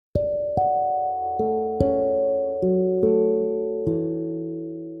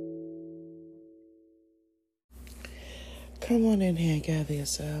Come on in here and gather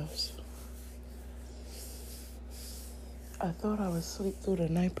yourselves. I thought I would sleep through the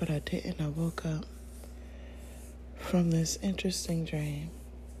night, but I didn't. I woke up from this interesting dream.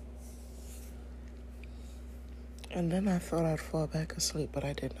 And then I thought I'd fall back asleep, but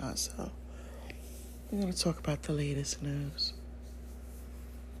I did not. So I'm going to talk about the latest news.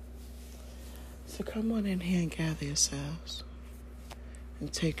 So come on in here and gather yourselves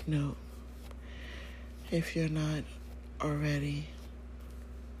and take note. If you're not already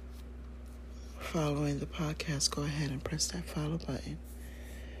following the podcast, go ahead and press that follow button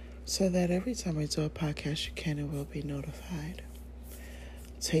so that every time I do a podcast, you can and will be notified.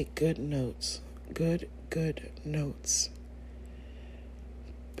 Take good notes. Good notes.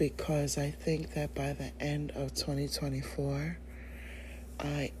 Because I think that by the end of 2024,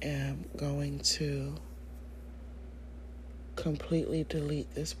 I am going to completely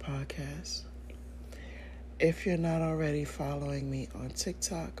delete this podcast. If you're not already following me on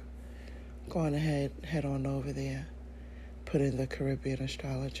TikTok, go on ahead, head on over there, put in the Caribbean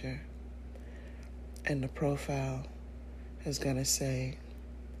Astrologer, and the profile is going to say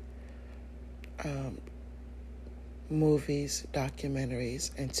movies,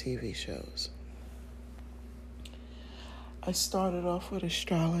 documentaries, and TV shows. I started off with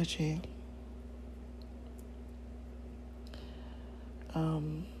astrology.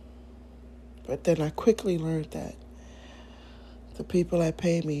 But then I quickly learned that the people that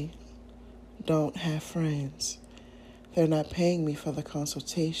pay me don't have friends. They're not paying me for the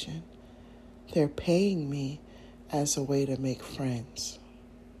consultation. They're paying me as a way to make friends.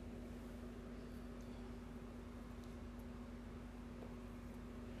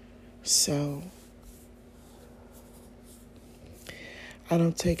 So I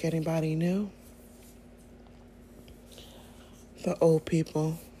don't take anybody new. The old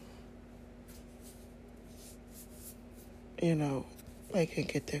people, they can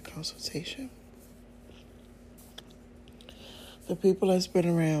get their consultation. The people that's been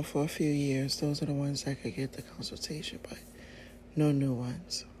around for a few years, those are the ones that could get the consultation, but no new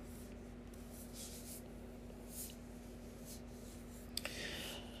ones.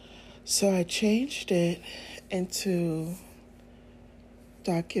 So I changed it into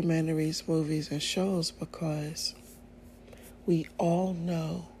documentaries, movies, and shows because we all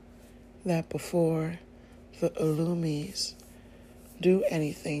know that before the Illumis do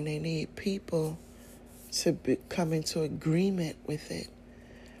anything, they need people to come into agreement with it.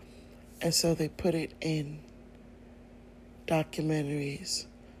 And so they put it in documentaries,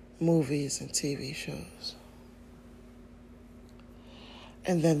 movies, and TV shows.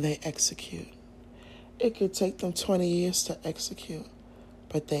 And then they execute. It could take them 20 years to execute,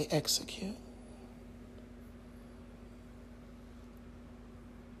 but they execute.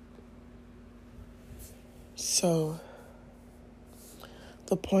 So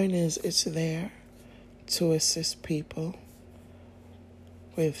the point is, it's there to assist people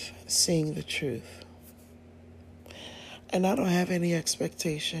with seeing the truth. And I don't have any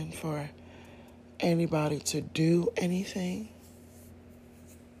expectation for anybody to do anything.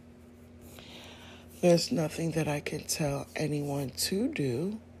 There's nothing that I can tell anyone to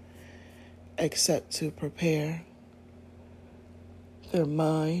do except to prepare their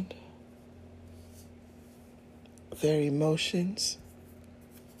mind, their emotions,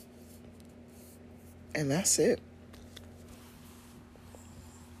 and that's it.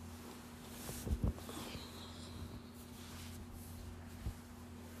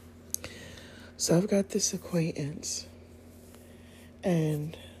 So I've got this acquaintance,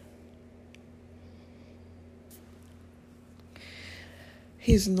 and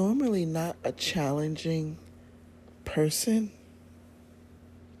he's normally not a challenging person.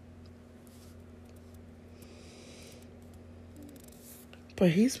 But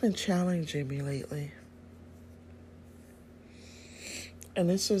he's been challenging me lately. And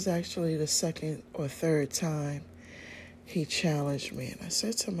this was actually the second or third time he challenged me. And I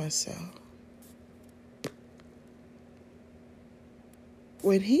said to myself,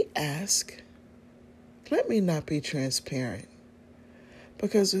 when he asks, let me not be transparent.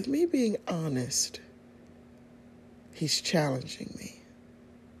 Because with me being honest, he's challenging me.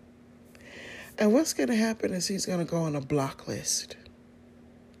 And what's going to happen is he's going to go on a block list.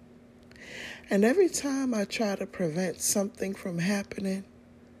 And every time I try to prevent something from happening,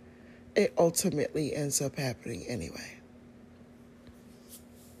 it ultimately ends up happening anyway.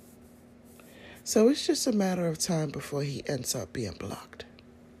 So it's just a matter of time before he ends up being blocked.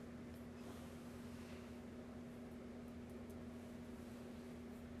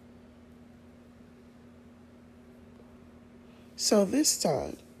 So this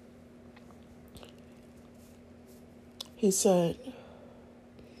time, He said,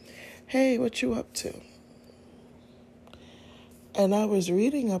 "Hey, what you up to?" And I was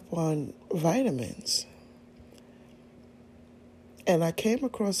reading up on vitamins, and I came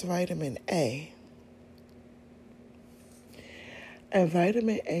across vitamin A. And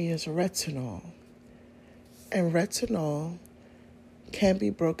vitamin A is retinol. And retinol can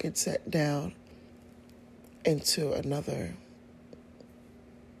be broken set down into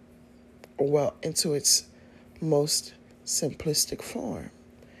into its most simplistic form.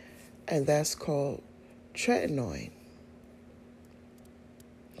 And that's called tretinoin.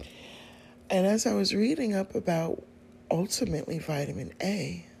 And as I was reading up about ultimately vitamin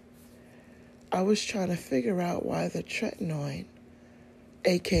A, I was trying to figure out why the tretinoin,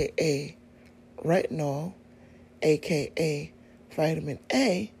 aka retinol, aka vitamin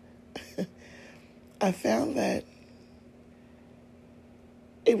A, I found that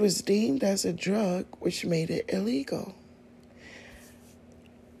it was deemed as a drug, which made it illegal.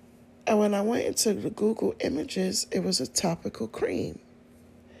 And when I went into the Google images, it was a topical cream.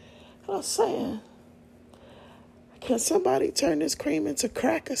 And I was saying, can somebody turn this cream into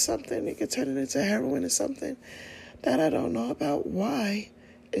crack or something? It could turn it into heroin or something that I don't know about. Why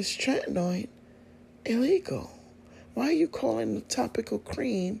is tretinoin illegal? Why are you calling the topical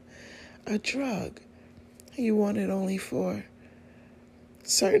cream a drug? You want it only for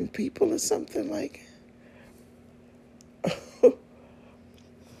certain people or something like?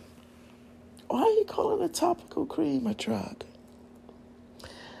 Why are you calling a topical cream a drug?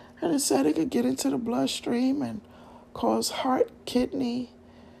 And it said it could get into the bloodstream and cause heart, kidney,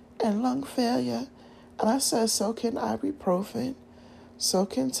 and lung failure. And I said, so can ibuprofen, so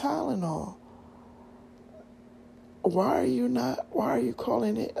can Tylenol. Why are you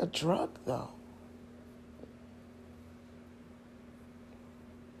calling it a drug though?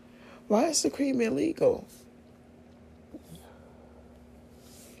 Why is the cream illegal?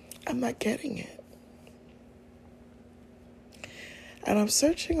 I'm not getting it. And I'm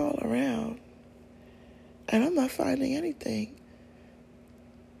searching all around, and I'm not finding anything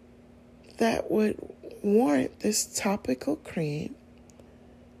that would warrant this topical cream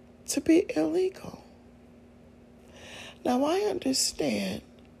to be illegal. Now, I understand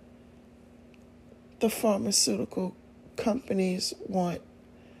the pharmaceutical companies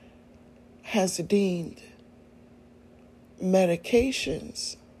has deemed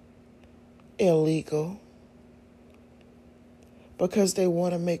medications illegal because they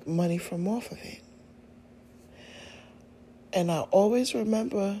want to make money from off of it. And I always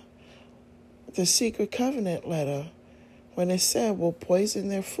remember the secret covenant letter when it said we'll poison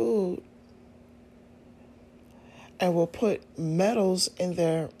their food and we'll put metals in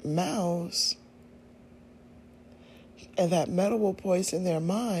their mouths, and that metal will poison their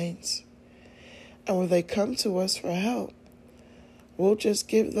minds. And when they come to us for help, we'll just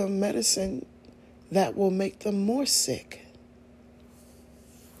give them medicine that will make them more sick.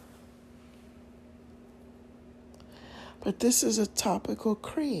 But this is a topical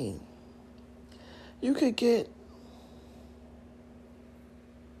cream. You could get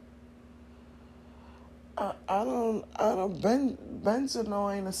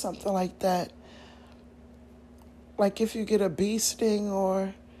benzenoin or something like that. Like if you get a bee sting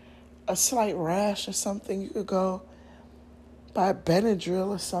or a slight rash or something, you could go buy Benadryl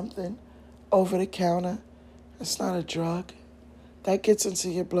or something over the counter. It's not a drug. That gets into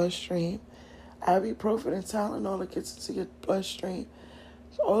your bloodstream. Ibuprofen and Tylenol that gets into your bloodstream.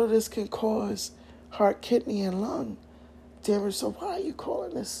 All of this can cause heart, kidney, and lung damage. So why are you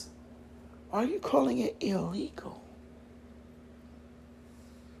calling this? Why are you calling it illegal?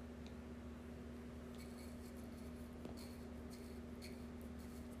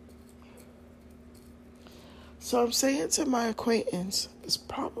 So I'm saying to my acquaintance, it's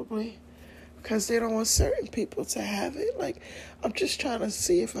probably because they don't want certain people to have it. Like, I'm just trying to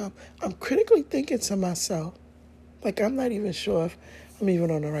see if I'm critically thinking to myself. Like, I'm not even sure if I'm even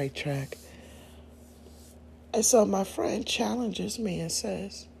on the right track. And so my friend challenges me and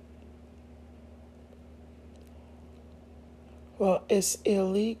says, well, it's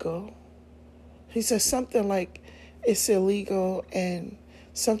illegal. He says something like it's illegal and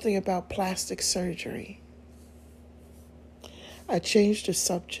something about plastic surgery. I changed the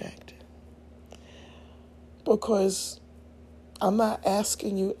subject because I'm not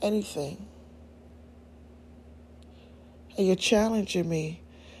asking you anything. And you're challenging me,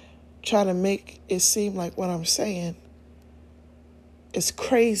 trying to make it seem like what I'm saying is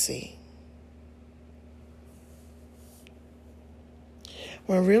crazy.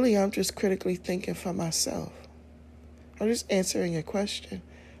 When really I'm just critically thinking for myself. I'm just answering a question,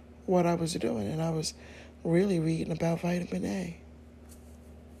 what I was doing. And I was really reading about vitamin A.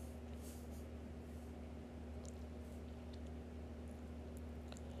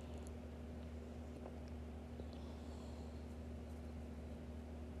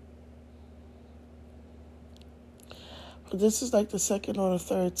 But this is like the second or the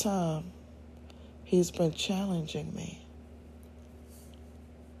third time he's been challenging me.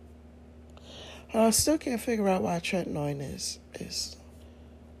 And I still can't figure out why tretinoin is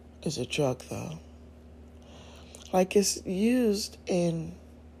a drug, though. Like, it's used in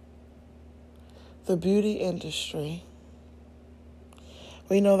the beauty industry.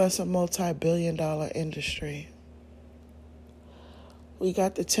 We know that's a multi-billion-dollar industry. We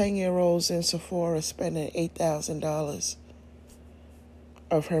got the 10-year-olds in Sephora spending $8,000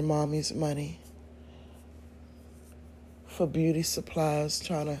 of her mommy's money for beauty supplies,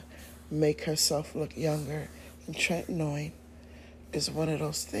 trying to make herself look younger. And tretinoin is one of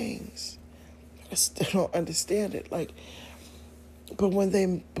those things. I still don't understand it. Like, but when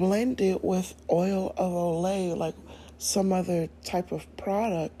they blend it with oil of Olay, like some other type of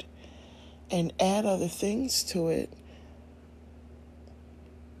product, and add other things to it,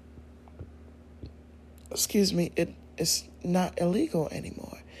 it's not illegal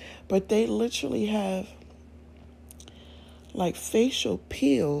anymore. But they literally have like facial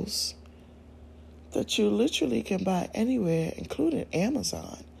peels that you literally can buy anywhere, including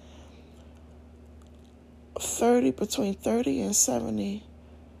Amazon. Between 30 and 70%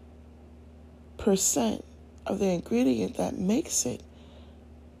 of the ingredient that makes it,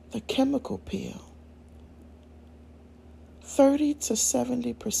 the chemical peel. 30 to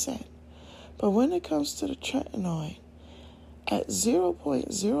 70%. But when it comes to the tretinoin, at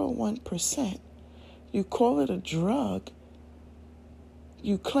 0.01%, you call it a drug.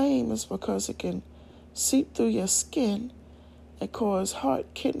 You claim it's because it can seep through your skin and cause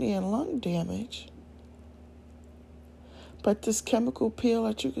heart, kidney, and lung damage. But this chemical peel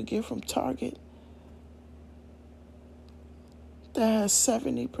that you could get from Target that has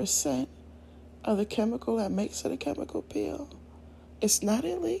 70% of the chemical that makes it a chemical peel, it's not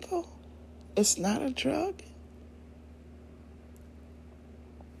illegal. It's not a drug.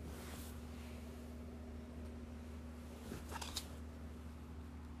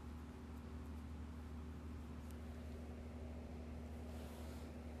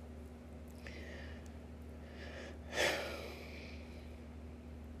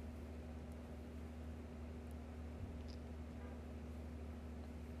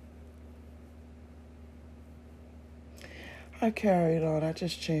 I carried on. I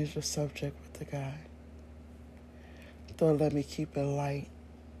just changed the subject with the guy. Thought let me keep it light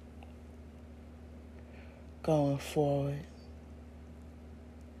going forward.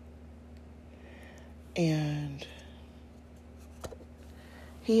 And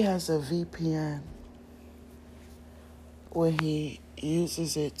he has a VPN where he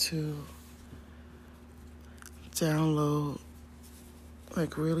uses it to download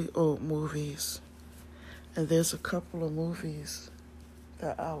like really old movies. And there's a couple of movies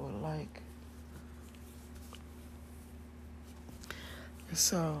that I would like.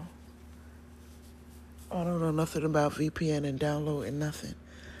 So, I don't know nothing about VPN and downloading nothing.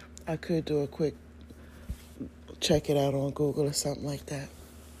 I could do a quick check it out on Google or something like that.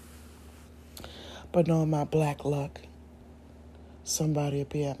 But knowing my black luck, somebody will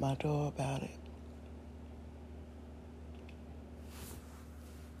be at my door about it.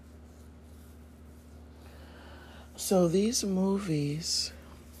 So these movies,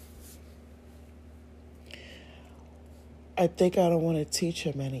 I think I don't want to teach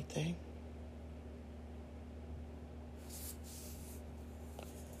him anything.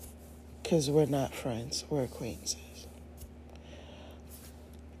 Because we're not friends, we're acquaintances.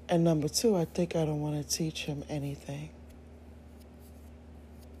 And number two, I think I don't want to teach him anything.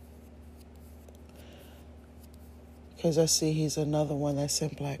 Because I see he's another one that's in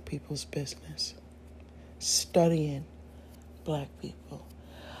black people's business, studying black people.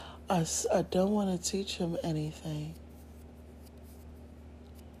 I don't want to teach him anything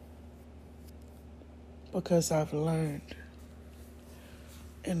because I've learned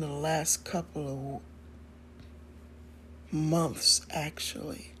in the last couple of months,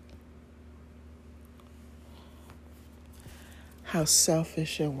 actually, how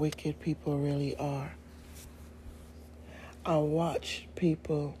selfish and wicked people really are. I watch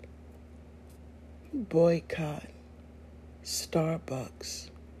people boycott Starbucks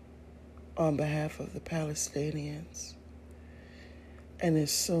on behalf of the Palestinians. And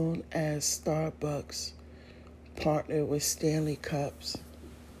as soon as Starbucks partnered with Stanley Cups,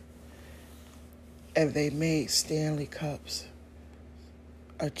 and they made Stanley Cups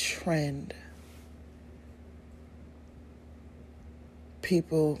a trend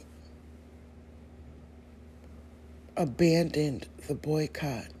people abandoned the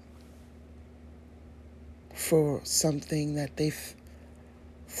boycott for something that they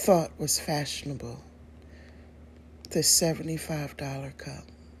thought was fashionable, the $75 cup.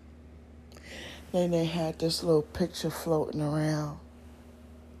 Then they had this little picture floating around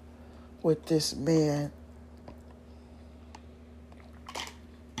with this man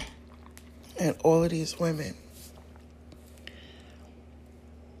and all of these women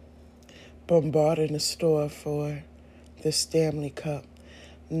bombarding the store for the Stanley Cup.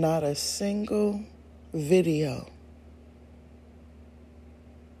 Not a single video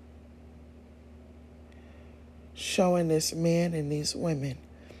showing this man and these women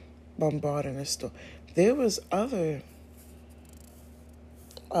bombarding the store. There was other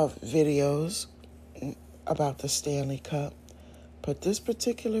of videos about the Stanley Cup, but this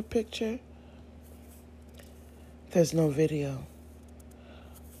particular picture, there's no video.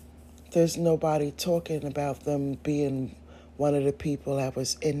 There's nobody talking about them being one of the people that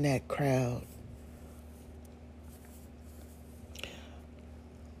was in that crowd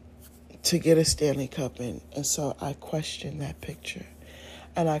to get a Stanley Cup in. And so I questioned that picture.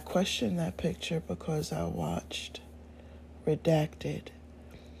 And I questioned that picture because I watched Redacted,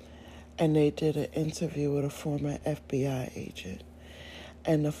 and they did an interview with a former FBI agent.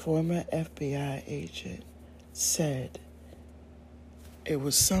 And the former FBI agent said it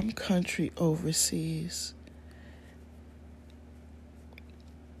was some country overseas,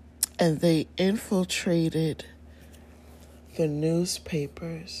 and they infiltrated the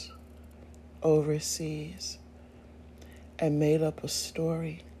newspapers overseas and made up a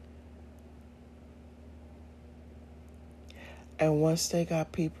story. And once they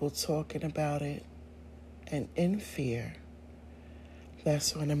got people talking about it and in fear,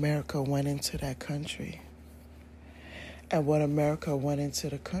 that's when America went into that country. And what America went into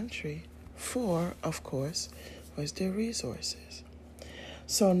the country for, of course, was their resources.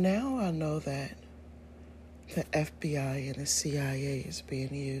 So now I know that the FBI and the CIA is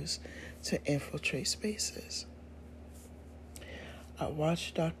being used to infiltrate spaces. I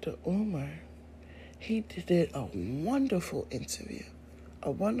watched Dr. Umar. He did a wonderful interview.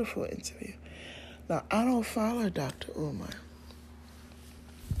 Now, I don't follow Dr. Umar.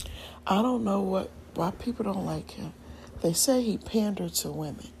 I don't know why people don't like him. They say he pandered to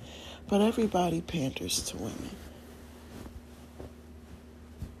women, but everybody panders to women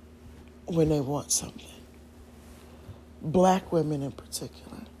when they want something. Black women in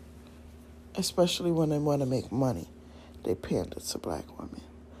particular, especially when they want to make money, they pander to black women.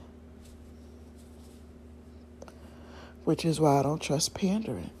 Which is why I don't trust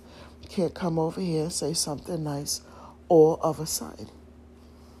pandering. You can't come over here and say something nice all of a sudden.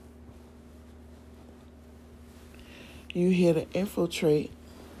 You here to infiltrate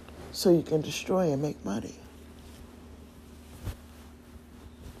so you can destroy and make money.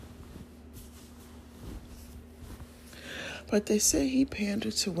 But they say he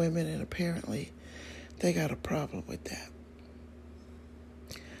pandered to women, and apparently they got a problem with that.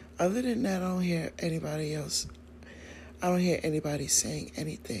 Other than that, I don't hear anybody saying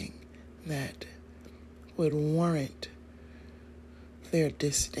anything that would warrant their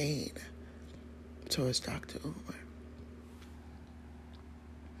disdain towards Dr. Umar.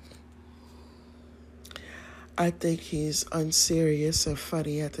 I think he's unserious and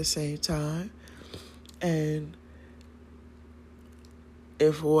funny at the same time. And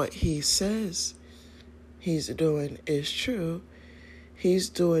if what he says he's doing is true, he's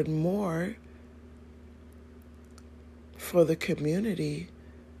doing more for the community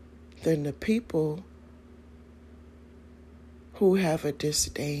than the people who have a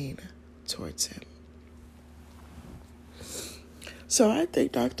disdain towards him. So I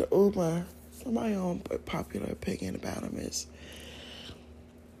think Dr. Umar, my own popular opinion about him is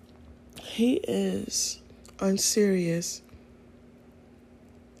he is unserious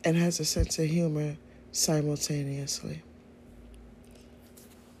and has a sense of humor simultaneously.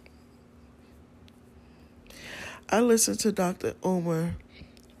 I listen to Dr. Umar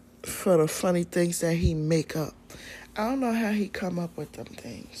for the funny things that he make up. I don't know how he come up with them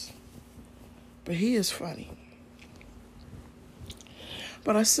things, but he is funny.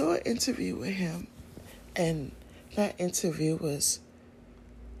 But I saw an interview with him, and that interview was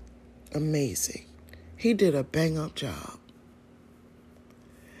amazing. He did a bang-up job.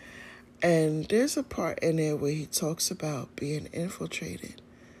 And there's a part in there where he talks about being infiltrated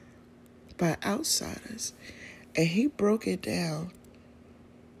by outsiders. And he broke it down,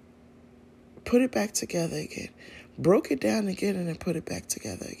 put it back together again, broke it down again, and then put it back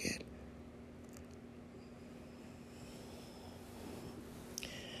together again.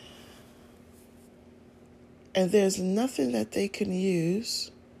 And there's nothing that they can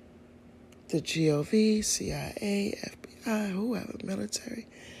use, the GOV, CIA, FBI, whoever, military,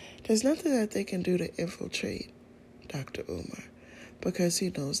 there's nothing that they can do to infiltrate Dr. Umar because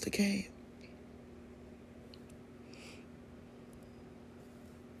he knows the game.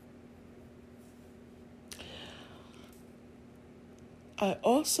 I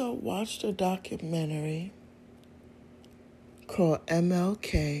also watched a documentary called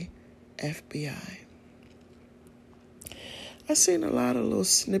MLK FBI. I've seen a lot of little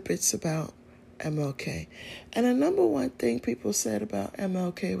snippets about MLK. And the number one thing people said about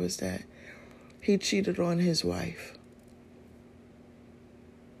MLK was that he cheated on his wife.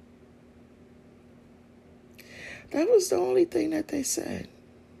 That was the only thing that they said.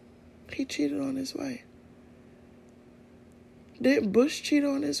 He cheated on his wife. Didn't Bush cheat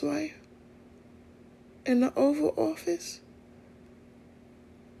on his wife in the Oval Office?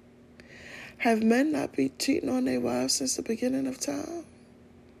 Have men not been cheating on their wives since the beginning of time?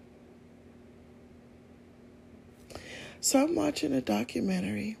 So I'm watching a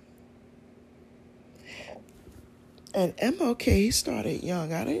documentary. And MLK, he started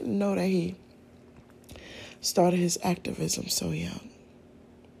young. I didn't know that he started his activism so young.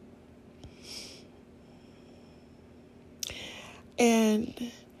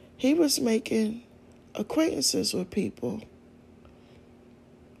 And he was making acquaintances with people.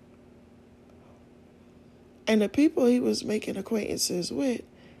 And the people he was making acquaintances with,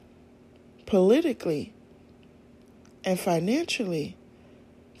 politically and financially,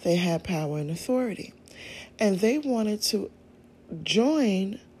 they had power and authority. And they wanted to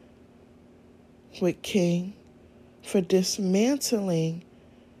join with King for dismantling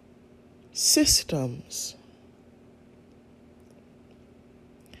systems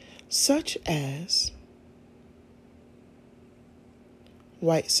such as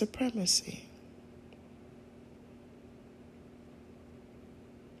white supremacy.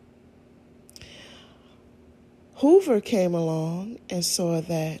 Hoover came along and saw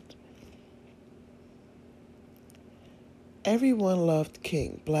that everyone loved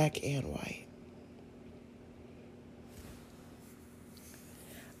King, black and white.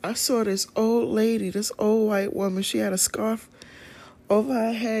 I saw this old lady, this old white woman. She had a scarf over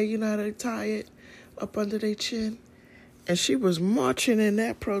her head, you know how they tie it up under their chin. And she was marching in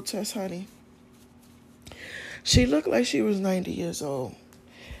that protest, honey. She looked like she was 90 years old.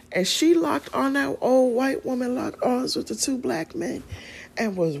 And she locked on that old white woman, locked arms with the two black men,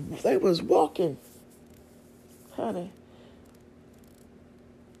 and they was walking. Honey.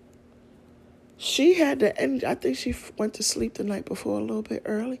 She had the energy. I think she went to sleep the night before a little bit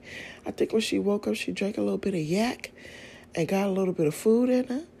early. I think when she woke up, she drank a little bit of yak and got a little bit of food in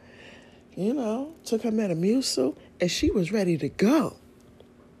her. You know, took her Metamucil, and she was ready to go.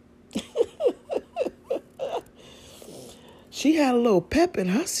 She had a little pep in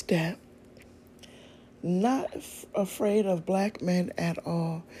her step. Not afraid of black men at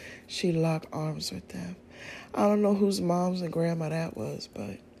all. She locked arms with them. I don't know whose moms and grandma that was,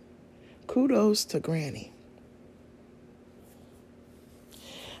 but kudos to Granny.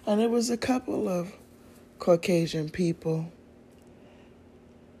 And there was a couple of Caucasian people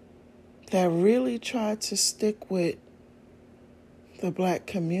that really tried to stick with the black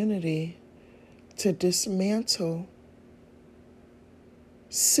community to dismantle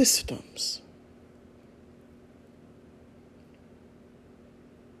systems.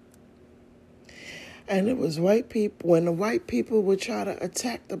 And it was white people. When the white people would try to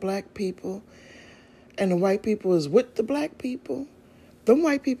attack the black people, and the white people was with the black people, them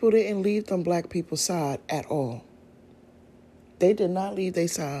white people didn't leave them black people's side at all. They did not leave their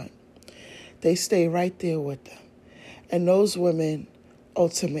side. They stayed right there with them. And those women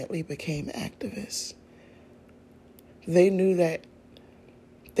ultimately became activists. They knew that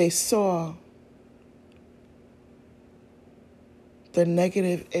they saw the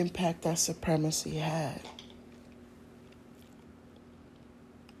negative impact that supremacy had.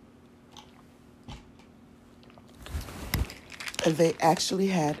 And they actually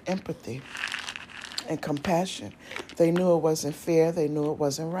had empathy and compassion. They knew it wasn't fair. They knew it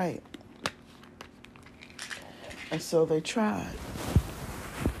wasn't right. And so they tried.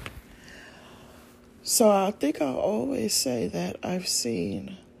 So I think I'll always say that I've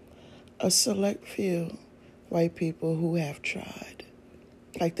seen a select few white people who have tried,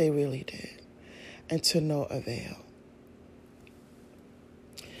 like they really did, and to no avail.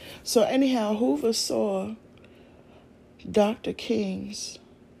 So anyhow, Hoover saw Dr. King's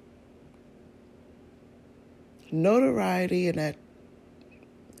notoriety and that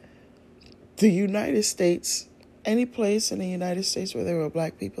the United States, any place in the United States where there were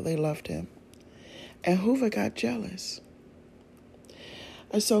black people, they loved him. And Hoover got jealous.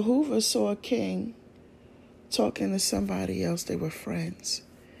 And so Hoover saw King talking to somebody else. They were friends.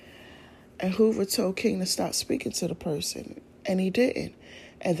 And Hoover told King to stop speaking to the person. And he didn't.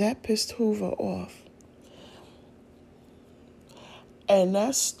 And that pissed Hoover off. And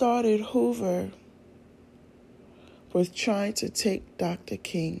that started Hoover with trying to take Dr.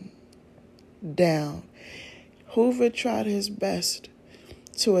 King down. Hoover tried his best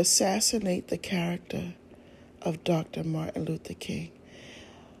to assassinate the character of Dr. Martin Luther King.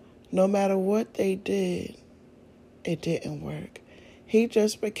 No matter what they did, it didn't work. He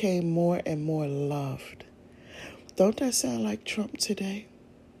just became more and more loved. Don't that sound like Trump today?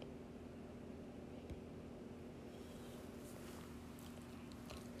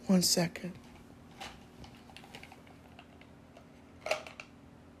 One second.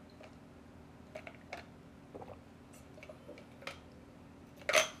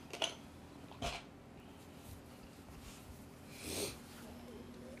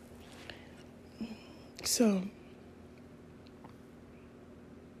 So,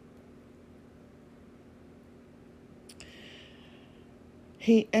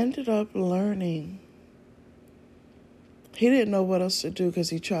 he ended up learning. He didn't know what else to do because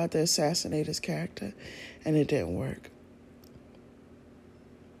he tried to assassinate his character and it didn't work.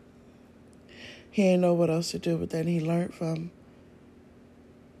 He didn't know what else to do, but then he learned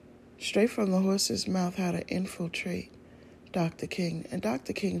straight from the horse's mouth how to infiltrate Dr. King. And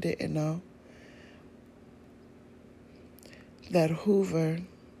Dr. King didn't know that Hoover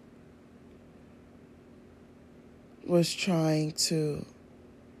was trying to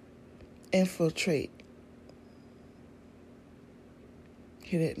infiltrate.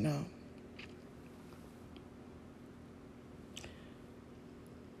 He didn't know.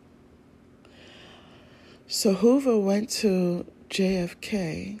 So Hoover went to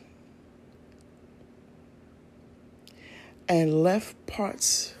JFK and left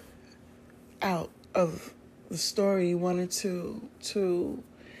parts out of the story. He wanted to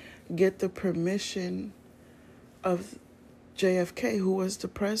get the permission of JFK, who was the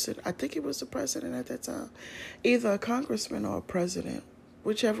president. I think he was the president at that time. Either a congressman or a president,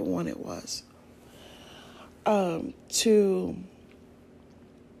 whichever one it was. To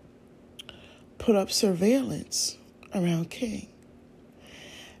put up surveillance around King.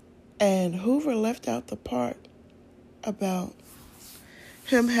 And Hoover left out the part about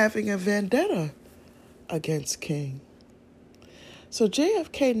him having a vendetta against King. So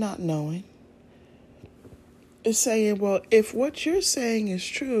JFK, not knowing, is saying, well, if what you're saying is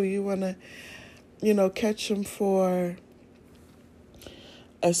true, you want to, catch him for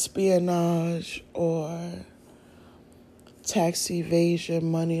espionage or tax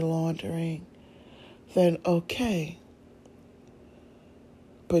evasion, money laundering, then okay.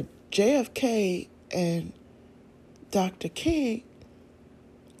 But JFK and Dr. King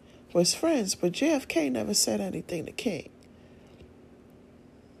was friends, but JFK never said anything to King.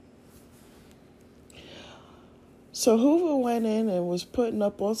 So Hoover went in and was putting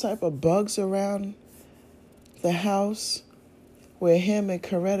up all type of bugs around the house where him and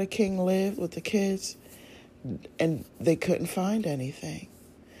Coretta King lived with the kids, and they couldn't find anything.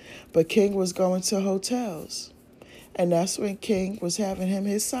 But King was going to hotels, and that's when King was having him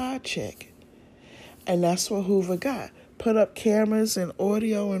his side chick. And that's what Hoover got. Put up cameras and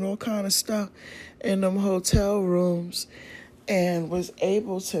audio and all kind of stuff in them hotel rooms and was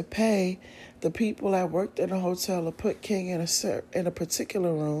able to pay the people that worked in the hotel to put King in a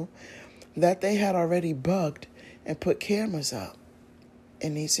particular room that they had already bugged and put cameras up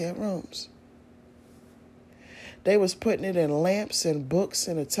in these here rooms. They was putting it in lamps and books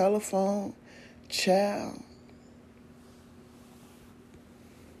and a telephone. Child.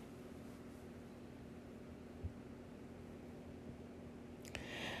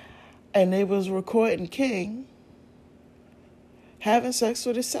 And they was recording King having sex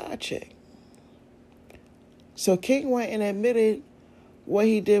with his side chick. So King went and admitted what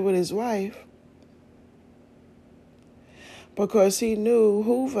he did with his wife because he knew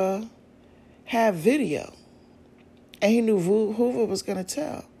Hoover had video. And he knew Hoover was going to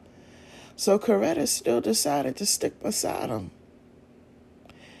tell. So Coretta still decided to stick beside him.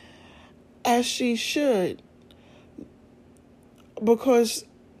 As she should. Because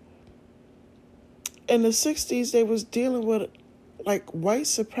in the 60s, they was dealing with like white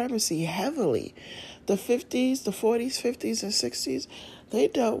supremacy heavily. The 50s, the 40s, 50s, and 60s, they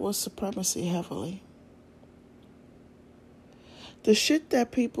dealt with supremacy heavily. The shit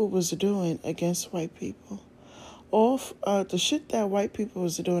that people was doing against white people, the shit that white people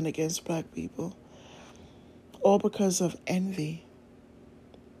was doing against black people, all because of envy.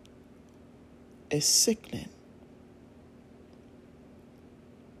 is sickening.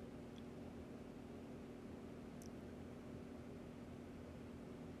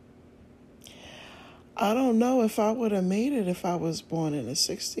 I don't know if I would have made it if I was born in the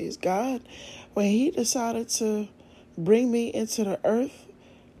 60s. God, when he decided to bring me into the earth,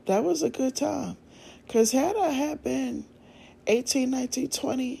 that was a good time. Because had I had been 18, 19,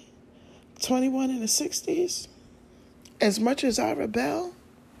 20, 21 in the 60s, as much as I rebel,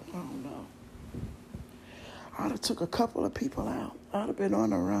 I don't know. I'd have took a couple of people out. I'd have been on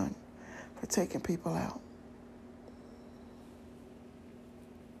the run for taking people out.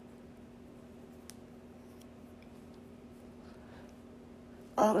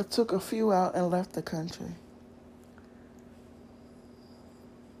 I'd have took a few out and left the country.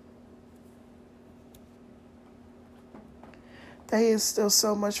 There is still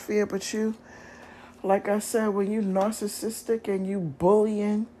so much fear, but you, like I said, when you narcissistic and you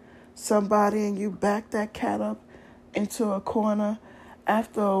bullying somebody and you back that cat up into a corner,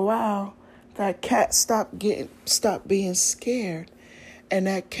 after a while, that cat stop being scared, and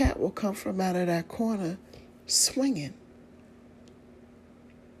that cat will come from out of that corner swinging.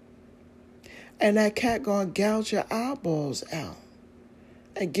 And that cat gonna gouge your eyeballs out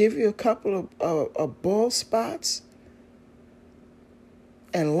and give you a couple of bald spots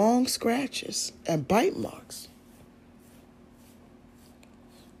and long scratches and bite marks.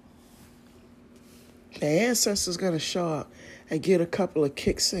 The ancestor's gonna show up and get a couple of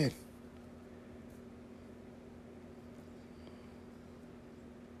kicks in.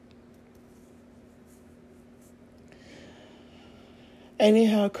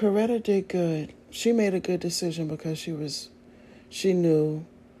 Anyhow, Coretta did good. She made a good decision because she knew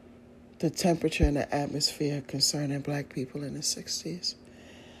the temperature and the atmosphere concerning black people in the 60s.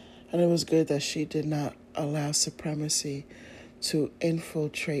 And it was good that she did not allow supremacy to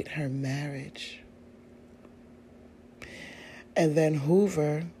infiltrate her marriage. And then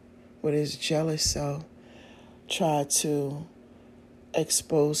Hoover, with his jealous self, tried to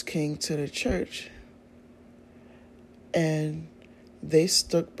expose King to the church. And they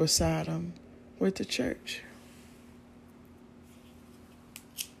stuck beside him with the church.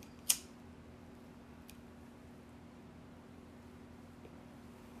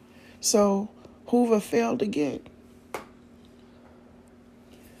 So Hoover failed again.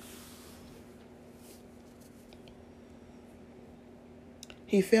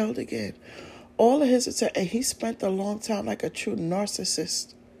 He failed again. All of his attempt, and he spent a long time like a true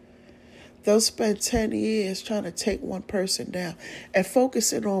narcissist. They'll spend 10 years trying to take one person down and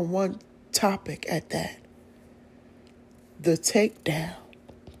focusing on one topic at that. The takedown.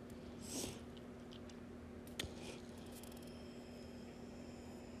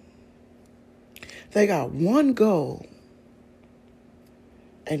 They got one goal,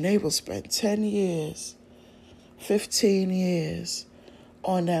 and they will spend 10 years, 15 years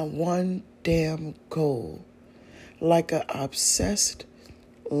on that one damn goal like an obsessed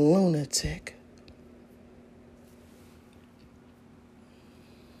lunatic.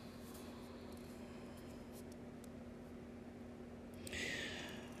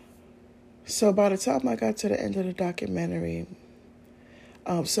 So by the time I got to the end of the documentary,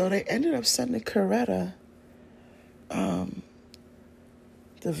 so they ended up sending Coretta the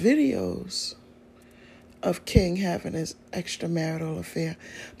videos of King having his extramarital affair.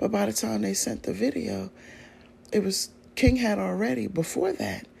 But by the time they sent the video, it was King had already, before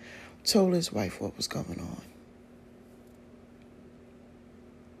that, told his wife what was going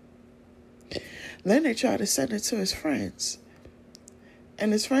on. Then they tried to send it to his friends.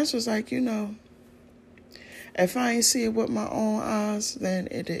 And his friends was like, if I ain't see it with my own eyes, then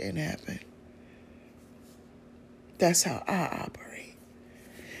it didn't happen. That's how I operate.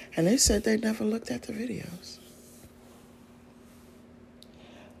 And they said they never looked at the videos.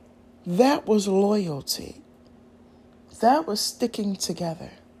 That was loyalty. That was sticking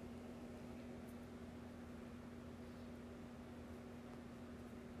together.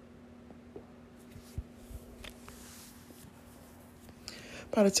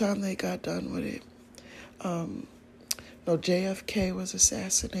 By the time they got done with it, JFK was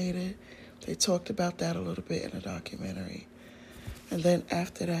assassinated. They talked about that a little bit in the documentary. And then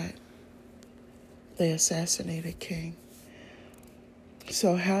after that, they assassinated King.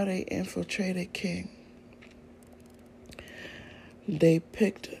 So how they infiltrated King? They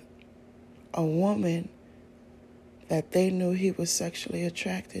picked a woman that they knew he was sexually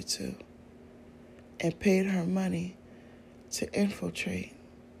attracted to and paid her money to infiltrate.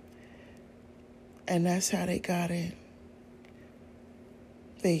 And that's how they got in.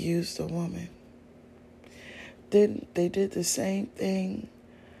 They used a woman. Then they did the same thing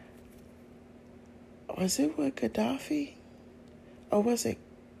Was it with Gaddafi? Or was it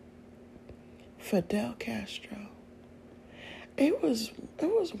Fidel Castro? It was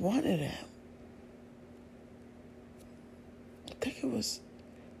one of them. I think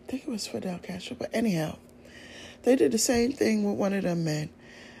it was Fidel Castro. But anyhow, they did the same thing with one of them men.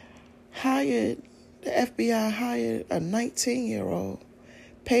 The FBI hired a 19-year-old,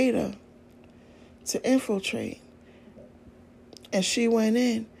 paid her to infiltrate. And she went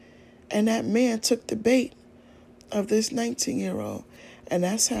in, and that man took the bait of this 19-year-old. And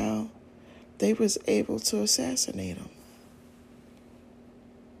that's how they was able to assassinate him.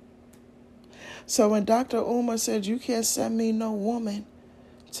 So when Dr. Umar said, you can't send me no woman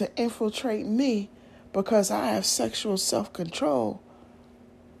to infiltrate me because I have sexual self-control,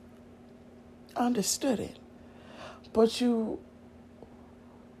 I understood it. But you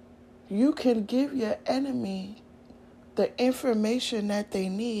can give your enemy the information that they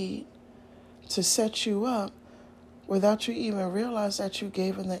need to set you up without you even realize that you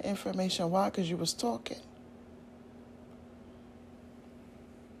gave them the information. Why? Because you was talking.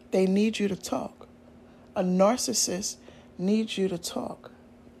 They need you to talk. A narcissist needs you to talk.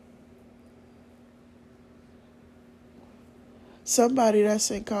 Somebody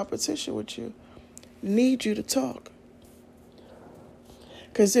that's in competition with you needs you to talk.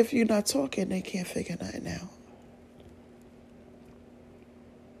 Because if you're not talking, they can't figure nothing out.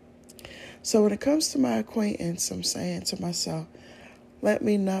 So when it comes to my acquaintance, I'm saying to myself, let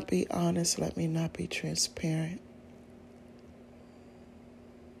me not be honest, let me not be transparent.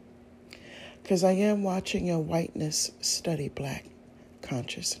 Because I am watching your whiteness study black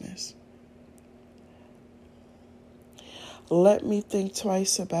consciousness. Let me think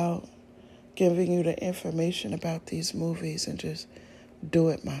twice about giving you the information about these movies and just do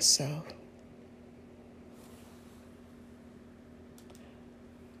it myself.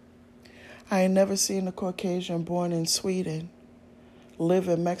 I ain't never seen a Caucasian born in Sweden, live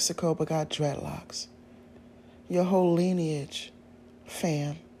in Mexico, but got dreadlocks. Your whole lineage,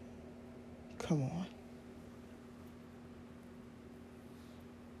 fam. Come on.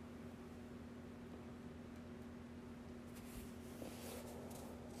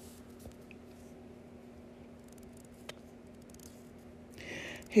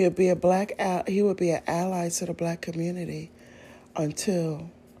 He would be an ally to the black community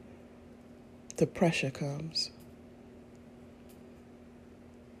until the pressure comes.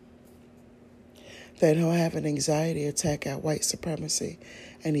 Then he'll have an anxiety attack at white supremacy,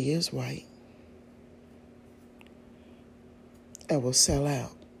 and he is white, and will sell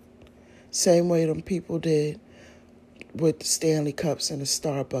out. Same way them people did with the Stanley Cups and the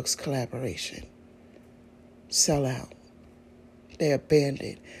Starbucks collaboration. Sell out. They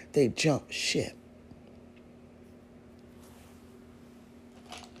abandoned. They jumped ship.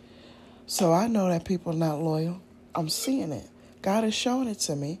 So I know that people are not loyal. I'm seeing it. God is showing it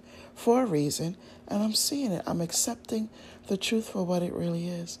to me for a reason, and I'm seeing it. I'm accepting the truth for what it really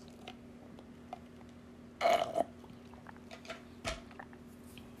is.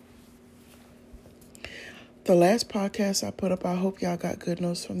 The last podcast I put up, I hope y'all got good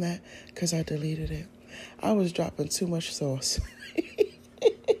notes from that because I deleted it. I was dropping too much sauce.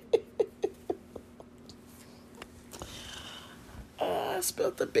 I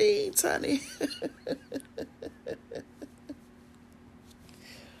spilled the beans, honey.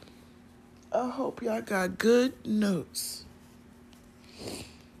 I hope y'all got good notes.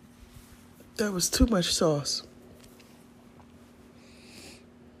 There was too much sauce.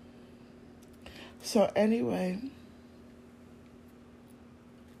 So anyway,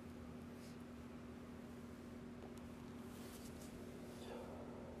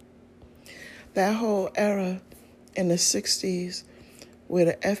 that whole era in the 60s where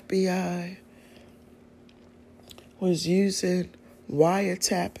the FBI was using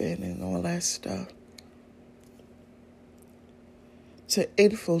wiretapping and all that stuff to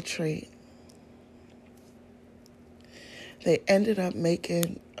infiltrate, they ended up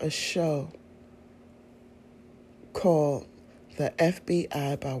making a show called The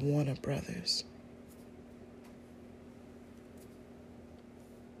FBI by Warner Brothers.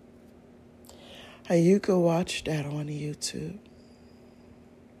 And you can watch that on YouTube.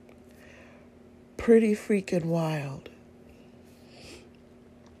 Pretty freaking wild.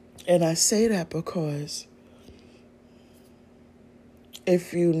 And I say that because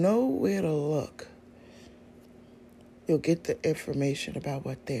if you know where to look, you'll get the information about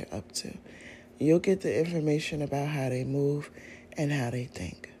what they're up to. You'll get the information about how they move and how they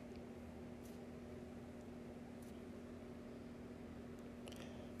think.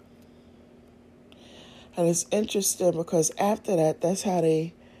 And it's interesting because after that, that's how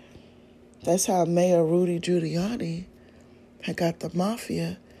they That's how Mayor Rudy Giuliani had got the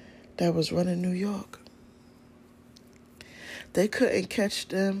mafia that was running New York. They couldn't catch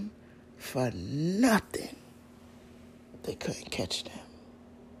them for nothing. They couldn't catch them.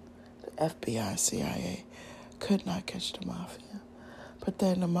 The FBI, CIA could not catch the mafia. But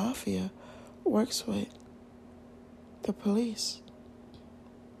then the mafia works with the police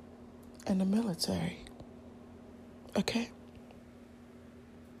and the military. Okay?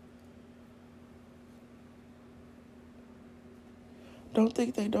 Don't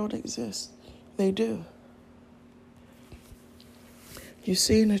think they don't exist. They do. You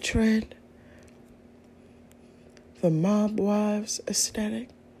seen the trend? The mob wives aesthetic?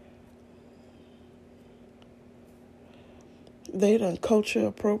 They done culture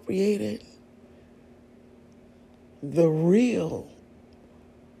appropriated the real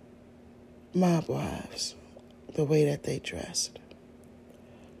mob wives, the way that they dressed.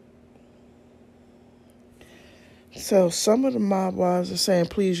 So some of the mob wives are saying,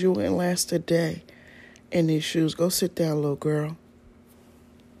 please, you wouldn't last a day in these shoes. Go sit down, little girl.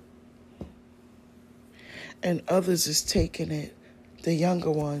 And others is taking it, the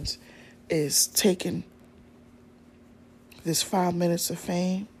younger ones, is taking this 5 minutes of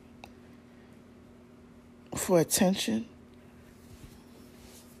fame for attention.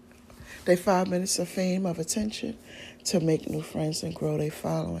 They 5 minutes of fame of attention to make new friends and grow their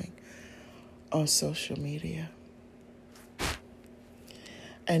following on social media.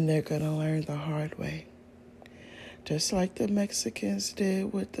 And they're going to learn the hard way. Just like the Mexicans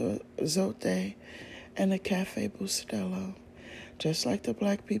did with the Zote and the Cafe Bustelo. Just like the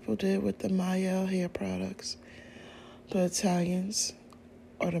black people did with the Mayel hair products. The Italians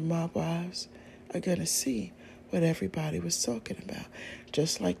or the mob wives are going to see what everybody was talking about.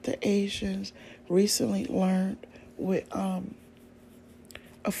 Just like the Asians recently learned with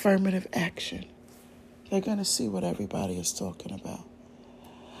affirmative action. They're going to see what everybody is talking about.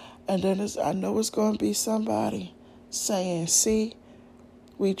 And then I know it's going to be somebody saying, see,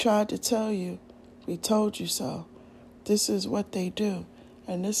 we tried to tell you, we told you so. This is what they do,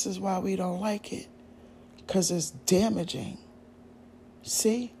 and this is why we don't like it, because it's damaging.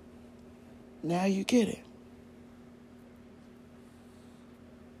 See? Now you get it.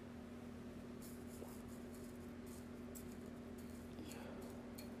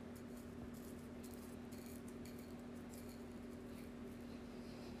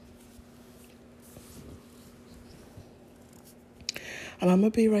 And I'm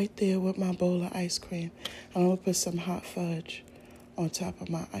going to be right there with my bowl of ice cream. And I'm going to put some hot fudge on top of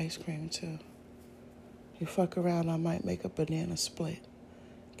my ice cream, too. You fuck around, I might make a banana split.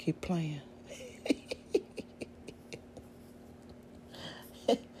 Keep playing.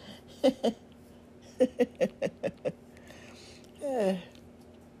 Yeah.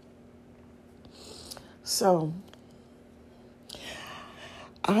 So,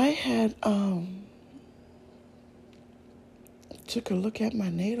 I had took a look at my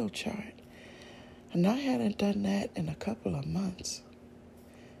natal chart, and I hadn't done that in a couple of months.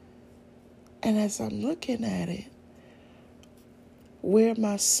 And as I'm looking at it, where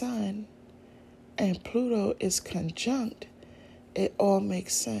my sun and Pluto is conjunct, it all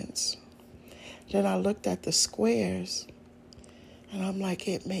makes sense. Then I looked at the squares, and I'm like,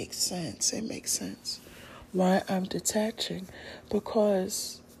 it makes sense. It makes sense why I'm detaching,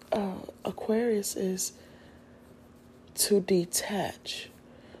 because Aquarius is to detach,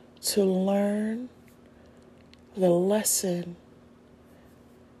 to learn the lesson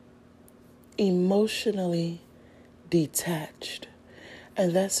emotionally detached.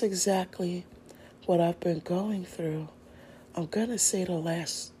 And that's exactly what I've been going through. I'm going to say the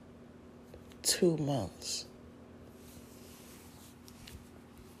last 2 months.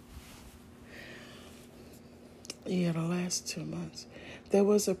 Yeah, the last 2 months. There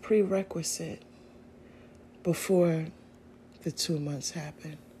was a prerequisite before the 2 months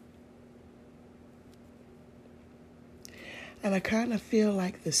happened. And I kind of feel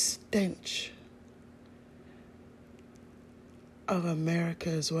like the stench of America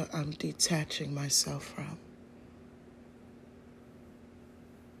is what I'm detaching myself from.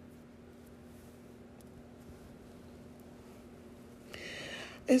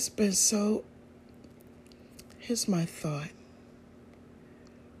 It's been so... Here's my thought.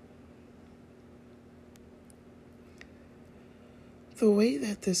 The way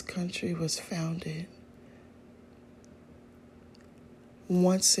that this country was founded,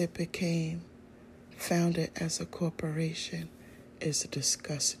 once it became founded as a corporation, is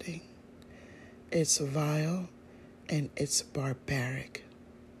disgusting. It's vile and it's barbaric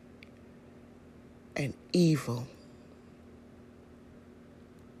and evil.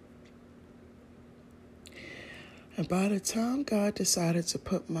 And by the time God decided to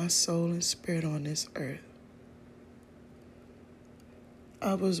put my soul and spirit on this earth,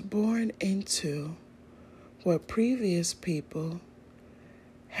 I was born into what previous people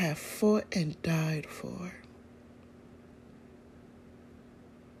have fought and died for.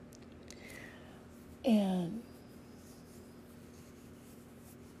 And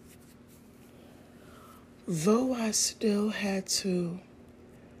though I still had to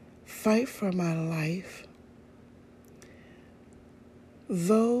fight for my life,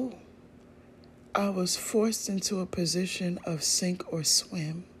 though I was forced into a position of sink or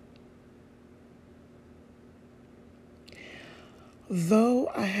swim, though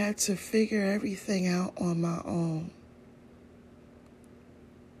I had to figure everything out on my own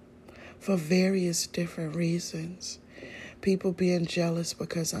for various different reasons, people being jealous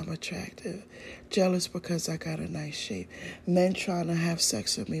because I'm attractive, jealous because I got a nice shape, men trying to have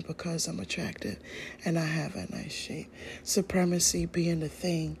sex with me because I'm attractive and I have a nice shape, supremacy being the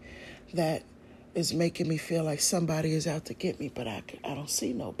thing that is making me feel like somebody is out to get me, but I don't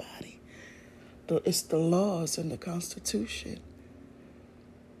see nobody. It's the laws and the Constitution.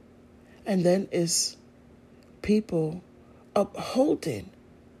 And then it's people upholding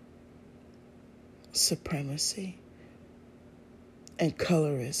supremacy and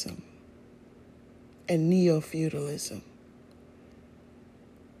colorism and neo-feudalism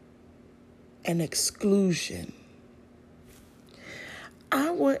and exclusion.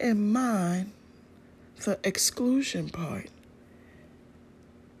 I wouldn't mind the exclusion part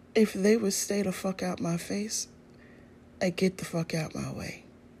if they would stay the fuck out my face and get the fuck out my way.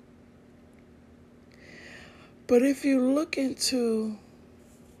 But if you look into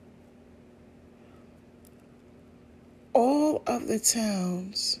all of the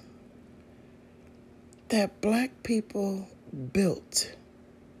towns that black people built,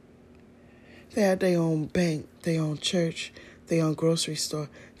 they had their own bank, their own church, their own grocery store,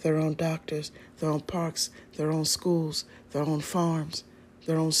 their own doctors, their own parks, their own schools, their own farms,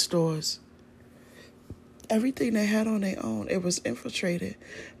 their own stores. Everything they had on their own, it was infiltrated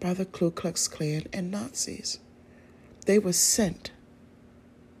by the Ku Klux Klan and Nazis. They were sent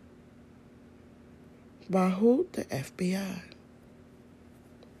by who? The FBI.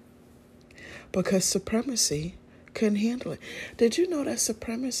 Because supremacy couldn't handle it. Did you know that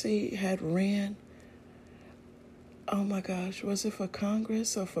supremacy had ran, oh my gosh, was it for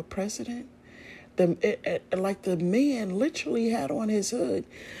Congress or for president? Like the man literally had on his hood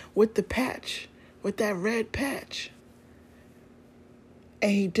with the patch, with that red patch.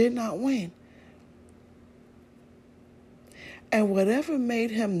 And he did not win. And whatever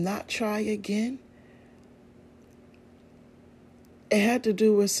made him not try again, it had to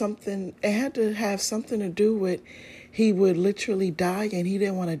do with something, it had to have something to do with he would literally die and he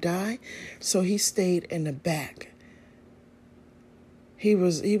didn't want to die, so he stayed in the back. He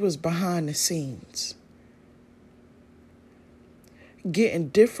was behind the scenes, getting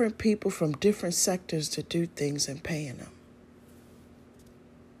different people from different sectors to do things and paying them.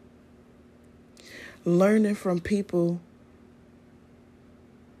 Learning from people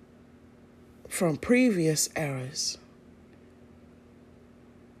from previous eras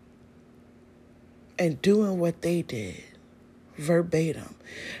and doing what they did verbatim.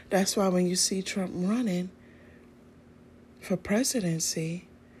 That's why when you see Trump running for presidency,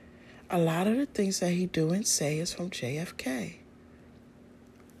 a lot of the things that he do and say is from JFK.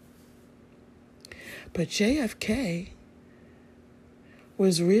 But JFK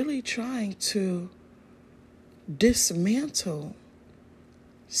was really trying to dismantle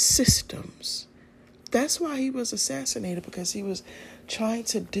systems. That's why he was assassinated, because he was trying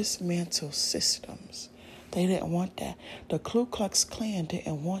to dismantle systems. They didn't want that. The Ku Klux Klan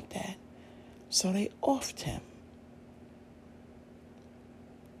didn't want that. So they offed him.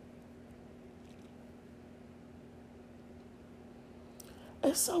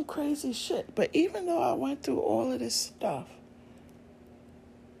 It's some crazy shit. But even though I went through all of this stuff,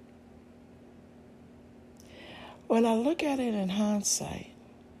 when I look at it in hindsight,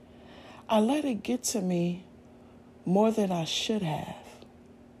 I let it get to me more than I should have.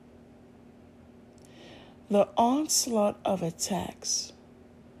 The onslaught of attacks,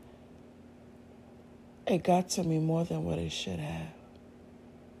 it got to me more than what it should have.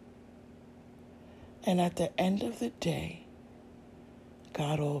 And at the end of the day,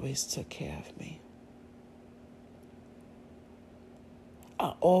 God always took care of me.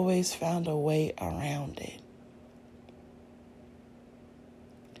 I always found a way around it.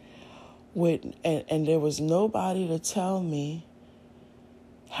 And there was nobody to tell me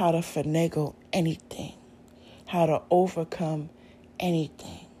how to finagle anything, how to overcome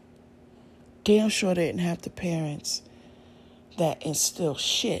anything. damn sure they didn't have the parents that instill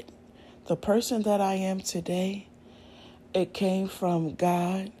shit. The person that I am today, it came from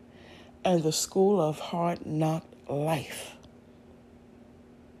God and the school of hard knock life.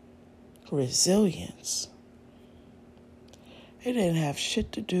 Resilience. It didn't have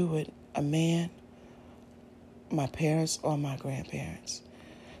shit to do with a man, my parents, or my grandparents.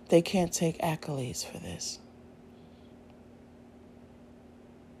 They can't take accolades for this.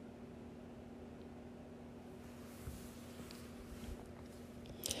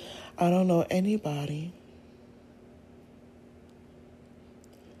 I don't know anybody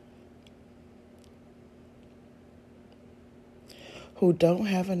who don't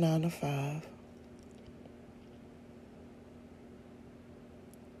have a 9-to-5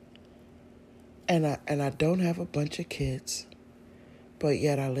 and I don't have a bunch of kids, but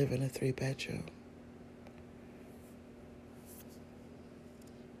yet I live in a 3-bedroom.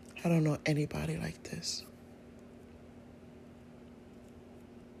 I don't know anybody like this.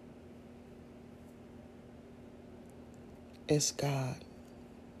 It's God.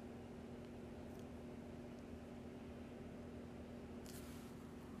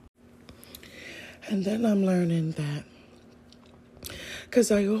 And then I'm learning that,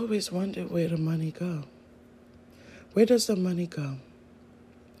 because I always wondered where the money go. Where does the money go?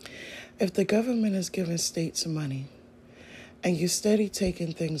 If the government is giving states money and you steady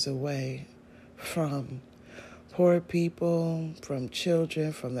taking things away from poor people, from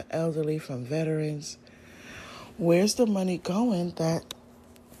children, from the elderly, from veterans, where's the money going that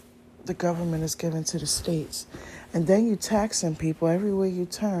the government is giving to the states? And then you taxing people everywhere you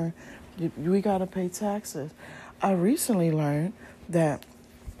turn. We got to pay taxes. I recently learned that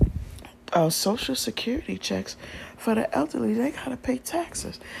Social Security checks for the elderly, they got to pay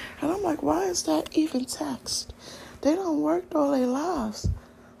taxes. And I'm like, why is that even taxed? They don't work all their lives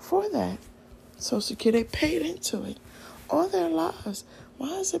for that. Social Security, they paid into it all their lives. Why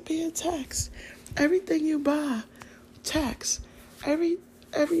is it being taxed? Everything you buy, tax. Every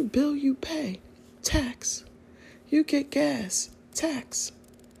bill you pay, tax. You get gas, tax.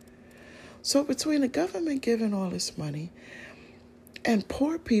 So between the government giving all this money and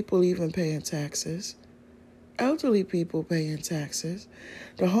poor people even paying taxes, elderly people paying taxes,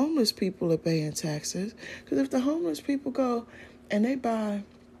 the homeless people are paying taxes. Because if the homeless people go and they buy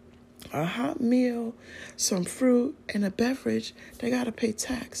a hot meal, some fruit, and a beverage, they got to pay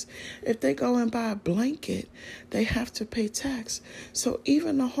tax. If they go and buy a blanket, they have to pay tax. So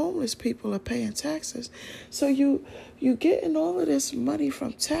even the homeless people are paying taxes. So you getting all of this money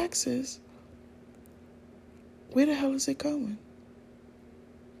from taxes. Where the hell is it going?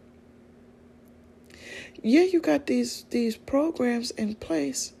 Yeah, you got these programs in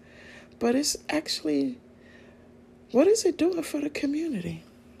place, but it's actually, what is it doing for the community?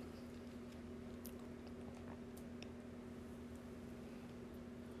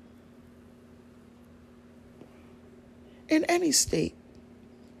 In any state.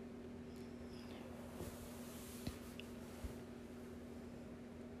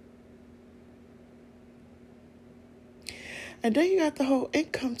 And then you got the whole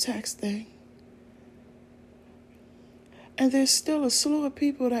income tax thing. And there's still a slew of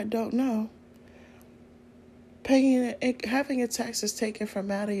people that don't know. Having your taxes taken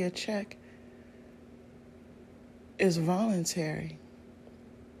from out of your check is voluntary.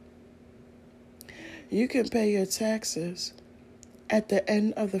 You can pay your taxes at the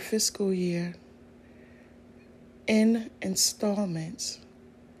end of the fiscal year in installments.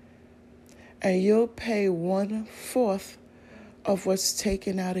 And you'll pay 1/4 of what's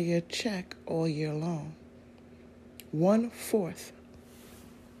taken out of your check all year long. 1/4.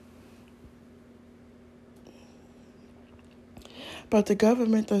 But the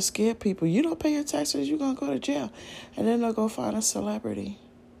government does scare people. You don't pay your taxes, you're going to go to jail. And then they'll go find a celebrity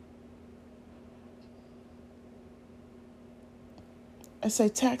and say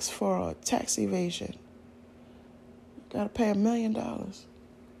tax fraud, tax evasion. You got to pay $1 million.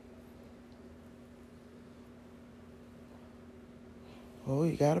 Oh,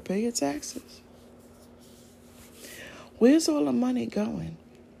 you got to pay your taxes. Where's all the money going?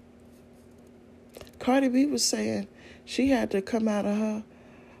 Cardi B was saying she had to come out of her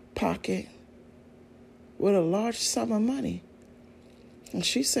pocket with a large sum of money. And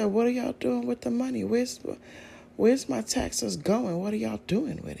she said, what are y'all doing with the money? Where's my taxes going? What are y'all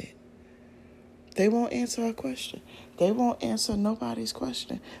doing with it? They won't answer her question. They won't answer nobody's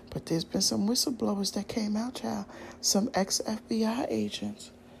question. But there's been some whistleblowers that came out, child. Some ex-FBI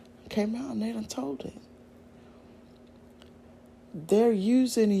agents came out and they done told it. They're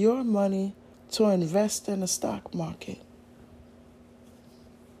using your money to invest in the stock market.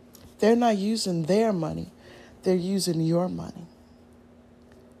 They're not using their money. They're using your money.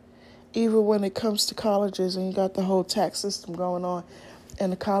 Even when it comes to colleges and you got the whole tax system going on in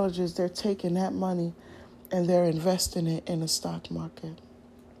the colleges, they're taking that money and they're investing it in the stock market.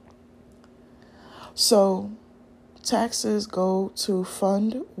 So taxes go to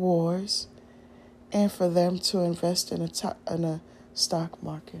fund wars and for them to invest in a stock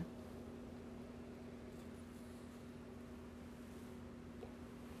market.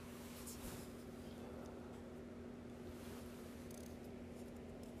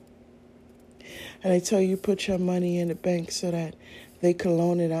 And they tell you put your money in the bank so that they can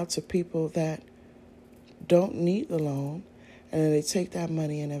loan it out to people that don't need the loan. And then they take that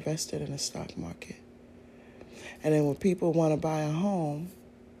money and invest it in the stock market. And then when people want to buy a home,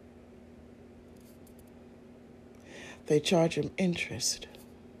 they charge them interest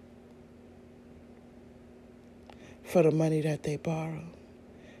for the money that they borrow.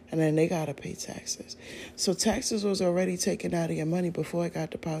 And then they got to pay taxes. So taxes was already taken out of your money before it got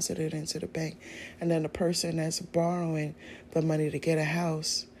deposited into the bank. And then the person that's borrowing the money to get a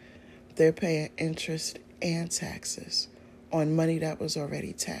house, they're paying interest and taxes on money that was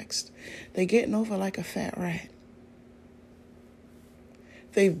already taxed. They're getting over like a fat rat.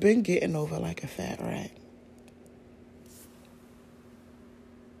 They've been getting over like a fat rat.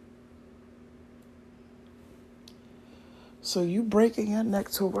 So you breaking your neck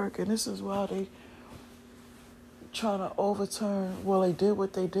to work, and this is why they trying to overturn. Well, they did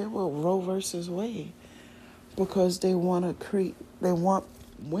what they did with Roe versus Wade because they want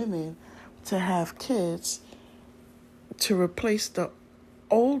women to have kids to replace the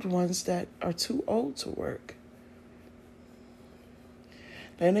old ones that are too old to work.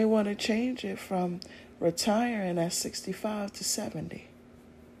 Then they want to change it from retiring at 65 to 70.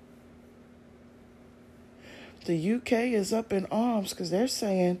 The UK is up in arms because they're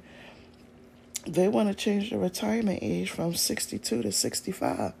saying they want to change the retirement age from 62 to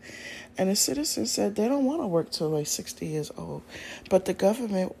 65. And the citizens said they don't want to work till they're 60 years old. But the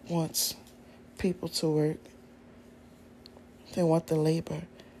government wants people to work. They want the labor.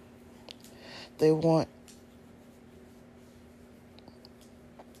 They want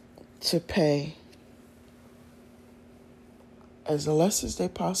to pay as less as they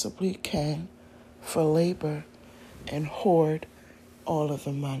possibly can for labor and hoard all of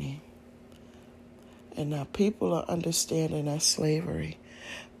the money. And now people are understanding that slavery.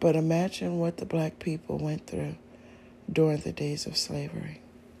 But imagine what the black people went through during the days of slavery.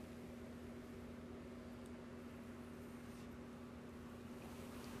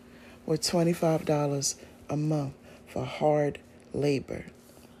 With $25 a month for hard labor.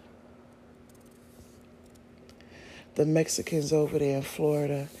 The Mexicans over there in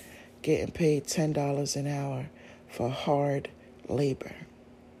Florida getting paid $10 an hour for hard labor.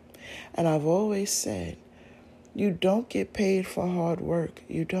 And I've always said, you don't get paid for hard work.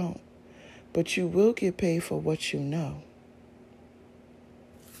 You don't. But you will get paid for what you know.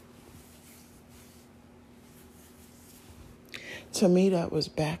 To me, that was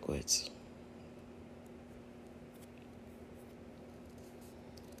backwards.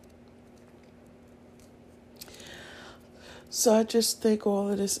 So I just think all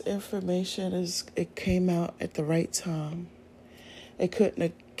of this information it came out at the right time. It couldn't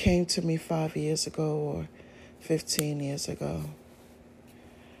have came to me 5 years ago or 15 years ago.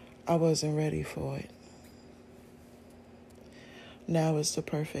 I wasn't ready for it. Now is the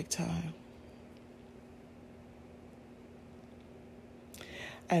perfect time.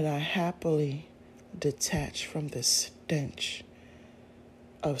 And I happily detach from the stench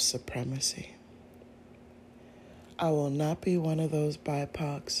of supremacy. I will not be one of those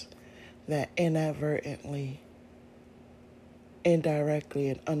BIPOCs that inadvertently, indirectly,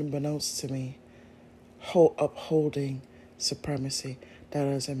 and unbeknownst to me, upholding supremacy. That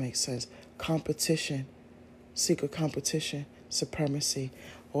doesn't make sense. Competition, secret competition, supremacy.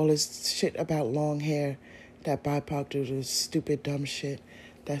 All this shit about long hair that BIPOC do, this stupid, dumb shit,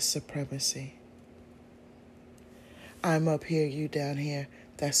 that's supremacy. I'm up here, you down here,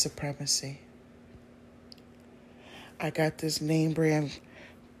 that's supremacy. I got this name brand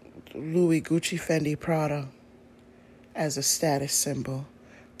Louis, Gucci, Fendi, Prada as a status symbol.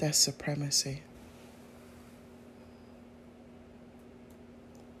 That's supremacy.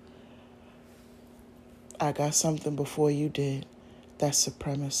 I got something before you did. That's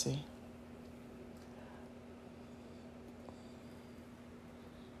supremacy.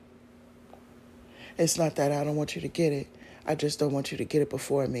 It's not that I don't want you to get it. I just don't want you to get it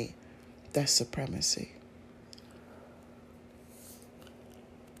before me. That's supremacy.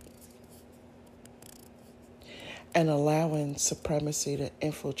 and allowing supremacy to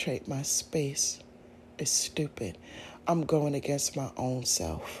infiltrate my space is stupid. I'm going against my own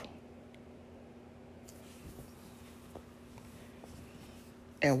self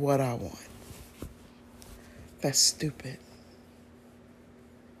and what I want. That's stupid.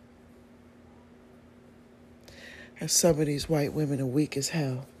 And some of these white women are weak as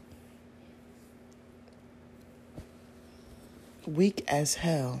hell. Weak as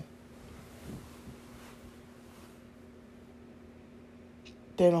hell.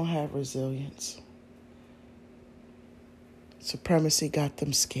 They don't have resilience. Supremacy got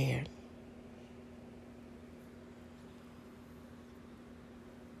them scared.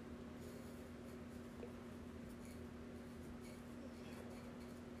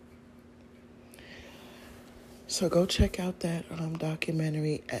 So go check out that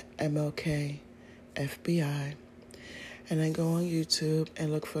documentary at MLK FBI, and then go on YouTube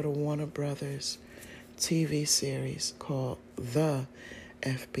and look for the Warner Brothers TV series called The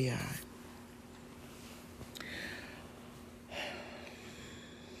FBI.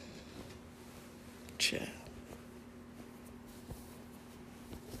 Yeah.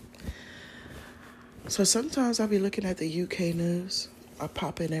 So sometimes I'll be looking at the UK news. I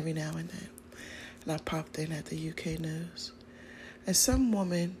pop in every now and then. And I popped in at the UK news. And some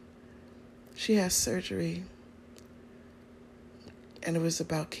woman, she has surgery. And it was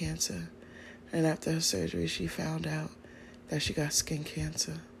about cancer. And after her surgery, she found out that she got skin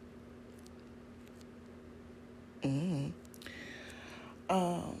cancer.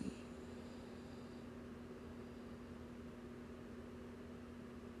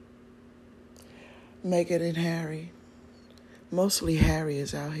 Meghan and Harry. Mostly Harry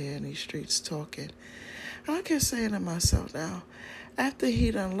is out here in these streets talking. And I kept saying to myself now, after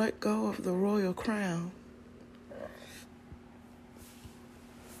he done let go of the royal crown,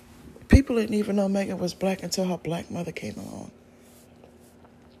 people didn't even know Meghan was black until her black mother came along.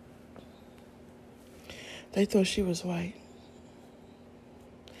 They thought she was white.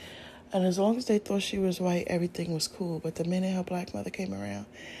 And as long as they thought she was white, everything was cool. But the minute her black mother came around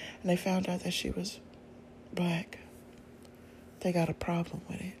and they found out that she was black, they got a problem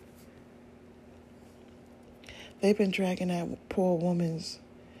with it. They've been dragging that poor woman's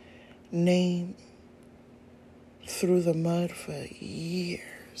name through the mud for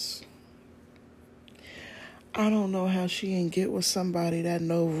years. I don't know how she ain't get with somebody that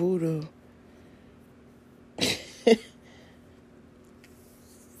know voodoo.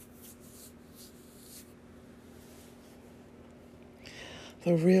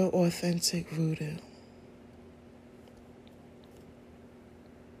 The real authentic voodoo.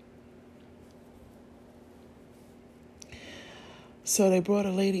 So they brought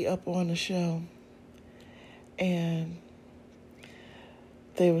a lady up on the show, and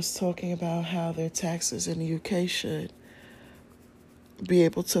they was talking about how their taxes in the UK should be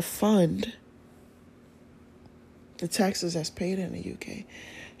able to fund the taxes that's paid in the UK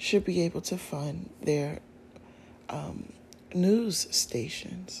should be able to fund their news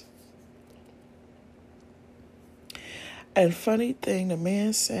stations. And funny thing, the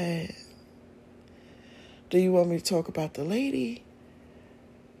man said, do you want me to talk about the lady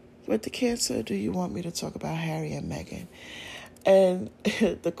with the cancer, or do you want me to talk about Harry and Meghan? And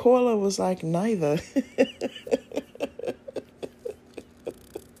the caller was like, neither.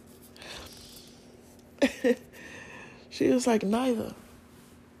 She was like, neither.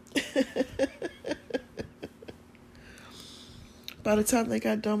 By the time they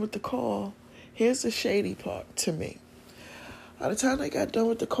got done with the call, here's the shady part to me. By the time they got done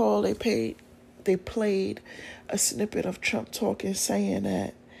with the call, they played a snippet of Trump talking, saying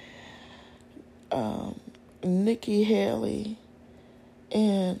that Nikki Haley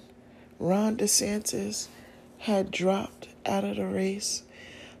and Ron DeSantis had dropped out of the race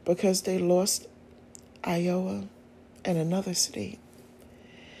because they lost Iowa and another state.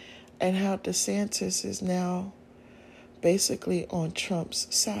 And how DeSantis is now basically on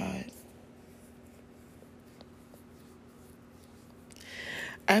Trump's side.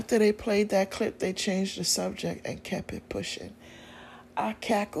 After they played that clip, they changed the subject and kept it pushing. I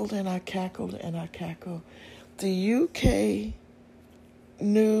cackled and I cackled and I cackled. The UK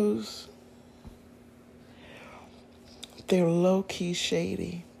news, they're low-key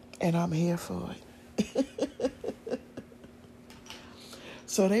shady, and I'm here for it.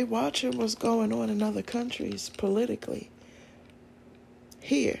 So they watching what's going on in other countries politically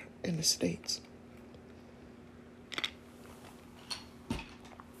here in the States.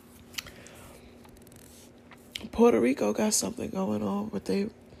 Puerto Rico got something going on with their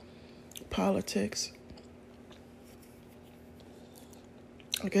politics.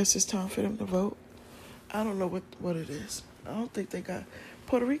 I guess it's time for them to vote I don't know what it is. I don't think they got,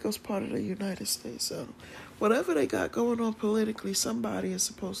 Puerto Rico's part of the United States, so whatever they got going on politically, somebody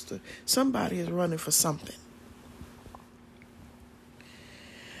is running for something.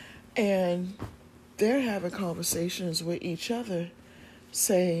 And they're having conversations with each other,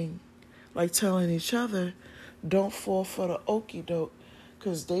 telling each other, don't fall for the okie doke,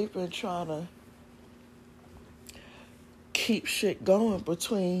 because they've been trying to keep shit going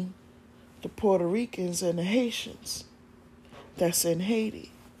between the Puerto Ricans and the Haitians that's in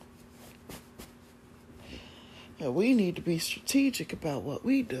Haiti. And we need to be strategic about what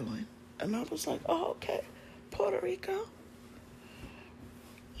we doing. And I was like, oh, okay, Puerto Rico.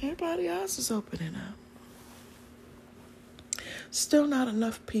 Everybody else is opening up. Still not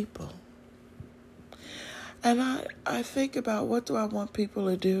enough people. And I think about, what do I want people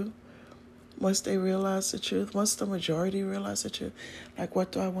to do once they realize the truth, once the majority realize the truth? Like,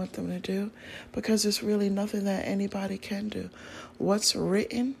 what do I want them to do? Because it's really nothing that anybody can do. What's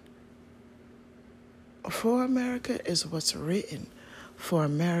written for America is what's written for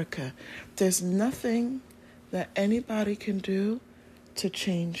America. There's nothing that anybody can do to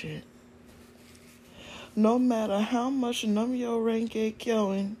change it. No matter how much Namyo Renge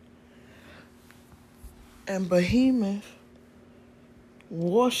Kyoin and Behemoth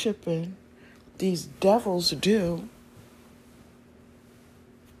worshiping these devils do,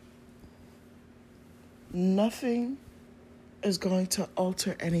 nothing is going to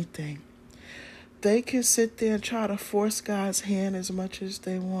alter anything. They can sit there and try to force God's hand as much as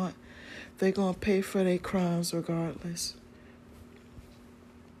they want. They're going to pay for their crimes regardless.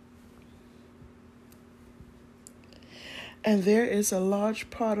 And there is a large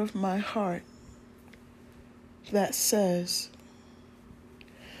part of my heart that says,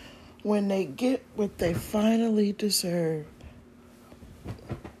 when they get what they finally deserve,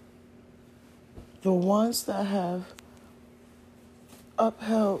 the ones that have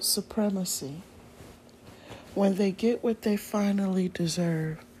upheld supremacy, when they get what they finally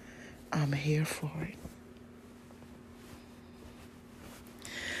deserve, I'm here for it.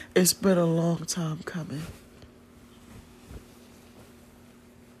 It's been a long time coming.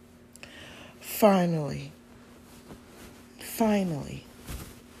 Finally,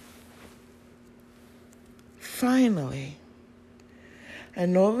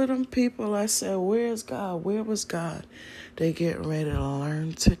 and all of them people I said, where's God? Where was God? They getting ready to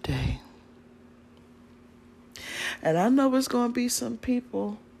learn today. And I know it's going to be some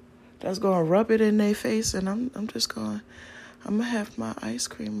people that's going to rub it in their face, and I'm going to have my ice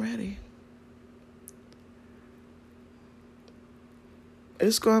cream ready.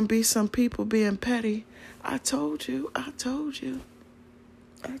 It's going to be some people being petty. I told you.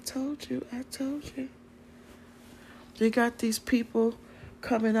 You got these people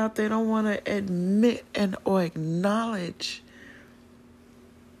coming out, they don't want to admit or acknowledge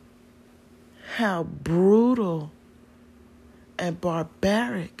how brutal and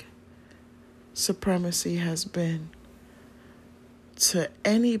barbaric supremacy has been to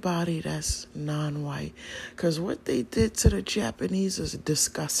anybody that's non-white. Because what they did to the Japanese is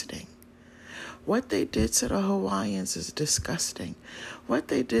disgusting. What they did to the Hawaiians is disgusting. What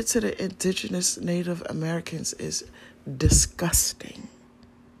they did to the indigenous Native Americans is disgusting.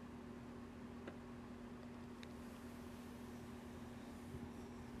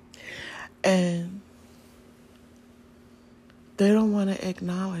 And they don't want to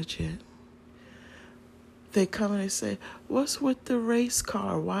acknowledge it. They come and they say, what's with the race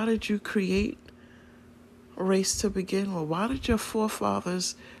card? Why did you create race to begin with? Why did your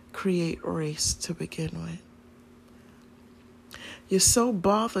forefathers create race to begin with? You're so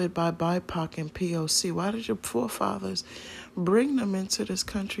bothered by BIPOC and POC. Why did your forefathers bring them into this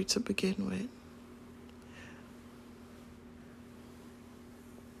country to begin with?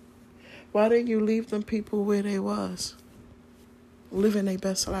 Why didn't you leave them people where they was, living their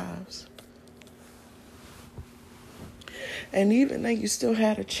best lives? And even then, you still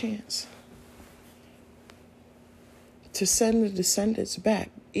had a chance to send the descendants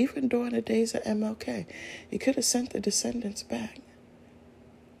back. Even during the days of MLK, you could have sent the descendants back.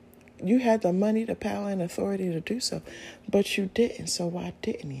 You had the money, the power, and authority to do so, but you didn't. So why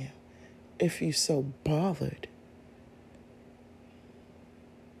didn't you, if you so bothered?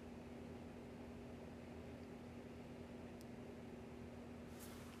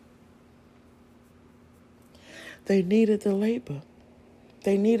 They needed the labor.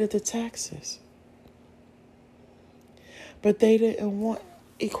 They needed the taxes. But they didn't want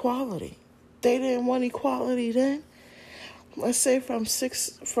equality. They didn't want equality then. Let's say from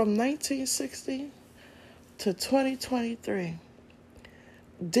 1960 to 2023,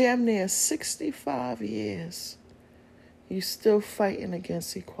 damn near 65 years, you still fighting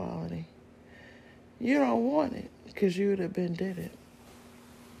against equality. You don't want it because you would have been did it.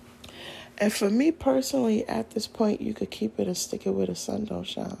 And for me personally, at this point, you could keep it and stick it where the sun don't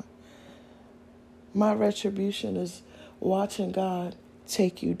shine. My retribution is watching God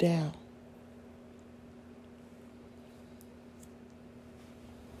take you down.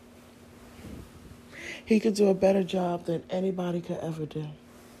 He could do a better job than anybody could ever do,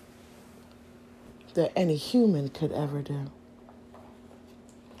 that any human could ever do.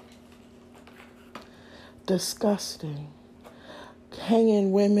 Disgusting.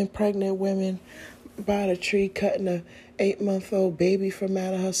 Hanging women, pregnant women, by the tree, cutting a 8-month-old baby from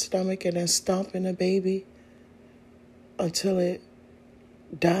out of her stomach and then stomping the baby until it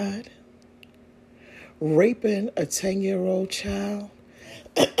died. Raping a 10-year-old child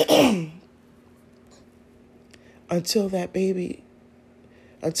until that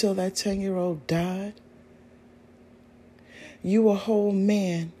 10-year-old died. You a whole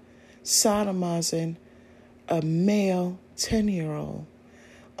man sodomizing a male 10-year-old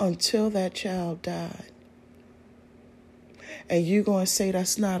until that child died. And you going to say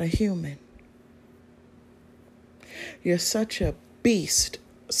that's not a human. You're such a beast,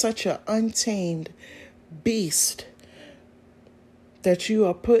 such an untamed beast, that you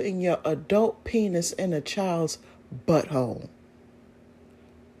are putting your adult penis in a child's butthole.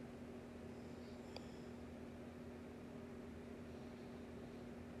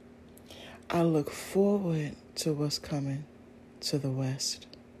 I look forward to what's coming to the West.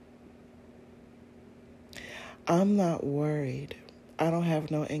 I'm not worried. I don't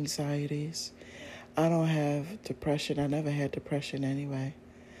have no anxieties. I don't have depression. I never had depression anyway.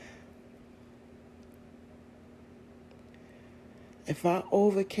 If I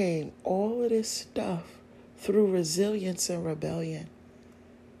overcame all of this stuff through resilience and rebellion,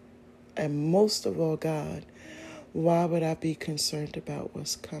 and most of all God, why would I be concerned about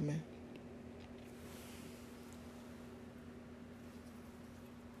what's coming?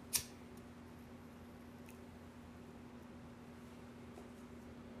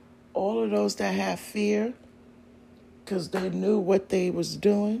 All of those that have fear because they knew what they was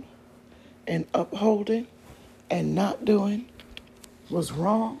doing and upholding and not doing was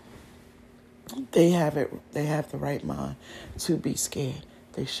wrong, they have the right mind to be scared.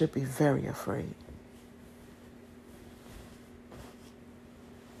 They should be very afraid.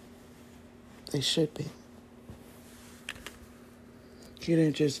 They should be. You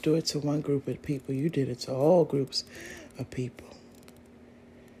didn't just do it to one group of people, you did it to all groups of people.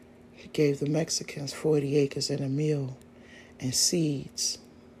 You gave the Mexicans 40 acres and a mule and seeds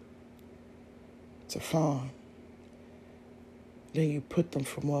to farm. Then you put them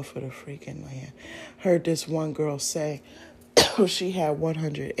from off of the freaking land. Heard this one girl say she had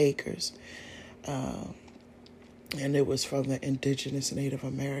 100 acres. And it was from the indigenous Native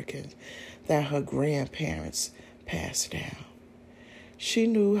Americans that her grandparents passed down. She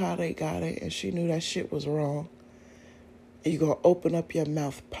knew how they got it, and she knew that shit was wrong. And you're going to open up your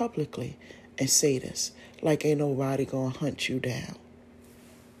mouth publicly and say this, like ain't nobody going to hunt you down.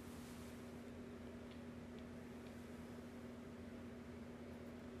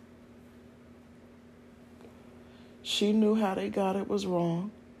 She knew how they got it was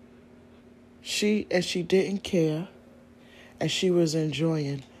wrong. She didn't care, and she was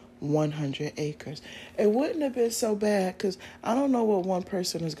enjoying 100 acres. It wouldn't have been so bad, because I don't know what one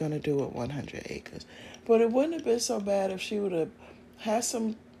person is going to do with 100 acres, but it wouldn't have been so bad if she would have had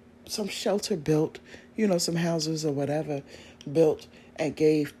some shelter built, some houses or whatever built, and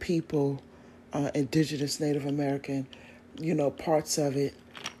gave people, indigenous Native American, parts of it,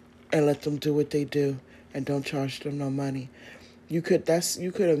 and let them do what they do, and don't charge them no money. You could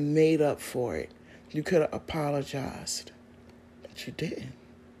have made up for it. You could have apologized, but you didn't.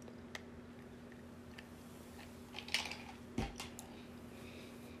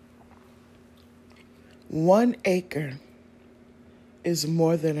 One acre is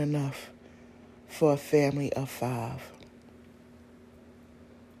more than enough for a family of 5.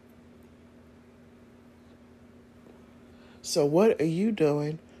 So what are you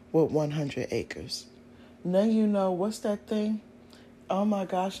doing with 100 acres? Now you know, what's that thing? Oh my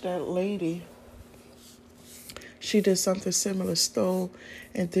gosh, that lady, she did something similar, stole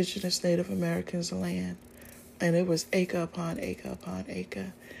indigenous Native Americans' land. And it was acre upon acre upon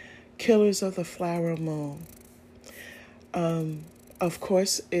acre. Killers of the Flower Moon. Of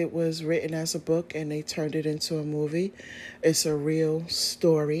course, it was written as a book and they turned it into a movie. It's a real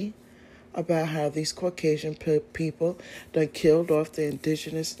story about how these Caucasian people done killed off the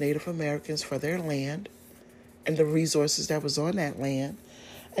indigenous Native Americans for their land and the resources that was on that land.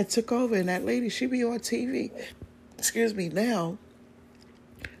 and took over. And that lady, she be on TV, now,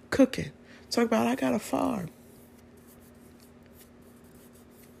 cooking. Talk about, I got a farm.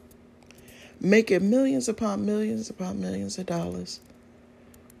 Making millions upon millions upon millions of dollars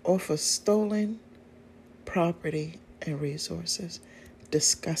off of stolen property and resources.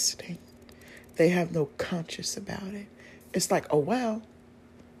 Disgusting. They have no conscience about it. It's like, oh, well.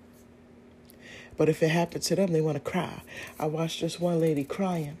 But if it happened to them, they want to cry. I watched this one lady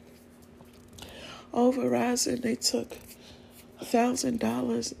crying. Oh, Verizon, they took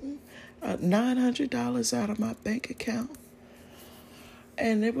 $1,000, $900 out of my bank account.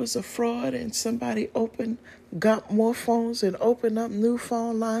 And it was a fraud, and somebody got more phones and opened up new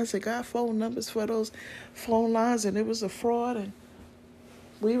phone lines and got phone numbers for those phone lines, and it was a fraud, and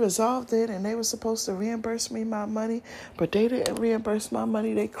we resolved it, and they were supposed to reimburse me my money, but they didn't reimburse my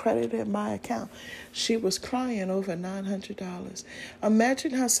money. They credited my account. She was crying over $900.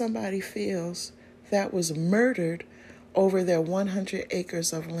 Imagine how somebody feels that was murdered over their 100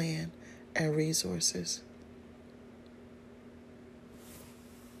 acres of land and resources.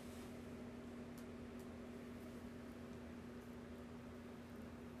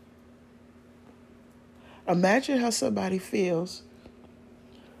 Imagine how somebody feels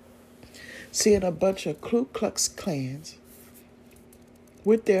seeing a bunch of Ku Klux Klans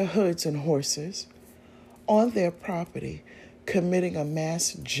with their hoods and horses on their property committing a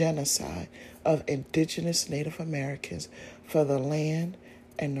mass genocide of indigenous Native Americans for the land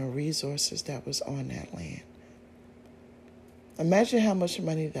and the resources that was on that land. Imagine how much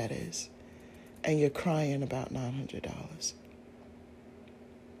money that is, and you're crying about $900.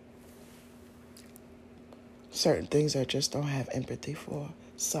 Certain things I just don't have empathy for.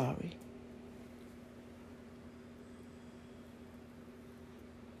 Sorry.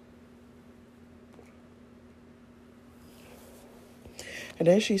 And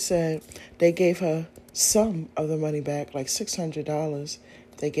then she said they gave her some of the money back, like $600.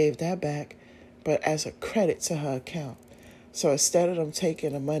 They gave that back, but as a credit to her account. So instead of them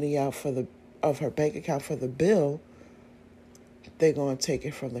taking the money out of her bank account for the bill, they're going to take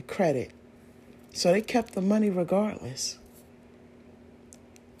it from the credit. So they kept the money regardless.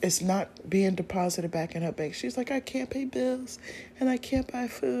 It's not being deposited back in her bank. She's like, I can't pay bills and I can't buy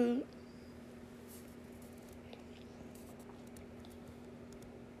food.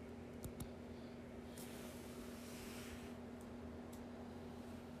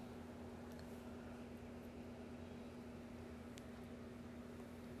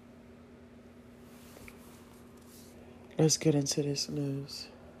 Let's get into this news.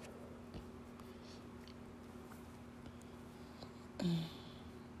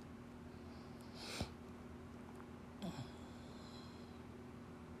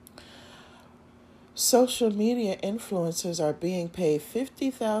 Social media influencers are being paid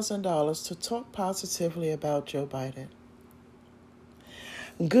 $50,000 to talk positively about Joe Biden.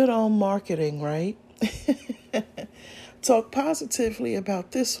 Good old marketing, right? Talk positively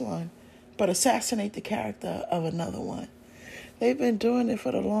about this one, but assassinate the character of another one. They've been doing it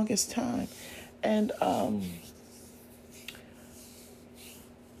for the longest time. And a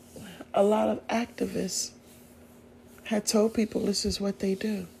lot of activists had told people this is what they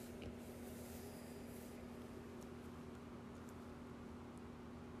do.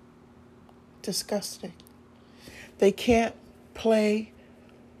 Disgusting. They can't play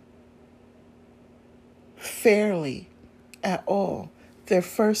fairly at all. Their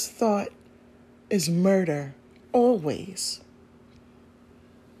first thought is murder, always.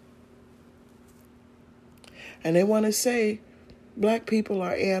 And they want to say black people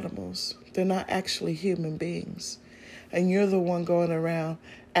are animals. They're not actually human beings. And you're the one going around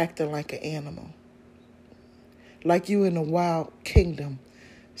acting like an animal. Like you in a wild kingdom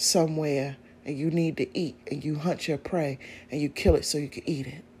somewhere and you need to eat and you hunt your prey and you kill it so you can eat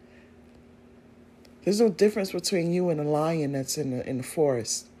it. There's no difference between you and a lion that's in the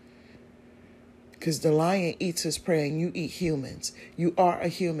forest. Because the lion eats his prey and you eat humans. You are a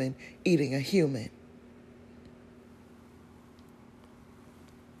human eating a human.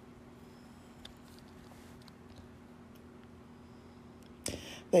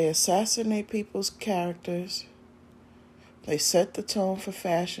 They assassinate people's characters. They set the tone for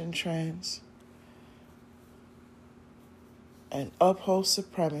fashion trends and uphold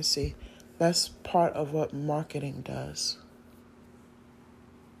supremacy. That's part of what marketing does.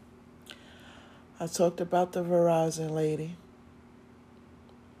 I talked about the Verizon lady.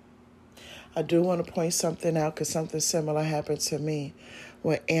 I do want to point something out because something similar happened to me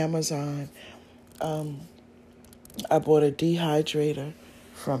with Amazon. I bought a dehydrator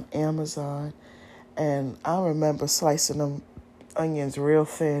from Amazon, and I remember slicing them onions real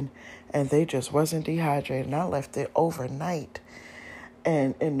thin, and they just wasn't dehydrated. And I left it overnight,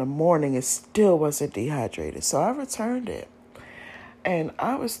 and in the morning it still wasn't dehydrated. So I returned it. And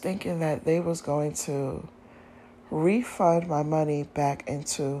I was thinking that they was going to refund my money back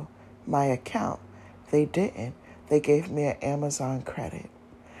into my account. They didn't. They gave me an Amazon credit.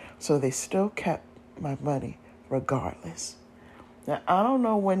 So they still kept my money regardless. Now, I don't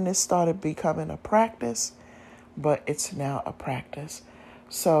know when this started becoming a practice, but it's now a practice.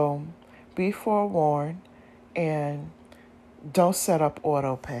 So be forewarned and don't set up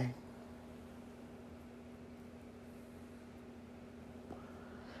auto pay.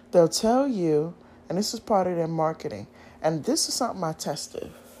 They'll tell you, and this is part of their marketing, and this is something I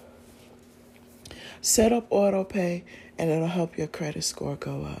tested. Set up auto pay and it'll help your credit score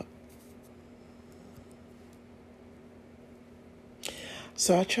go up.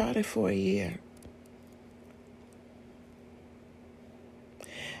 So I tried it for a year.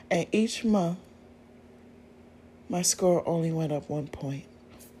 And each month, my score only went up 1 point.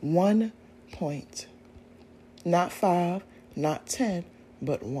 1 point. Not 5, not 10,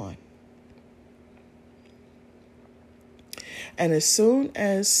 but 1. And as soon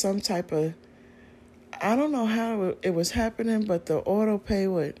as some type of, I don't know how it was happening, but the auto pay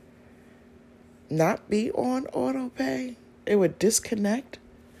would not be on auto pay. It would disconnect.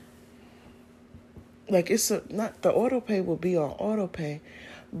 Like not the auto pay will be on auto pay,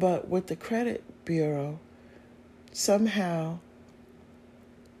 but with the credit bureau, somehow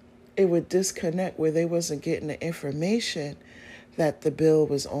it would disconnect where they wasn't getting the information that the bill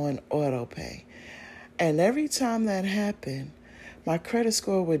was on auto pay. And every time that happened, my credit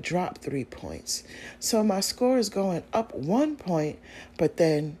score would drop 3 points. So my score is going up 1 point, but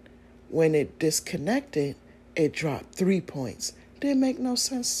then when it disconnected, it dropped 3 points. Didn't make no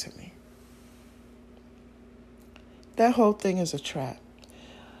sense to me. That whole thing is a trap.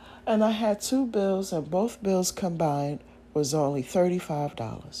 And I had 2 bills, and both bills combined was only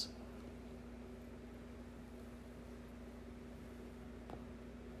 $35.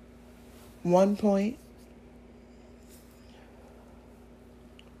 One point.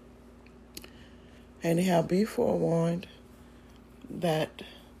 Anyhow, be forewarned that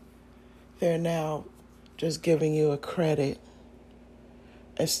they're now just giving you a credit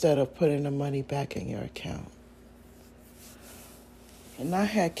instead of putting the money back in your account. And I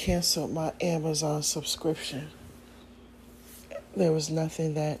had canceled my Amazon subscription. There was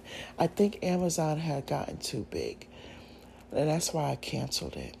nothing that, I think Amazon had gotten too big. And that's why I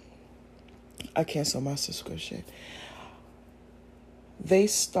canceled it. I canceled my subscription. They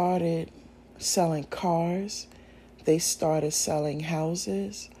started selling cars. They started selling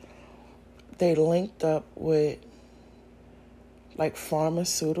houses. They linked up with like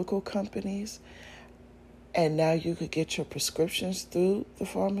pharmaceutical companies. And now you could get your prescriptions through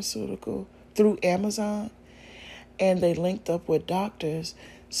through Amazon. And they linked up with doctors.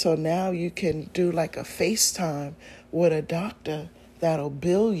 So now you can do like a FaceTime with a doctor that'll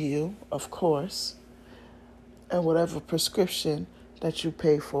bill you, of course, and whatever prescription that you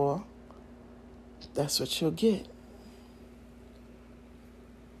pay for, that's what you'll get.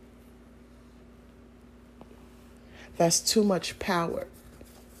 That's too much power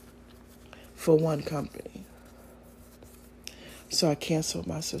for one company. So I canceled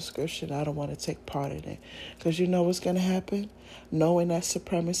my subscription. I don't want to take part in it. Because you know what's going to happen? Knowing that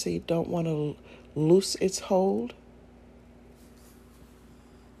supremacy don't want to loose its hold.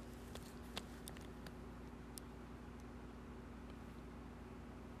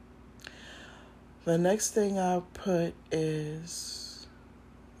 The next thing I'll put is,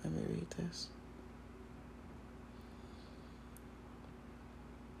 let me read this.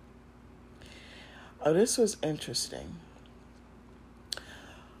 Oh, this was interesting.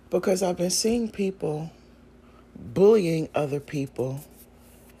 Because I've been seeing people bullying other people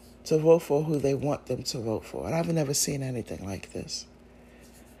to vote for who they want them to vote for. And I've never seen anything like this.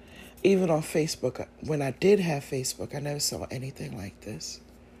 Even on Facebook, when I did have Facebook, I never saw anything like this.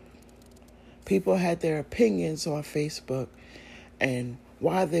 People had their opinions on Facebook and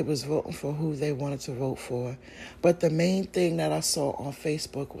why they was voting for who they wanted to vote for. But the main thing that I saw on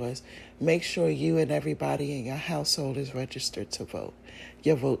Facebook was make sure you and everybody in your household is registered to vote.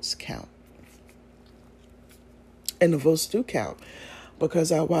 Your votes count. And the votes do count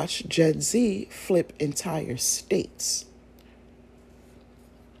because I watched Gen Z flip entire states.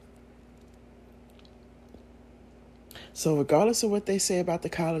 So regardless of what they say about the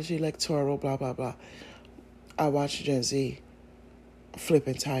college electoral, blah, blah, blah, I watched Gen Z flip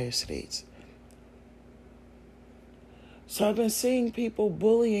entire states. So I've been seeing people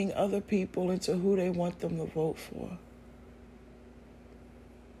bullying other people into who they want them to vote for.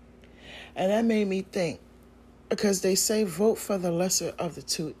 And that made me think, because they say vote for the lesser of the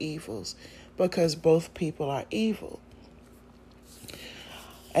two evils, because both people are evil.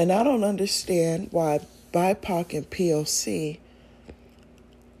 And I don't understand why BIPOC and POC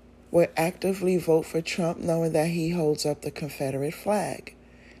would actively vote for Trump knowing that he holds up the Confederate flag.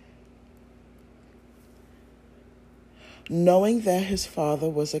 Knowing that his father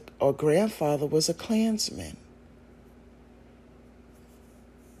was or grandfather was a Klansman.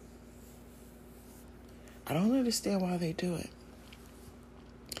 I don't understand why they do it.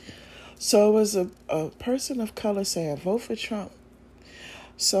 So it was a person of color saying, vote for Trump.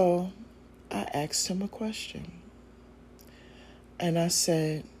 So I asked him a question. And I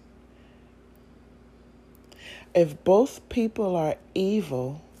said, if both people are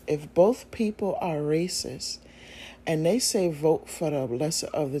evil, if both people are racist, and they say vote for the lesser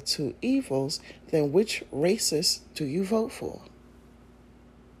of the two evils, then which racist do you vote for?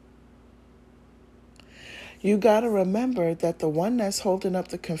 You got to remember that the one that's holding up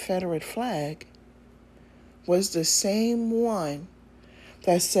the Confederate flag was the same one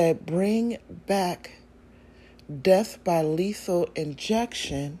that said bring back death by lethal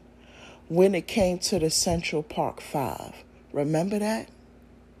injection when it came to the Central Park Five. Remember that?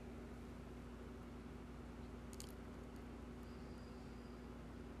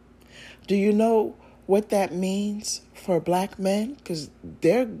 Do you know what that means for black men? Because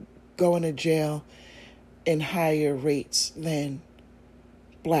they're going to jail in higher rates than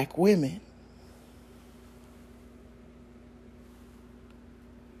black women.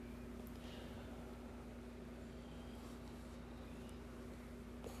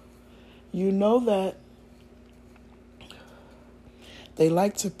 You know that they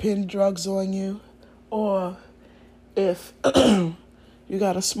like to pin drugs on you, or if you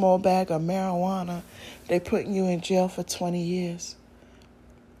got a small bag of marijuana, they putting you in jail for 20 years.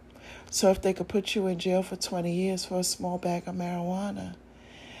 So if they could put you in jail for 20 years for a small bag of marijuana,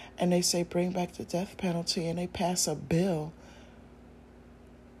 and they say bring back the death penalty, and they pass a bill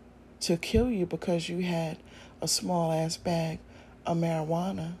to kill you because you had a small-ass bag of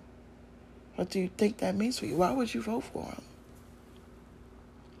marijuana, what do you think that means for you? Why would you vote for him?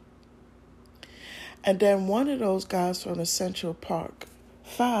 And then one of those guys from the Central Park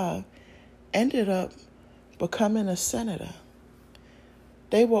Five ended up becoming a senator.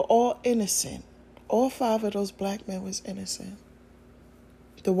 They were all innocent. All 5 of those black men was innocent.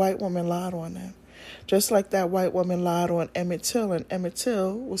 The white woman lied on them. Just like that white woman lied on Emmett Till, and Emmett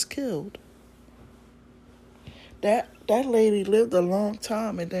Till was killed. That lady lived a long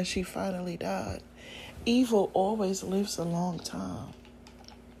time, and then she finally died. Evil always lives a long time.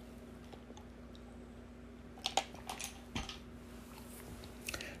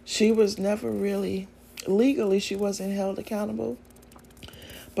 She was never really, legally she wasn't held accountable,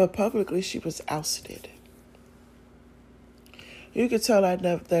 but publicly she was ousted. You could tell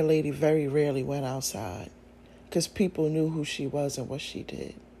that lady very rarely went outside because people knew who she was and what she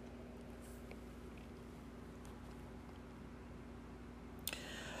did.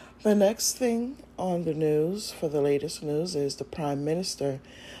 The next thing on the news, for the latest news, is the Prime Minister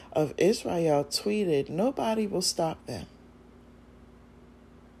of Israel tweeted, "Nobody will stop them."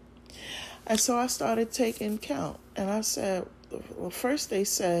 And so I started taking count. And I said, well, first they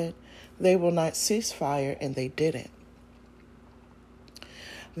said they will not cease fire, and they didn't.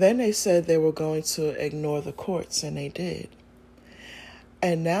 Then they said they were going to ignore the courts, and they did.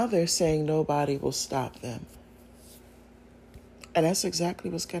 And now they're saying nobody will stop them. And that's exactly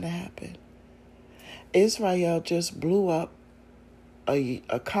what's going to happen. Israel just blew up a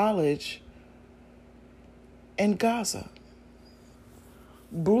college in Gaza.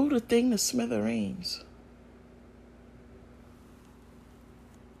 Blew the thing to smithereens.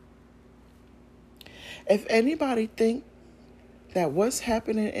 If anybody think that what's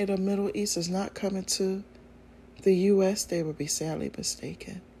happening in the Middle East is not coming to the U.S., they would be sadly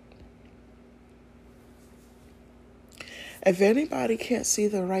mistaken. If anybody can't see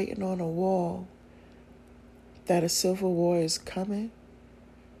the writing on the wall that a civil war is coming,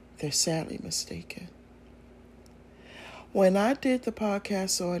 they're sadly mistaken. When I did the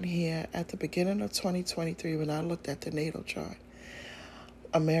podcast on here at the beginning of 2023, when I looked at the natal chart,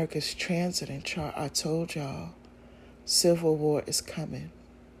 America's transiting chart, I told y'all, civil war is coming.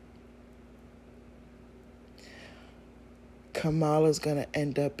 Kamala's going to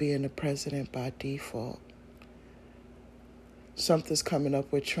end up being the president by default. Something's coming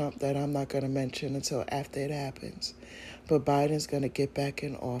up with Trump that I'm not going to mention until after it happens. But Biden's going to get back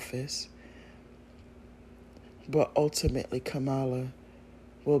in office. But ultimately, Kamala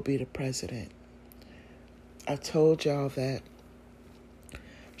will be the president. I told y'all that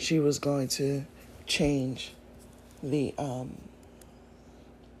she was going to change the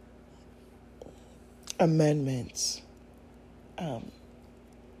amendments.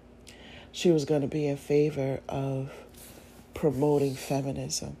 She was going to be in favor of promoting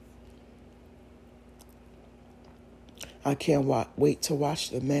feminism. I can't wait to watch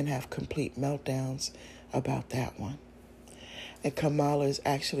the men have complete meltdowns about that one. And Kamala is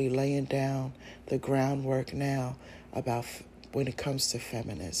actually laying down the groundwork now about when it comes to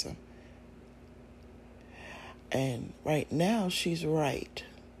feminism. And right now, she's right.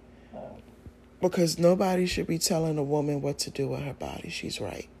 Because nobody should be telling a woman what to do with her body. She's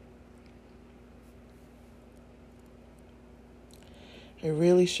right. It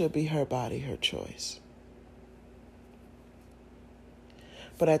really should be her body, her choice.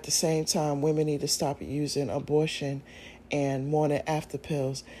 But at the same time, women need to stop using abortion and morning after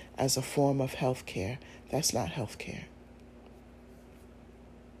pills as a form of health care. That's not health care.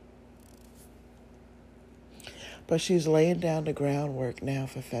 But she's laying down the groundwork now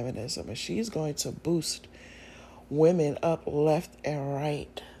for feminism, and she's going to boost women up left and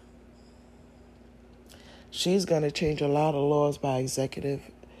right. She's going to change a lot of laws by executive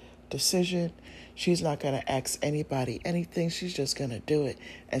decision. She's not going to ask anybody anything. She's just going to do it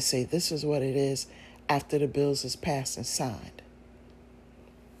and say this is what it is after the bills is passed and signed.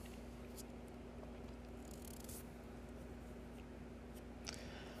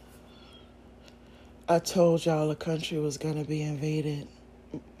 I told y'all the country was going to be invaded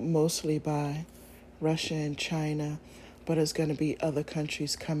mostly by Russia and China, but it's going to be other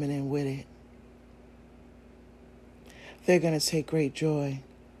countries coming in with it. They're going to take great joy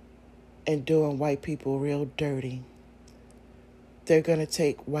in doing white people real dirty. They're going to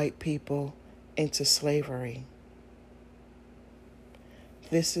take white people into slavery.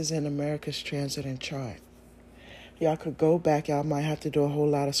 This is in America's Transit and Chart. Y'all could go back. Y'all might have to do a whole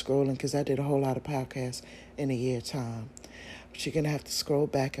lot of scrolling because I did a whole lot of podcasts in a year time. But you're going to have to scroll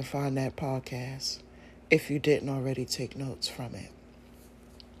back and find that podcast if you didn't already take notes from it.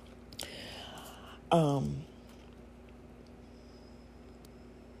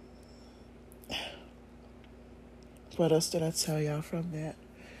 What else did I tell y'all from that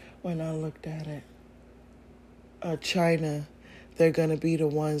when I looked at it? China, they're going to be the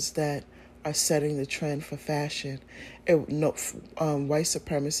ones that are setting the trend for fashion. White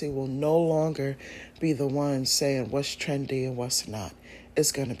supremacy will no longer be the ones saying what's trendy and what's not.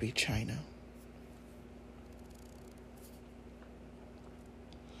 It's going to be China.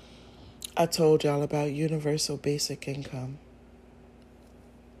 I told y'all about universal basic income.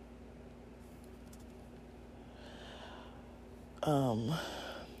 I'm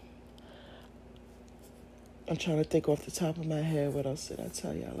trying to think off the top of my head, what else did I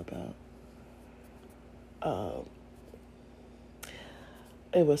tell y'all about?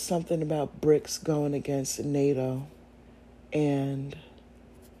 It was something about BRICS going against NATO and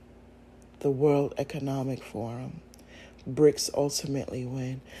the World Economic Forum. BRICS ultimately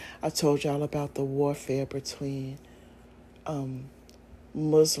win. I told y'all about the warfare between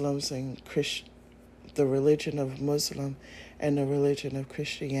Muslims and the religion of Muslim and the religion of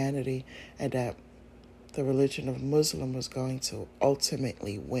Christianity, and that the religion of Muslim was going to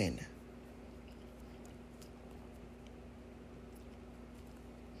ultimately win.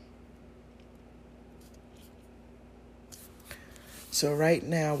 So right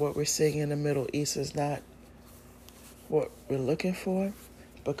now, what we're seeing in the Middle East is not what we're looking for,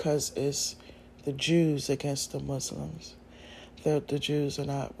 because it's the Jews against the Muslims. The Jews are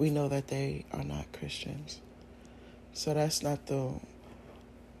not, we know that they are not Christians. So that's not the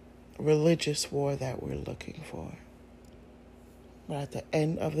religious war that we're looking for. But at the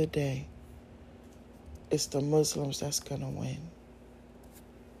end of the day, it's the Muslims that's going to win.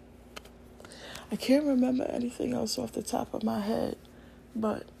 I can't remember anything else off the top of my head,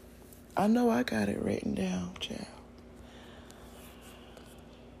 but I know I got it written down, child.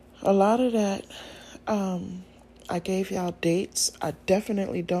 A lot of that, I gave y'all dates. I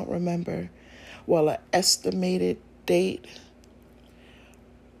definitely don't remember, an estimated date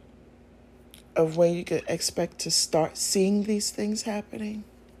of when you could expect to start seeing these things happening.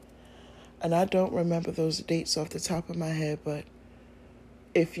 And I don't remember those dates off the top of my head, but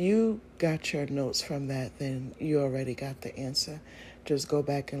if you got your notes from that, then you already got the answer. Just go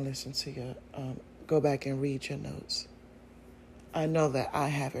back and listen to go back and read your notes. I know that I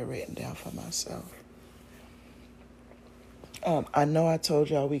have it written down for myself. I know I told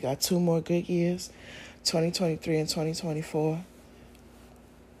y'all we got 2 more good years. 2023 and 2024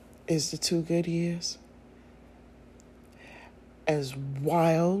 is the 2 good years. As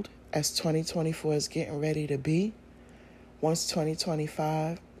wild as 2024 is getting ready to be, once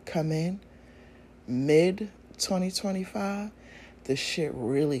 2025 come in mid 2025, the shit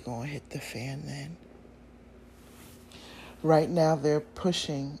really gonna hit the fan then. Right now the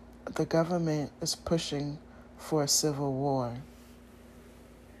government is pushing for a civil war.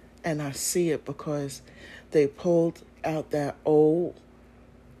 And I see it because they pulled out that old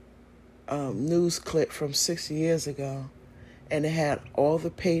news clip from 6 years ago, and it had all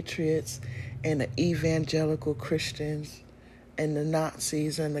the patriots and the evangelical Christians and the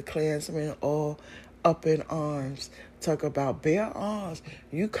Nazis and the Klansmen all up in arms. Talk about bear arms.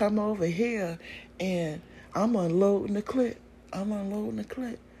 You come over here and I'm unloading the clip.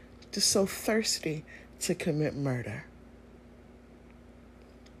 Just so thirsty to commit murder.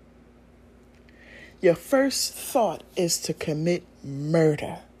 Your first thought is to commit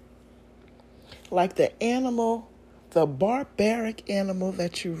murder. Like the animal, the barbaric animal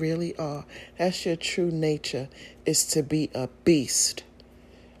that you really are. That's your true nature, is to be a beast.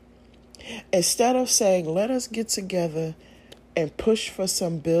 Instead of saying, let us get together and push for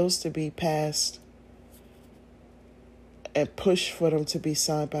some bills to be passed and push for them to be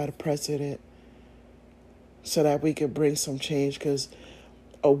signed by the president so that we can bring some change, because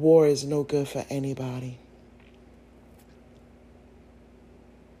a war is no good for anybody.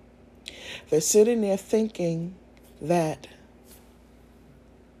 They're sitting there thinking that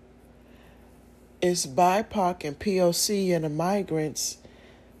it's BIPOC and POC and the migrants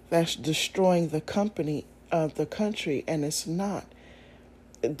that's destroying the country, and it's not.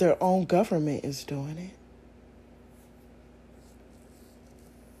 Their own government is doing it.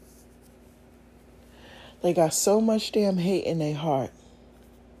 They got so much damn hate in their heart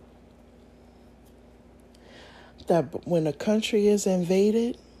that when a country is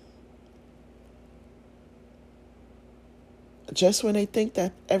invaded, just when they think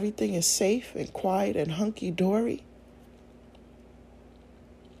that everything is safe and quiet and hunky-dory,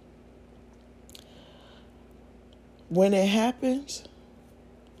 when it happens,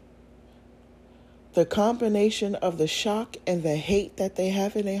 the combination of the shock and the hate that they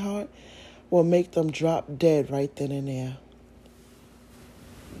have in their heart will make them drop dead right then and there.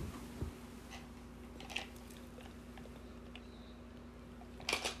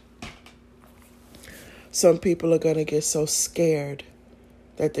 Some people are going to get so scared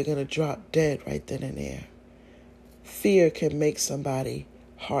that they're going to drop dead right then and there. Fear can make somebody's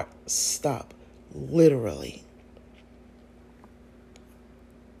heart stop, literally.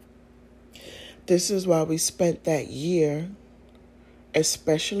 This is why we spent that year,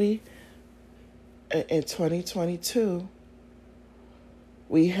 especially in 2022,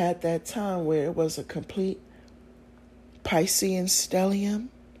 we had that time where it was a complete Piscean stellium.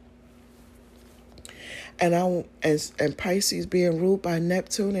 And Pisces being ruled by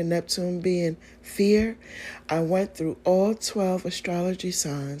Neptune and Neptune being fear, I went through all 12 astrology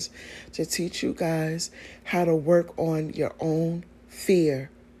signs to teach you guys how to work on your own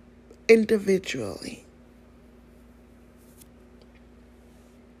fear individually.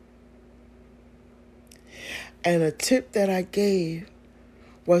 And a tip that I gave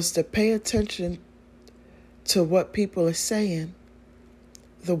was to pay attention to what people are saying,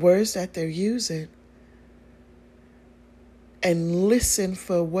 the words that they're using, and listen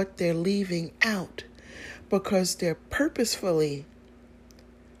for what they're leaving out, because they're purposefully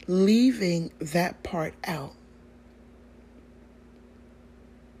leaving that part out.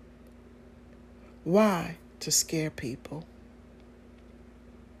 Why? To scare people.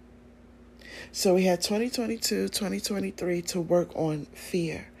 So we had 2022, 2023 to work on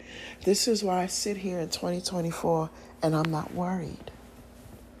fear. This is why I sit here in 2024 and I'm not worried.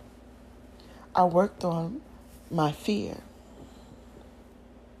 I worked on my fear.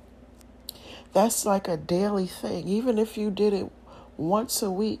 That's like a daily thing. Even if you did it once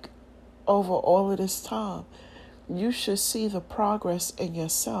a week over all of this time, you should see the progress in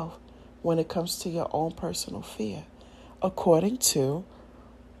yourself when it comes to your own personal fear, according to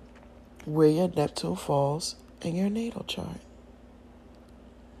where your Neptune falls in your natal chart.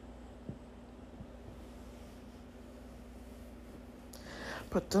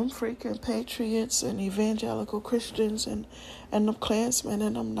 But them freaking patriots and evangelical Christians and them Klansmen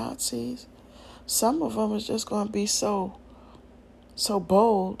and them Nazis, some of them is just going to be so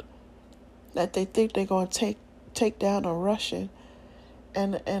bold that they think they're going to take down a Russian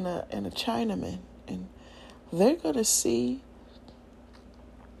and a Chinaman, and they're going to see.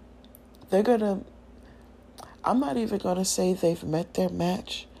 I'm not even going to say they've met their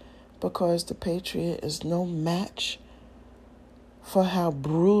match, because the Patriot is no match for how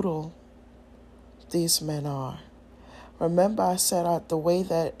brutal these men are. Remember I said the way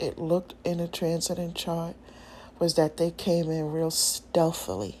that it looked in a transiting chart was that they came in real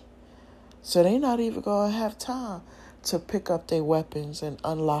stealthily. So they're not even going to have time to pick up their weapons and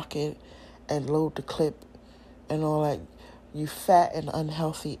unlock it and load the clip and all that. You fat and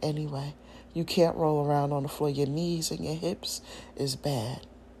unhealthy anyway. You can't roll around on the floor. Your knees and your hips is bad.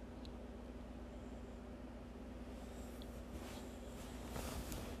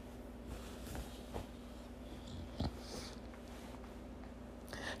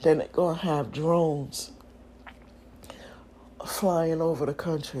 Then they're going to have drones flying over the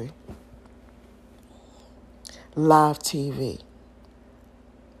country. Live TV.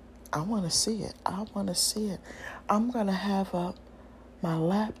 I want to see it. I want to see it. I'm going to have up my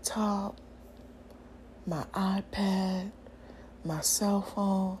laptop, my iPad, my cell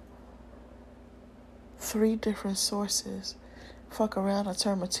phone, 3 different sources. Fuck around and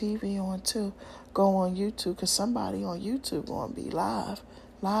turn my TV on too. Go on YouTube, because somebody on YouTube going to be live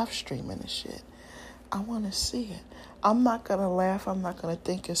streaming and shit. I want to see it. I'm not going to laugh. I'm not going to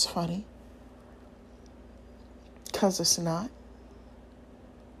think it's funny, because it's not.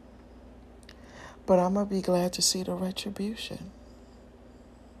 But I'm going to be glad to see the retribution.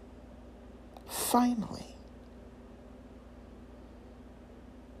 Finally.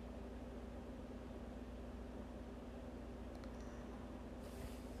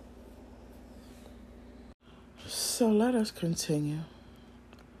 So let us continue.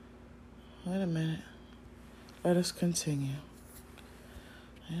 Wait a minute. Let us continue.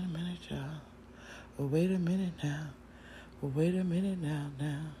 Wait a minute, y'all. Well, wait a minute now. Well, wait a minute now.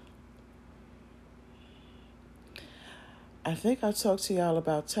 I think I talked to y'all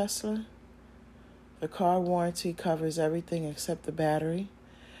about Tesla. The car warranty covers everything except the battery.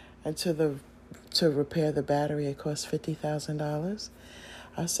 And to repair the battery, it costs $50,000.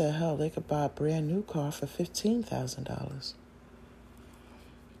 I said, hell, they could buy a brand new car for $15,000.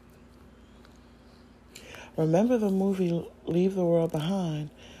 Remember the movie Leave the World Behind,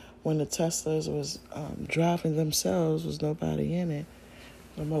 when the Teslas was driving themselves, was nobody in it,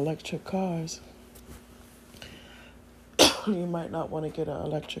 them electric cars. You might not want to get an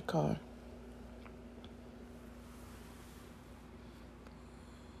electric car.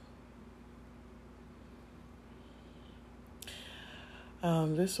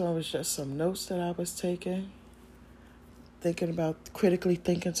 This one was just some notes that I was taking, critically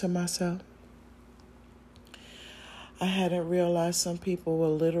thinking to myself. I hadn't realized some people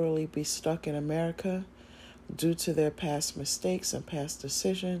will literally be stuck in America due to their past mistakes and past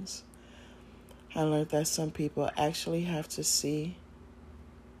decisions. I learned that some people actually have to see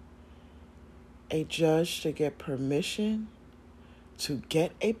a judge to get permission to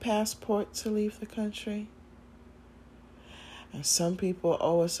get a passport to leave the country. And some people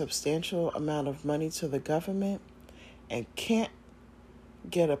owe a substantial amount of money to the government and can't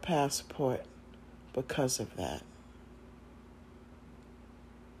get a passport because of that.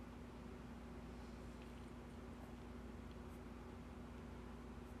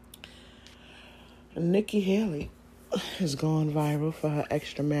 Nikki Haley has gone viral for her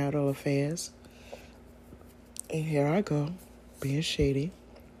extramarital affairs. And here I go, being shady.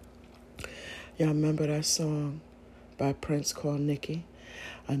 Y'all remember that song by Prince called Nikki?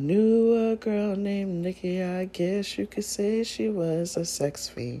 I knew a girl named Nikki, I guess you could say she was a sex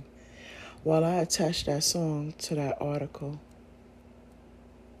fiend. Well, I attached that song to that article.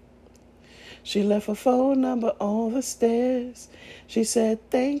 She left a phone number on the stairs. She said,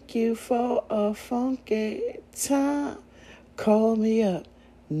 thank you for a funky time. Call me up,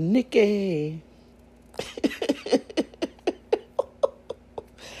 Nikki.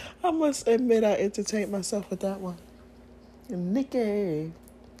 I must admit I entertained myself with that one. Nikki.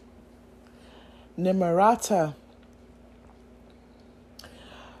 Nimarata.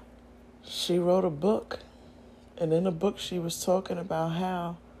 She wrote a book. And in the book she was talking about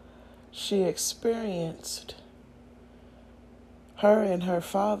how she experienced, her and her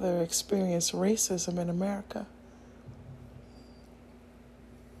father experienced racism in America.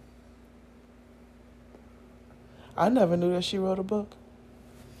 I never knew that she wrote a book.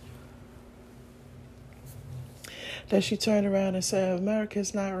 That she turned around and said,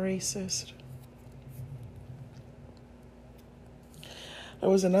 America's not racist. There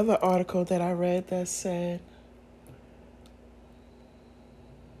was another article that I read that said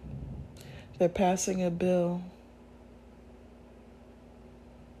they're passing a bill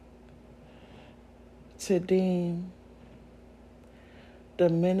to deem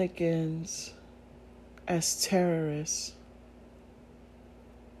Dominicans as terrorists.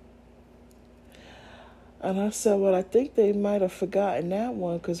 And I said, well, I think they might have forgotten that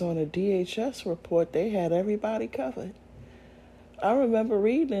one, because on a DHS report, they had everybody covered. I remember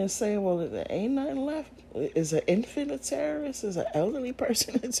reading and saying, well, there ain't nothing left. Is an infant a terrorist? Is an elderly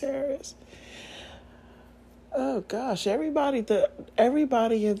person a terrorist? Oh gosh, everybody in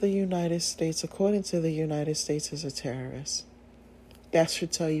the United States, according to the United States, is a terrorist. That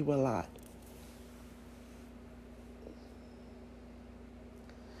should tell you a lot.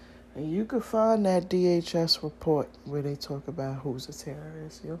 And you can find that DHS report where they talk about who's a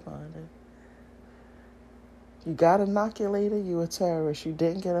terrorist. You'll find it. You got inoculated, you a terrorist. You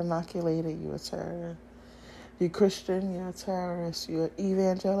didn't get inoculated, you a terrorist. You Christian, you're a terrorist. You're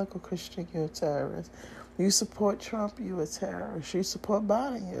evangelical Christian, you're a terrorist. You support Trump, you're a terrorist. You support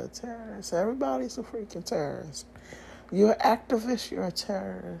Biden, you're a terrorist. Everybody's a freaking terrorist. You're an activist, you're a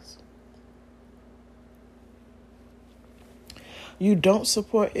terrorist. You don't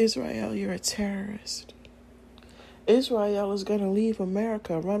support Israel, you're a terrorist. Israel is going to leave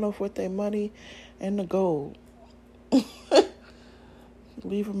America, run off with their money and the gold.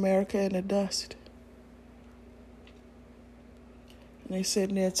 Leave America in the dust. And they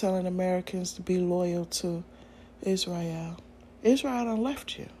sitting there telling Americans to be loyal to Israel. Israel done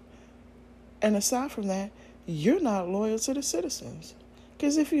left you. And aside from that, you're not loyal to the citizens.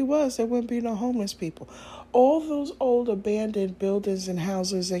 Because if you was, there wouldn't be no homeless people. All those old abandoned buildings and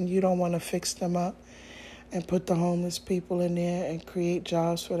houses, and you don't want to fix them up and put the homeless people in there and create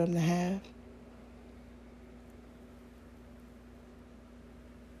jobs for them to have.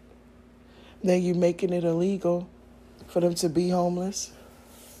 Then you making it illegal for them to be homeless.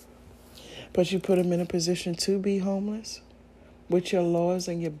 But you put them in a position to be homeless with your laws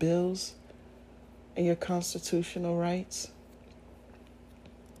and your bills and your constitutional rights.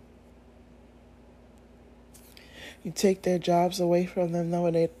 You take their jobs away from them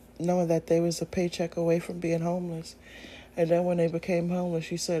knowing that they was a paycheck away from being homeless. And then when they became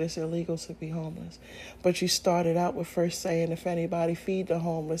homeless, you said it's illegal to be homeless. But you started out with first saying if anybody feed the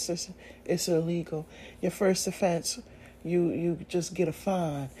homeless, it's illegal. Your first offense, you just get a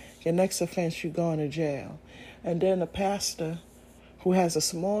fine. Your next offense, you go into jail. And then a pastor who has a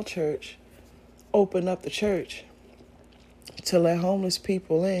small church opened up the church to let homeless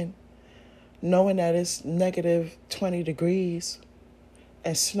people in, knowing that it's negative 20 degrees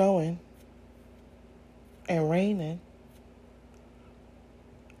and snowing and raining.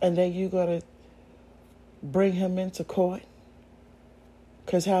 And then you got to bring him into court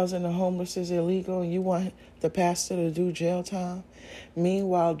because housing the homeless is illegal and you want the pastor to do jail time.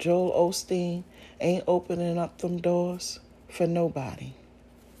 Meanwhile, Joel Osteen ain't opening up them doors for nobody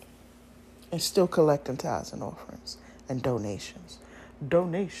and still collecting tithes and offerings and donations.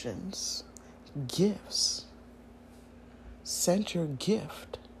 Donations, gifts. Send your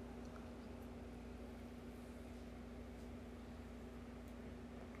gift.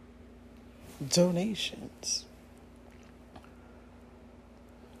 Donations.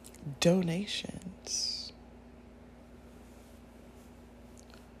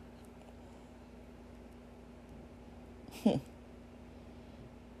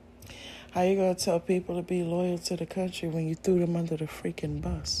 How you gonna tell people to be loyal to the country when you threw them under the freaking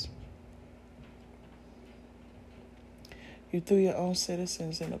bus? You threw your own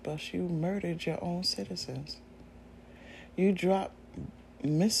citizens in the bus. You murdered your own citizens. You dropped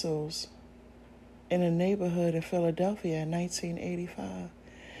missiles in a neighborhood in Philadelphia in 1985.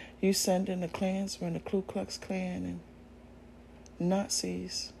 You send in the Klansmen, the Ku Klux Klan, and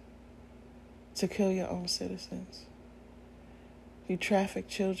Nazis to kill your own citizens. You traffic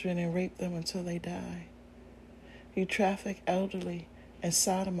children and rape them until they die. You traffic elderly and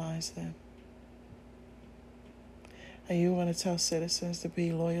sodomize them. And you want to tell citizens to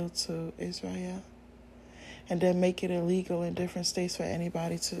be loyal to Israel? And then make it illegal in different states for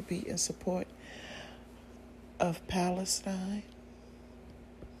anybody to be in support of Palestine?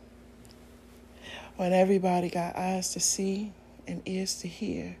 When everybody got eyes to see and ears to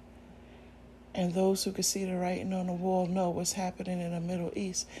hear, and those who can see the writing on the wall know what's happening in the Middle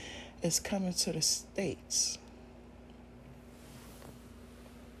East is coming to the States.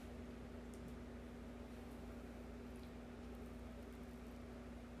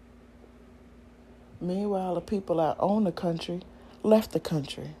 Meanwhile, the people that own the country left the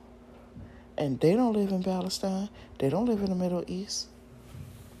country. And they don't live in Palestine. They don't live in the Middle East.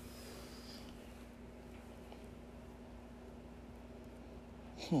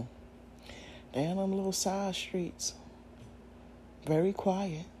 They on them little side streets. Very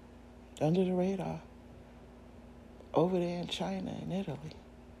quiet. Under the radar. Over there in China and Italy.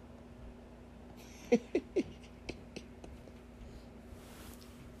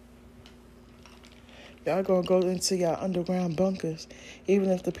 Y'all gonna go into your underground bunkers, even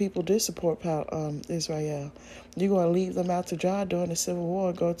if the people did support Israel. You're gonna leave them out to dry during the Civil War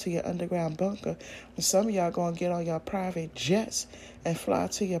and go to your underground bunker. And some of y'all gonna get on your private jets and fly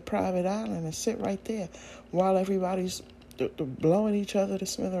to your private island and sit right there while everybody's blowing each other to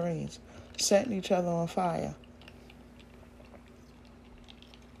smithereens, setting each other on fire.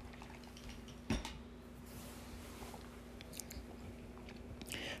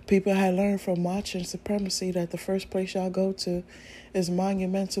 People had learned from watching Supremacy that the first place y'all go to is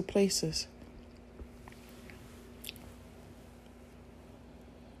monumental places.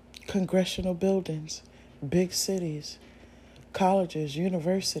 Congressional buildings, big cities, colleges,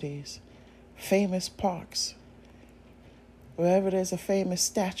 universities, famous parks. Wherever there's a famous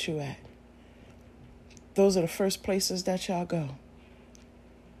statue at, those are the first places that y'all go.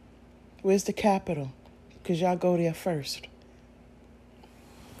 Where's the Capitol? Because y'all go there first.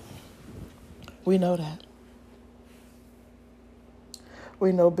 We know that.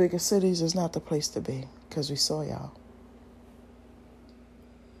 We know bigger cities is not the place to be because we saw y'all.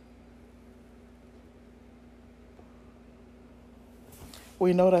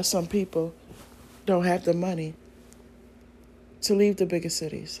 We know that some people don't have the money to leave the bigger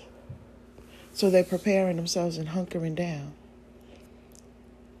cities. So they're preparing themselves and hunkering down.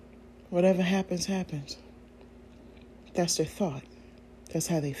 Whatever happens, happens. That's their thought. That's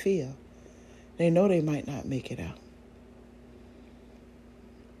how they feel. They know they might not make it out.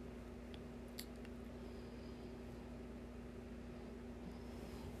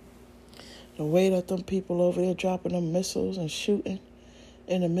 The way that them people over there dropping them missiles and shooting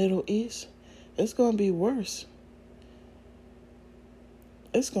in the Middle East, it's going to be worse.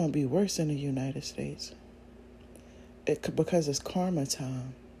 It's going to be worse in the United States. Because it's karma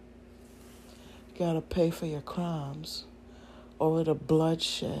time. You got to pay for your crimes over the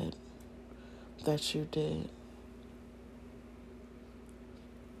bloodshed that you did.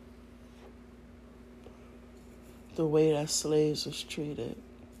 The way that slaves was treated.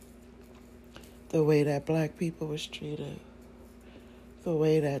 The way that black people was treated. The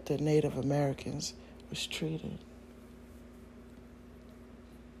way that the Native Americans was treated.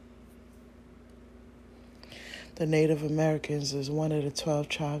 The Native Americans is one of the 12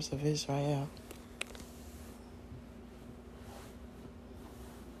 tribes of Israel.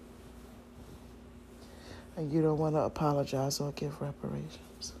 And you don't want to apologize or give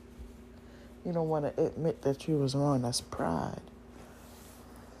reparations. You don't want to admit that you was wrong. That's pride.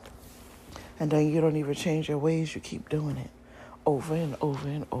 And then you don't even change your ways. You keep doing it over and over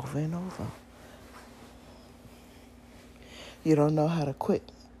and over and over. You don't know how to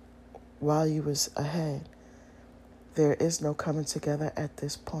quit while you was ahead. There is no coming together at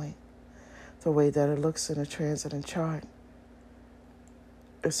this point. The way that it looks in a transiting chart,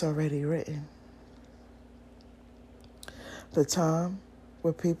 it's already written. The time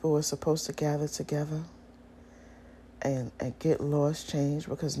where people were supposed to gather together and get laws changed,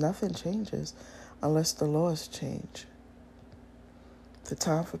 because nothing changes unless the laws change. The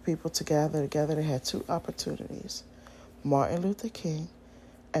time for people to gather together, they had two opportunities, Martin Luther King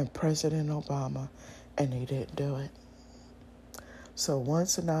and President Obama, and they didn't do it. So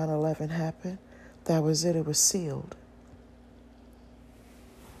once 9/11 happened, that was it. It was sealed.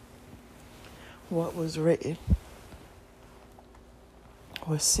 What was written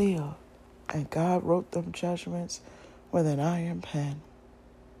was sealed, and God wrote them judgments with an iron pen.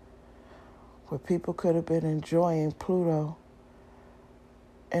 Where people could have been enjoying Pluto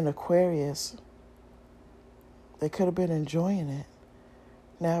and Aquarius, they could have been enjoying it.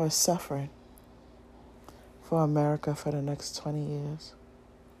 Now it's suffering for America for the next 20 years.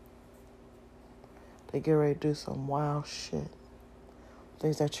 They get ready to do some wild shit.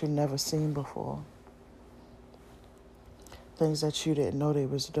 Things that you never seen before. Things that you didn't know they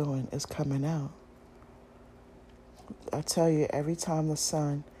was doing is coming out. I tell you, every time the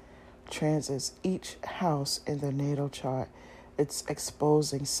sun transits each house in the natal chart, it's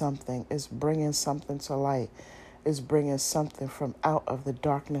exposing something. It's bringing something to light. It's bringing something from out of the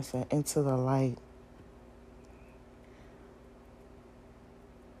darkness and into the light.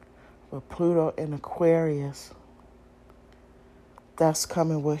 With Pluto in Aquarius, that's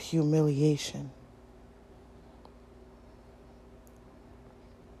coming with humiliation.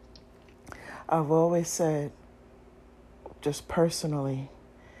 I've always said, just personally,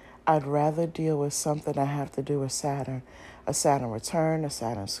 I'd rather deal with something that have to do with Saturn. A Saturn return, a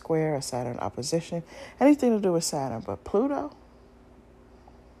Saturn square, a Saturn opposition, anything to do with Saturn. But Pluto?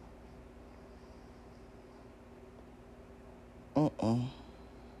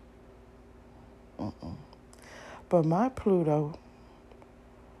 But my Pluto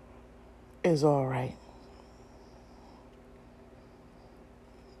is all right.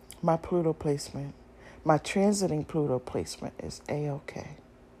 My Pluto placement, my transiting Pluto placement is A-OK.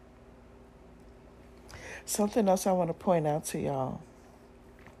 Something else I want to point out to y'all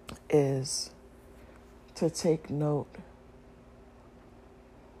is to take note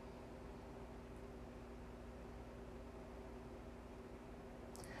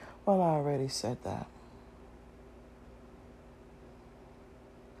well, I already said that.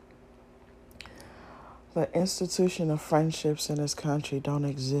 The institution of friendships in this country don't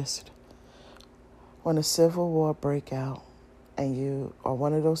exist. When a civil war break out and you are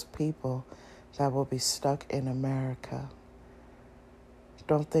one of those people that will be stuck in America,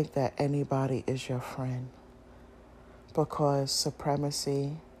 don't think that anybody is your friend, because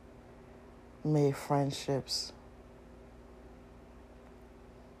supremacy made friendships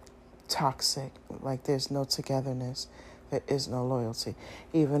toxic. Like, there's no togetherness. There is no loyalty.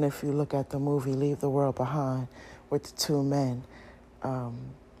 Even if you look at the movie Leave the World Behind with the two men,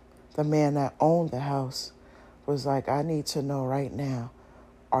 the man that owned the house was like, I need to know right now,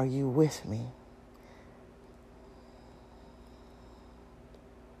 are you with me?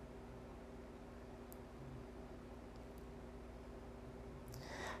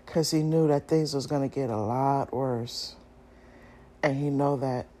 Because he knew that things was going to get a lot worse. And he knew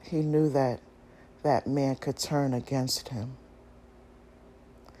that that man could turn against him.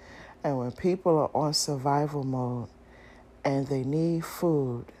 And when people are on survival mode and they need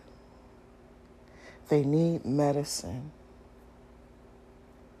food, they need medicine,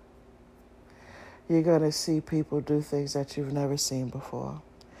 you're going to see people do things that you've never seen before.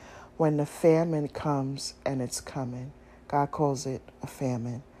 When the famine comes, and it's coming, God calls it a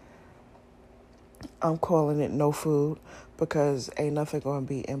famine. I'm calling it no food, because ain't nothing going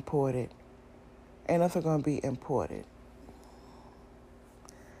to be imported. Ain't nothing going to be imported.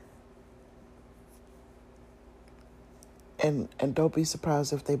 And don't be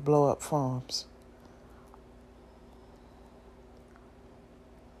surprised if they blow up farms.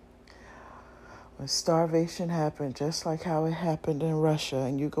 When starvation happened, just like how it happened in Russia,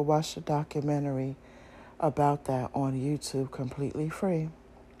 and you can watch the documentary about that on YouTube completely free,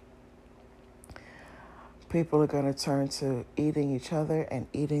 people are going to turn to eating each other and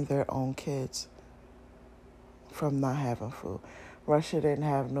eating their own kids from not having food. Russia didn't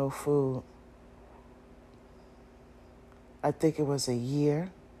have no food. I think it was a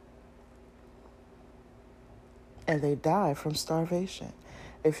year. And they died from starvation.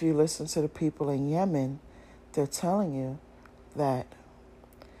 If you listen to the people in Yemen, they're telling you that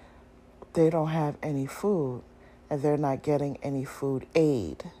they don't have any food and they're not getting any food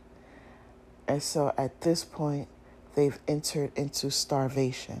aid. And so at this point, they've entered into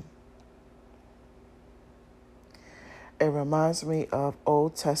starvation. It reminds me of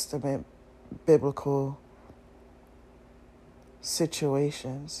Old Testament biblical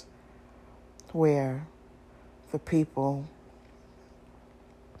situations where the people,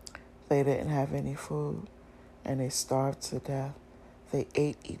 they didn't have any food and they starved to death. They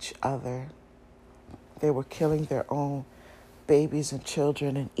ate each other. They were killing their own babies and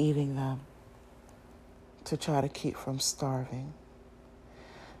children and eating them to try to keep from starving.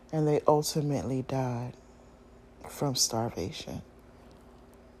 And they ultimately died from starvation.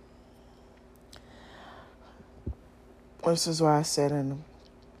 This is why I said in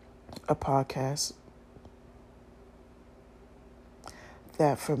a podcast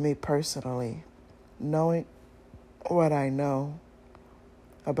that for me personally, knowing what I know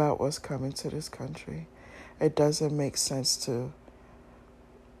about what's coming to this country, it doesn't make sense to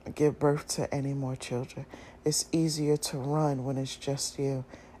give birth to any more children. It's easier to run when it's just you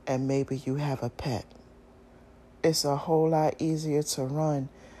and maybe you have a pet. It's a whole lot easier to run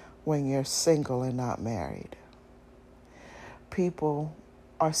when you're single and not married. People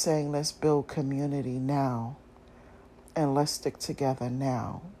are saying, let's build community now and let's stick together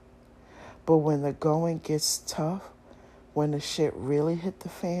now. But when the going gets tough, when the shit really hit the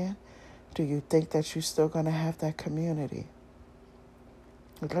fan, do you think that you're still going to have that community?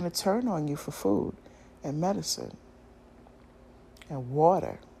 They're going to turn on you for food and medicine and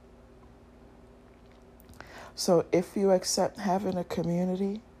water. So if you accept having a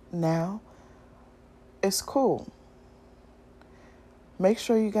community now, it's cool. Make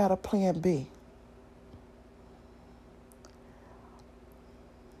sure you got a plan B.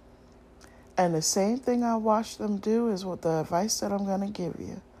 And the same thing I watch them do is what the advice that I'm going to give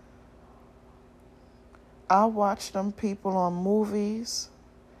you. I watch them people on movies.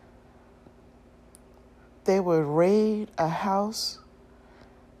 They would raid a house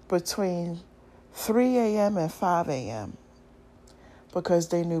between 3 a.m. and 5 a.m. because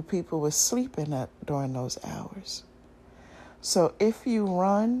they knew people were sleeping during those hours. So if you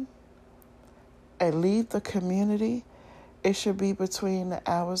run and leave the community, it should be between the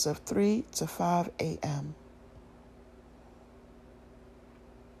hours of 3 to 5 a.m.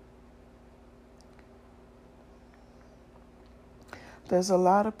 There's a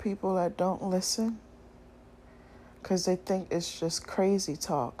lot of people that don't listen because they think it's just crazy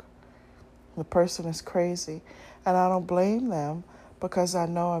talk. The person is crazy. And I don't blame them because I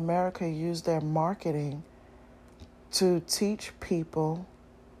know America used their marketing to teach people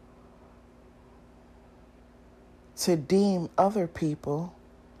to deem other people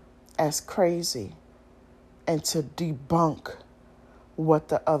as crazy and to debunk what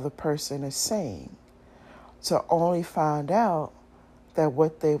the other person is saying, to only find out that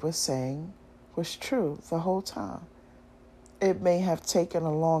what they were saying was true the whole time. It may have taken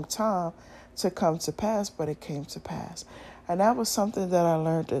a long time to come to pass, but it came to pass. And that was something that I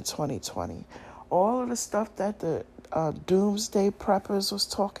learned in 2020. All of the stuff that the doomsday preppers was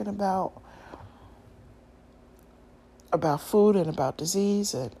talking about food and about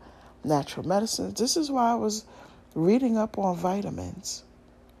disease and natural medicine. This is why I was reading up on vitamins.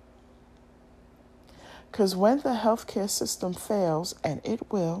 Because when the healthcare system fails, and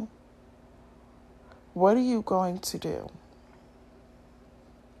it will, what are you going to do?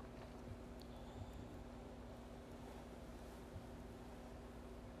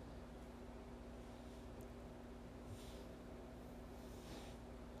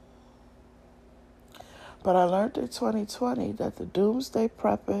 But I learned in 2020 that the doomsday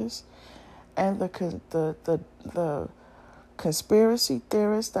preppers and the conspiracy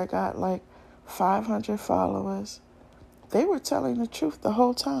theorists that got like 500 followers, they were telling the truth the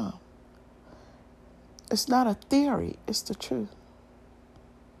whole time. It's not a theory, it's the truth.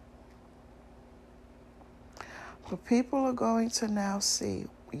 But people are going to now see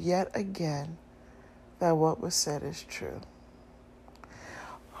yet again that what was said is true.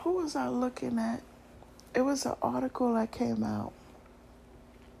 Who was I looking at? It was an article that came out.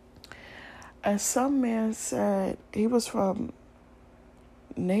 And some man said he was from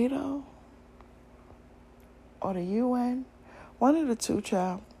NATO or the UN. One of the two,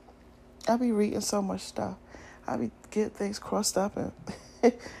 child. I be reading so much stuff. I be getting things crossed up and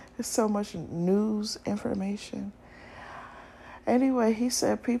there's so much news information. Anyway, he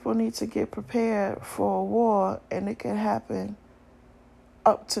said people need to get prepared for a war and it can happen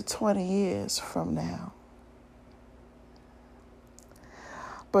up to 20 years from now.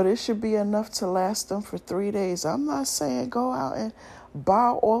 But it should be enough to last them for 3 days. I'm not saying go out and buy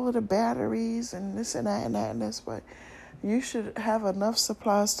all of the batteries and this and that and that and this, but you should have enough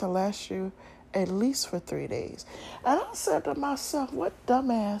supplies to last you at least for 3 days. And I said to myself, what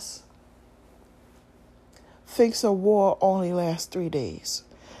dumbass thinks a war only lasts 3 days?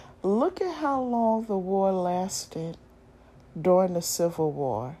 Look at how long the war lasted during the Civil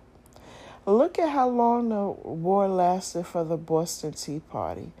War. Look at how long the war lasted for the Boston Tea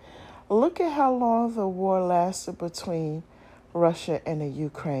Party. Look at how long the war lasted between Russia and the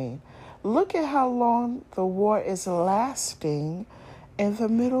Ukraine. Look at how long the war is lasting in the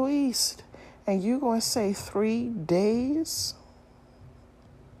Middle East. And you're going to say 3 days?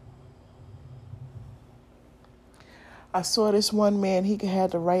 I saw this one man, he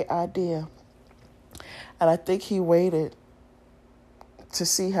had the right idea. And I think he waited to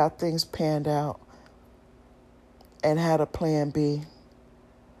see how things panned out and had a plan B.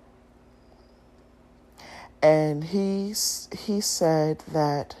 And he said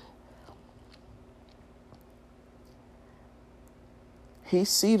that he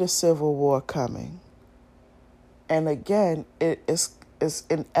see the Civil War coming. And again, it is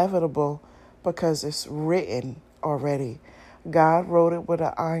inevitable because it's written already. God wrote it with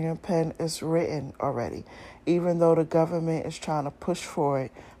an iron pen. It's written already. Even though the government is trying to push for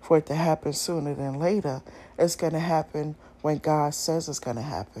it to happen sooner than later, it's going to happen when God says it's going to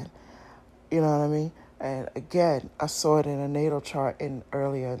happen. You know what I mean? And again, I saw it in a natal chart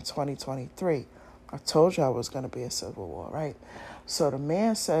earlier in 2023. I told you I was going to be a civil war, right? So the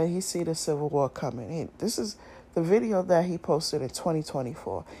man said he see the Civil War coming. This is the video that he posted in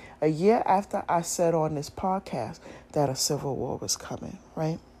 2024, a year after I said on this podcast that a civil war was coming,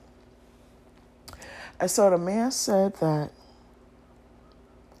 right? And so the man said that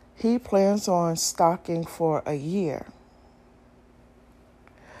he plans on stocking for a year,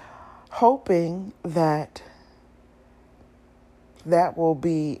 hoping that that will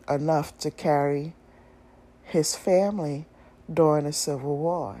be enough to carry his family during the Civil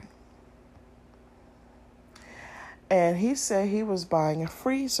War. And he said he was buying a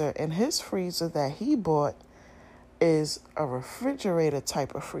freezer, and his freezer that he bought is a refrigerator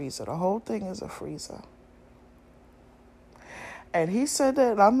type of freezer. The whole thing is a freezer. And he said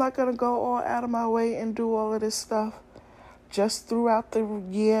that I'm not going to go all out of my way and do all of this stuff. Just throughout the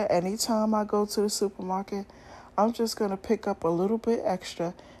year, anytime I go to the supermarket, I'm just going to pick up a little bit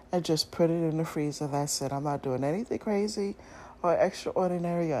extra and just put it in the freezer. That's it. I'm not doing anything crazy or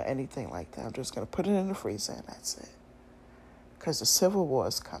extraordinary or anything like that. I'm just going to put it in the freezer and that's it. Because the Civil War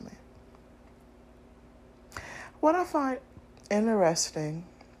is coming. What I find interesting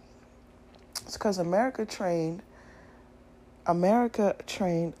is because America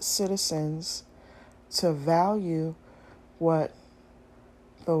trained citizens to value what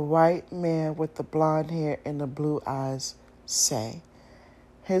the white man with the blonde hair and the blue eyes say.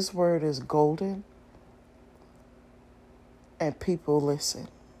 His word is golden, and people listen.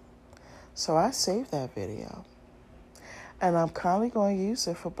 So I saved that video, and I'm kindly going to use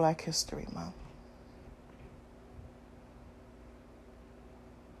it for Black History Month.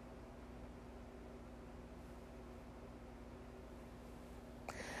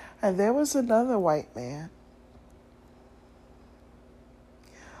 And there was another white man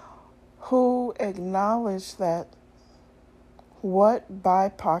who acknowledged that what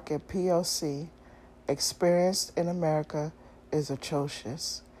BIPOC and POC experienced in America is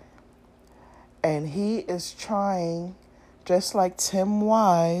atrocious. And he is trying, just like Tim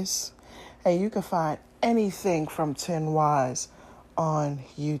Wise, and you can find anything from Tim Wise on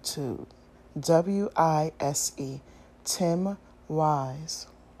YouTube. WISE, Tim Wise.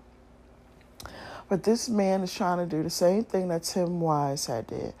 But this man is trying to do the same thing that Tim Wise had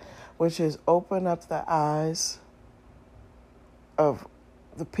did, which is open up the eyes of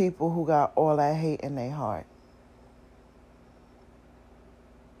the people who got all that hate in their heart.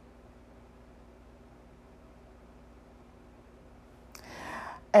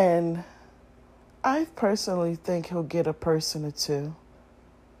 And I personally think he'll get a person or two.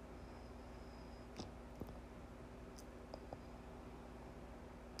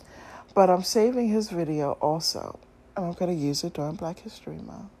 But I'm saving his video also, and I'm going to use it during Black History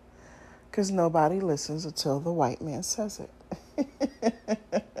Month, because nobody listens until the white man says it.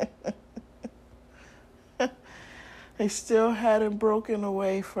 They still hadn't broken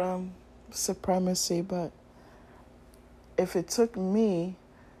away from supremacy, but if it took me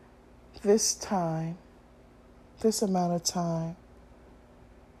this amount of time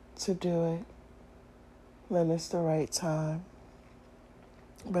to do it, then it's the right time.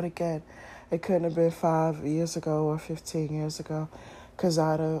 But again, it couldn't have been 5 years ago or 15 years ago, because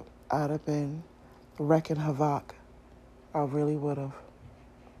I'd have been wrecking havoc. I really would have.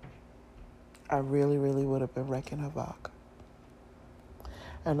 I really, really would have been wrecking havoc.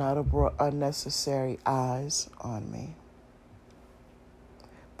 And I'd have brought unnecessary eyes on me.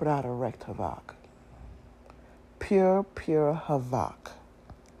 But I'd have wrecked havoc. Pure havoc.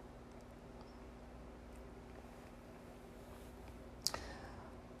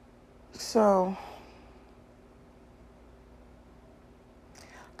 So,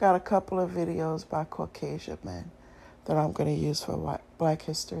 got a couple of videos by Caucasian men that I'm going to use for Black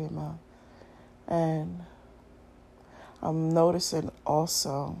History Month. And I'm noticing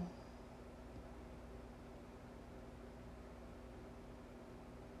also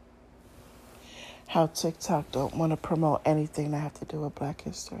how TikTok don't want to promote anything that have to do with Black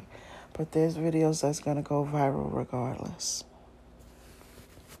history. But there's videos that's going to go viral regardless.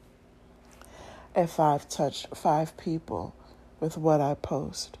 If I've touched 5 people with what I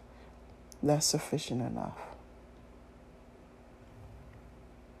post, that's sufficient enough.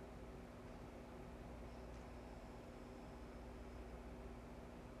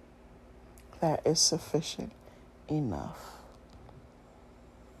 That is sufficient enough.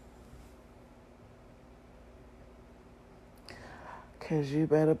 Because you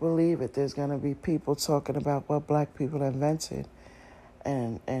better believe it, there's going to be people talking about what Black people invented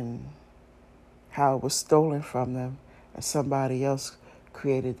and how it was stolen from them, and somebody else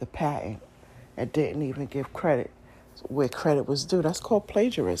created the patent and didn't even give credit where credit was due. That's called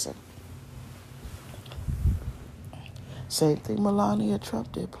plagiarism. Same thing Melania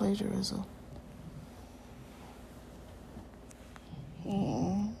Trump did, plagiarism.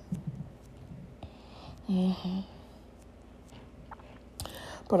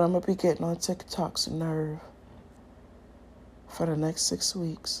 But I'm going to be getting on TikTok's nerve for the next 6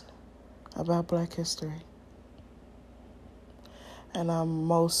 weeks about Black history. And I'm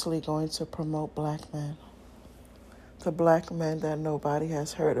mostly going to promote Black men. The Black men that nobody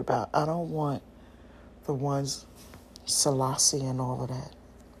has heard about. I don't want the ones, Selassie and all of that.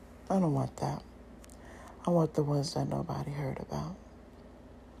 I don't want that. I want the ones that nobody heard about.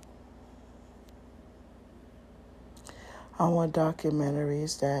 I want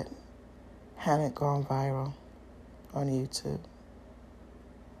documentaries that hadn't gone viral on YouTube.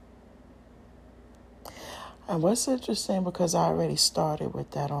 And what's interesting, because I already started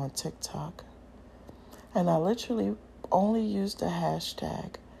with that on TikTok, and I literally only used the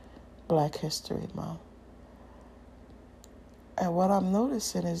hashtag Black History Month. And what I'm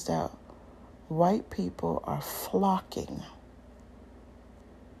noticing is that white people are flocking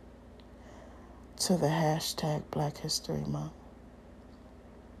to the hashtag Black History Month.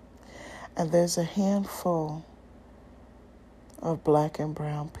 And there's a handful of black and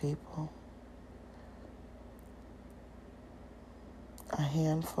brown people. A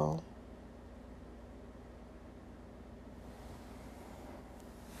handful.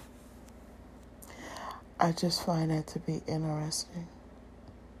 I just find that to be interesting.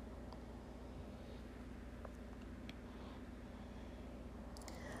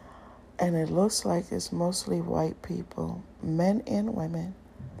 And it looks like it's mostly white people, men and women.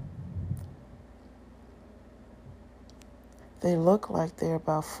 They look like they're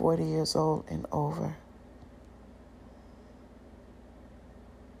about 40 years old and over.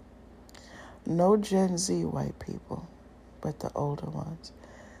 No Gen Z white people, but the older ones.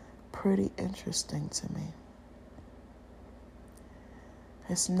 Pretty interesting to me.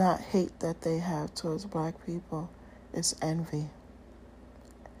 It's not hate that they have towards black people. It's envy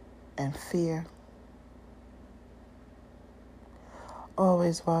and fear.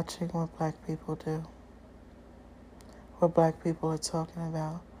 Always watching what black people do. What black people are talking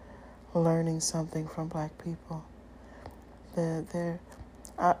about. Learning something from black people.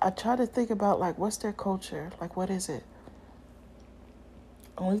 I try to think about, like, what's their culture? Like, what is it?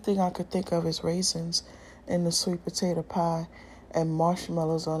 Only thing I could think of is raisins in the sweet potato pie and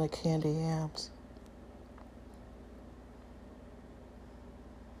marshmallows on the candy yams.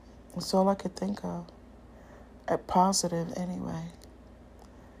 That's all I could think of. At positive, anyway.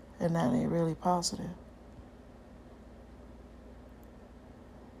 And that ain't really positive.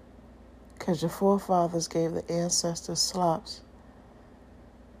 Because your forefathers gave the ancestors slops,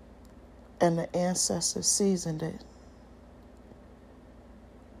 and the ancestors seasoned it.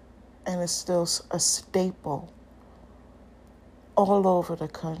 And it's still a staple all over the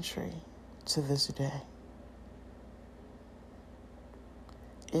country to this day.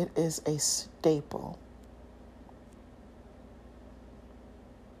 It is a staple.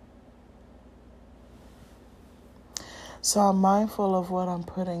 So I'm mindful of what I'm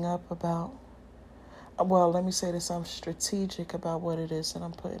putting up about. Well, let me say this. I'm strategic about what it is that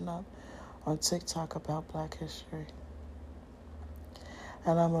I'm putting up on TikTok about Black history.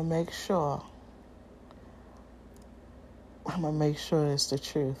 And I'm going to make sure it's the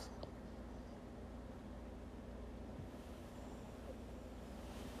truth.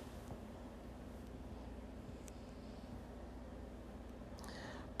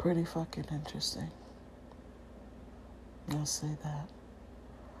 Pretty fucking interesting. I'll say that.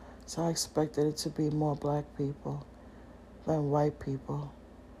 So I expected it to be more black people than white people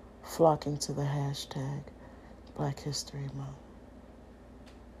flocking to the hashtag Black History Month.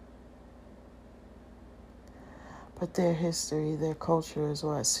 But their history, their culture is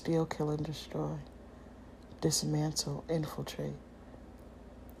what? Steal, kill, and destroy. Dismantle, infiltrate.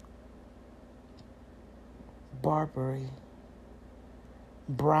 Bribery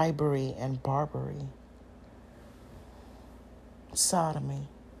and barbary. Sodomy.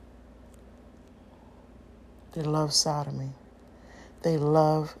 They love sodomy. They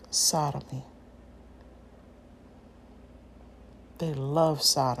love sodomy. They love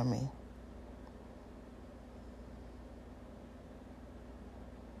sodomy.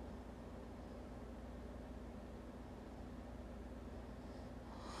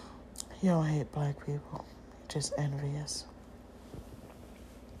 You don't hate black people. You're just envious.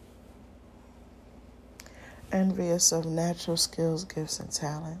 Envious of natural skills, gifts, and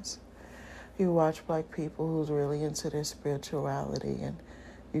talents. You watch black people who's really into their spirituality, and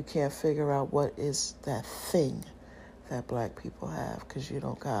you can't figure out what is that thing that black people have because you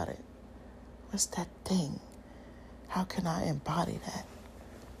don't got it. What's that thing? How can I embody that?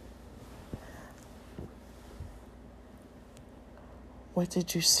 What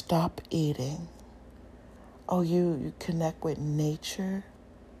did you stop eating? Oh, you connect with nature?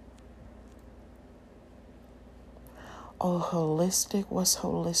 Oh, holistic? What's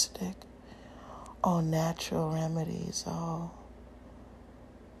holistic? Oh, natural remedies. Oh,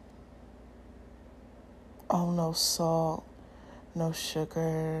 no salt, no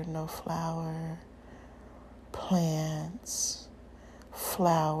sugar, no flour, plants,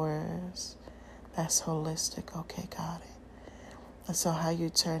 flowers. That's holistic. Okay, got it. And so how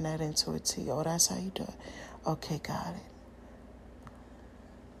you turn that into a tea? Oh, that's how you do it. Okay, got it.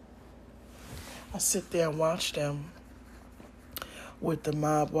 I sit there and watch them with the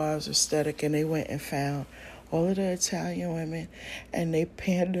Mob Wives aesthetic, and they went and found all of the Italian women, and they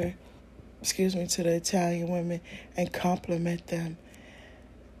pander, to the Italian women and compliment them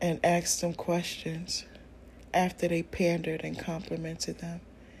and ask them questions after they pandered and complimented them.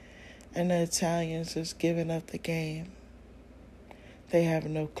 And the Italians is giving up the game. They have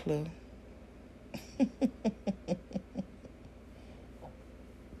no clue.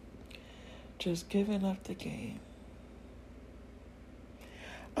 Just giving up the game.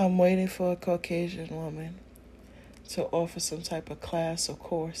 I'm waiting for a Caucasian woman to offer some type of class or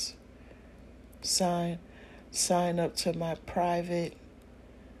course. Sign up to my private,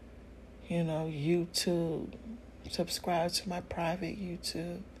 YouTube. Subscribe to my private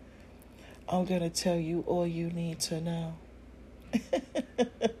YouTube. I'm going to tell you all you need to know.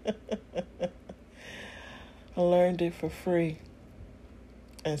 I learned it for free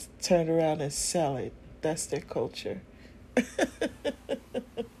and turned around and sell it. That's their culture.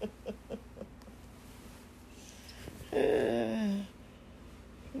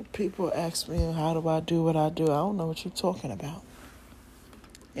 People ask me, how do I do what I do? I don't know what you're talking about.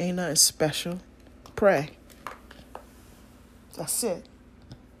 Ain't nothing special. Pray. That's it.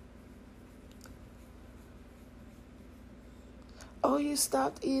 Oh, you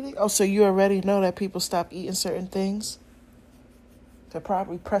stopped eating? Oh, so you already know that people stop eating certain things? They're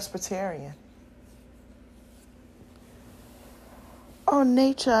probably Presbyterian. Oh,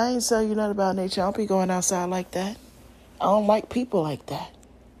 nature. I ain't tell you nothing about nature. I don't be going outside like that. I don't like people like that.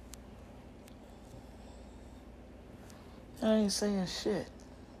 I ain't saying shit.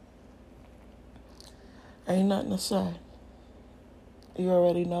 Ain't nothing to say. You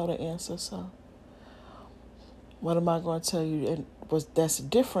already know the answer, so what am I going to tell you? And that's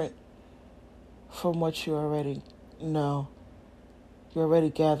different from what you already know. You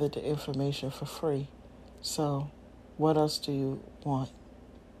already gathered the information for free. So what else do you want?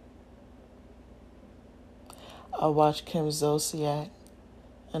 I watched Kim Zolciak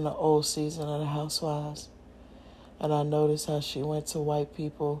in the old season of The Housewives, and I noticed how she went to white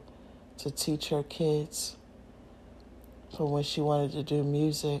people to teach her kids. But when she wanted to do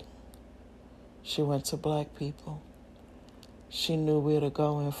music, she went to black people. She knew where to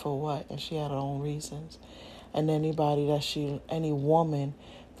go and for what, and she had her own reasons. And any woman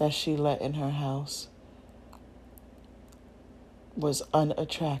that she let in her house was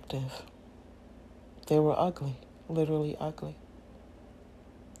unattractive. They were ugly, literally ugly.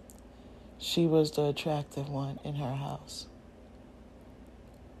 She was the attractive one in her house.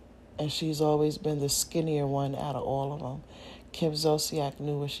 And she's always been the skinnier one out of all of them. Kim Zolciak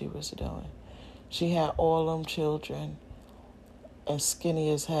knew what she was doing. She had all them children and skinny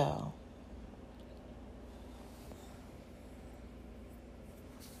as hell.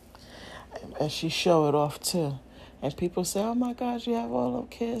 And she showed it off too. And people say, oh my gosh, you have all them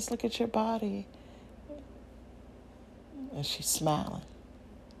kids. Look at your body. And she's smiling.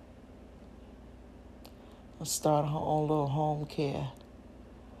 And started her own little home care.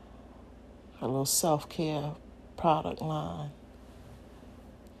 Her little self-care product line.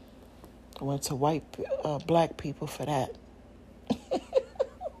 I went to black people for that.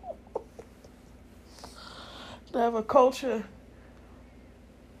 They have a culture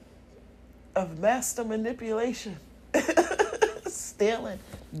of master manipulation, stealing,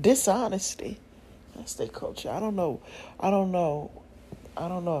 dishonesty. That's their culture. I don't know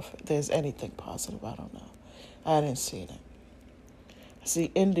if there's anything positive. I don't know. I didn't see it.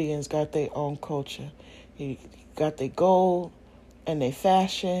 See, Indians got their own culture. You got their gold and their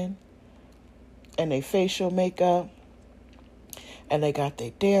fashion and their facial makeup, and they got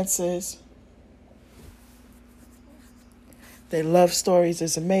their dances. Their love stories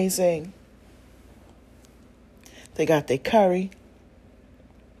is amazing. They got their curry.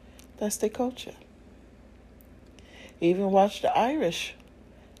 That's their culture. Even watch the Irish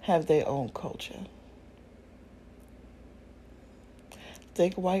have their own culture. I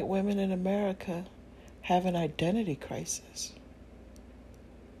think white women in America have an identity crisis.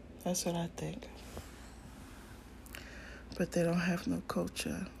 That's what I think. But they don't have no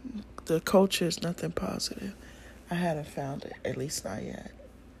culture. The culture is nothing positive. I haven't found it, at least not yet.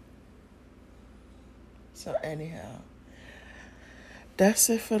 So anyhow, that's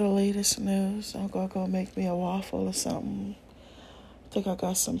it for the latest news. I'm going to go make me a waffle or something. I think I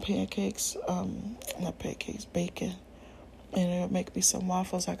got some pancakes, not pancakes, bacon. And it'll make me some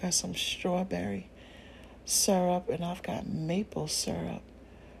waffles. I got some strawberry syrup, and I've got maple syrup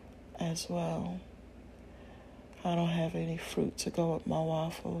as well. I don't have any fruit to go with my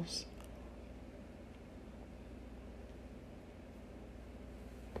waffles.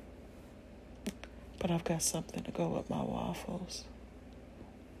 But I've got something to go with my waffles.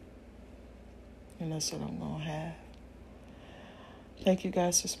 And that's what I'm going to have. Thank you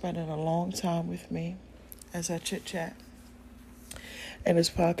guys for spending a long time with me as I chit-chat in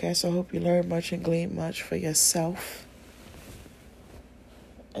this podcast. I hope you learned much and gleaned much for yourself.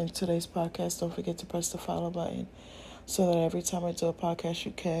 In today's podcast, don't forget to press the follow button so that every time I do a podcast,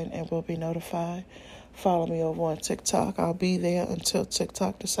 you can and will be notified. Follow me over on TikTok. I'll be there until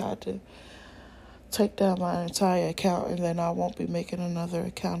TikTok decide to take down my entire account, and then I won't be making another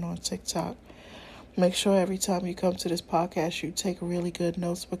account on TikTok. Make sure every time you come to this podcast, you take really good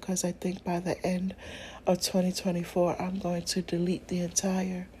notes, because I think by the end of 2024, I'm going to delete the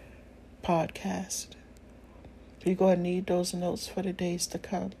entire podcast. You're going to need those notes for the days to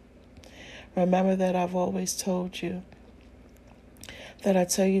come. Remember that I've always told you that I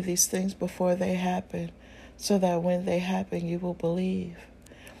tell you these things before they happen, so that when they happen, you will believe.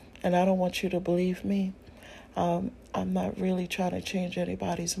 And I don't want you to believe me. I'm not really trying to change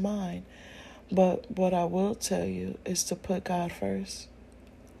anybody's mind. But what I will tell you is to put God first.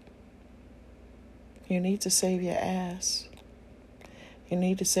 You need to save your ass. You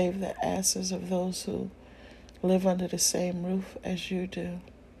need to save the asses of those who live under the same roof as you do.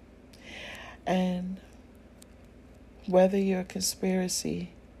 And whether you're a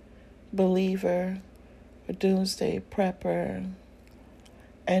conspiracy believer, a doomsday prepper,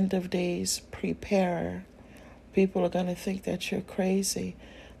 end of days preparer, people are going to think that you're crazy.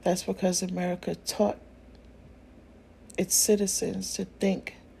 That's because America taught its citizens to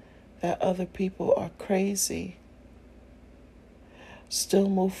think that other people are crazy. Still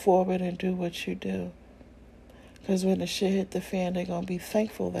move forward and do what you do. Because when the shit hit the fan, they're going to be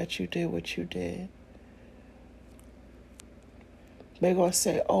thankful that you did what you did. They're going to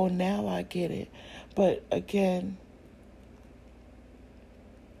say, oh, now I get it. But again,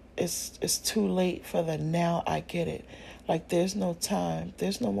 it's too late for the now I get it. Like, there's no time.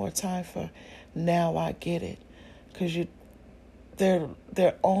 There's no more time for now I get it. Because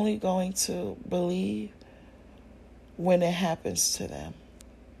they're only going to believe when it happens to them.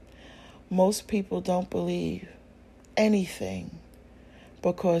 Most people don't believe anything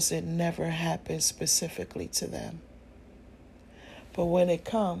because it never happened specifically to them. But when it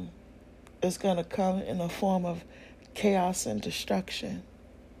comes, it's going to come in the form of chaos and destruction.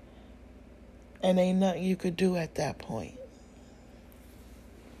 And ain't nothing you could do at that point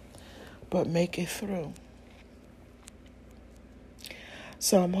but make it through.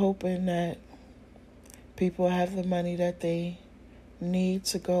 So I'm hoping that people have the money that they need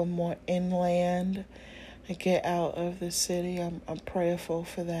to go more inland and get out of the city. I'm prayerful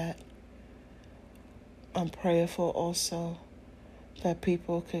for that. I'm prayerful also that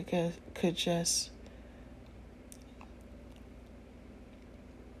people could just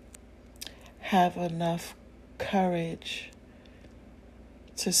have enough courage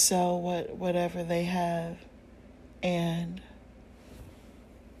to sell whatever they have and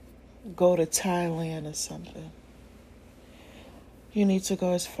go to Thailand or something. You need to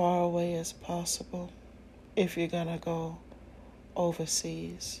go as far away as possible if you're going to go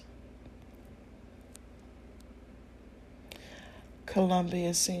overseas.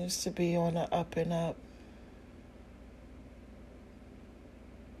 Colombia seems to be on the up and up.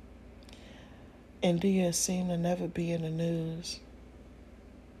 India seems to never be in the news.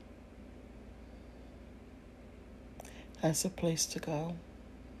 That's a place to go.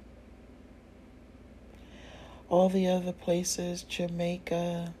 All the other places,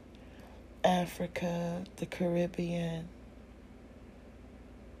 Jamaica, Africa, the Caribbean,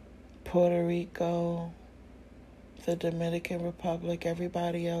 Puerto Rico, the Dominican Republic,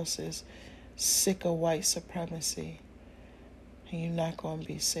 everybody else is sick of white supremacy. And you're not going to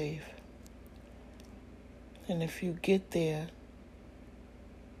be safe. And if you get there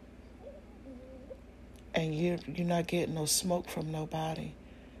and you're not getting no smoke from nobody,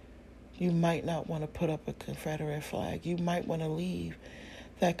 you might not want to put up a Confederate flag. You might want to leave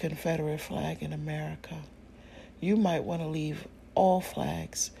that Confederate flag in America. You might want to leave all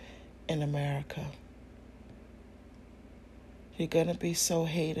flags in America. You're going to be so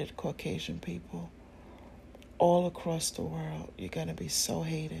hated, Caucasian people. All across the world, you're going to be so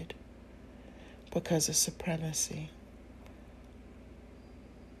hated because of supremacy.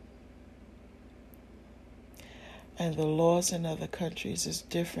 And the laws in other countries is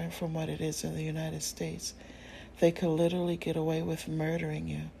different from what it is in the United States. They could literally get away with murdering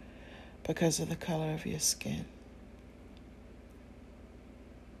you because of the color of your skin.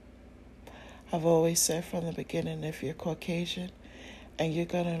 I've always said from the beginning, if you're Caucasian and you're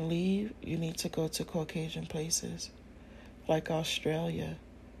going to leave, you need to go to Caucasian places like Australia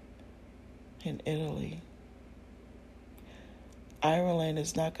and Italy. Ireland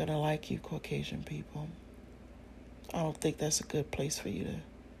is not going to like you, Caucasian people. I don't think that's a good place for you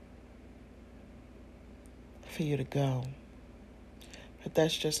to go. But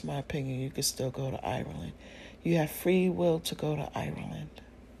that's just my opinion. You could still go to Ireland. You have free will to go to Ireland.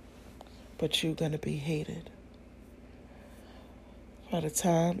 But you're going to be hated. By the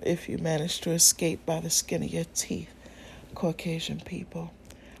time, if you manage to escape by the skin of your teeth, Caucasian people,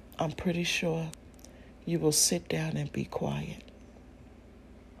 I'm pretty sure you will sit down and be quiet.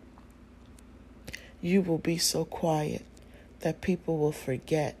 You will be so quiet that people will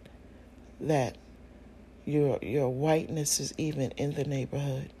forget that your whiteness is even in the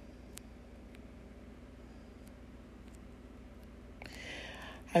neighborhood.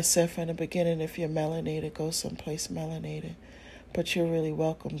 I said from the beginning, if you're melanated, go someplace melanated. But you're really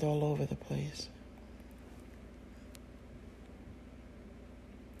welcomed all over the place.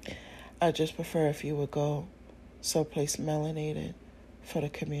 I just prefer if you would go someplace melanated for the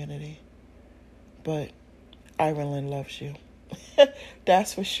community. But Ireland loves you.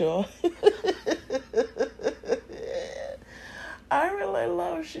 That's for sure. Ireland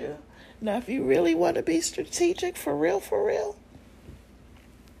loves you. Now, if you really want to be strategic, for real,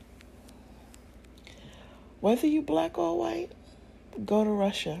 whether you black or white, go to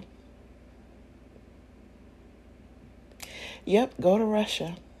Russia. Yep, go to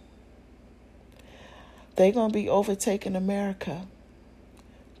Russia. They're going to be overtaking America.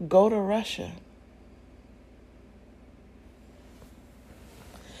 Go to Russia.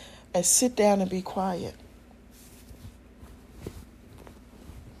 And sit down and be quiet.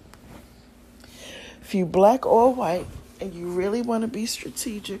 If you black or white and you really want to be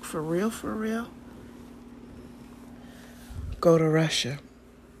strategic, for real, go to Russia.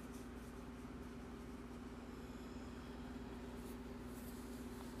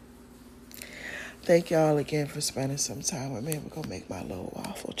 Thank y'all again for spending some time with me. We're going to make my little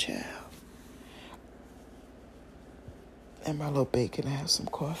waffle chow. And my little bacon and have some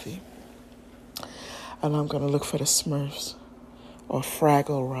coffee. And I'm going to look for the Smurfs or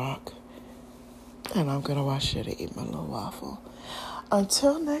Fraggle Rock. And I'm going to wash it and eat my little waffle.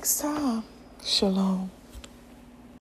 Until next time, shalom.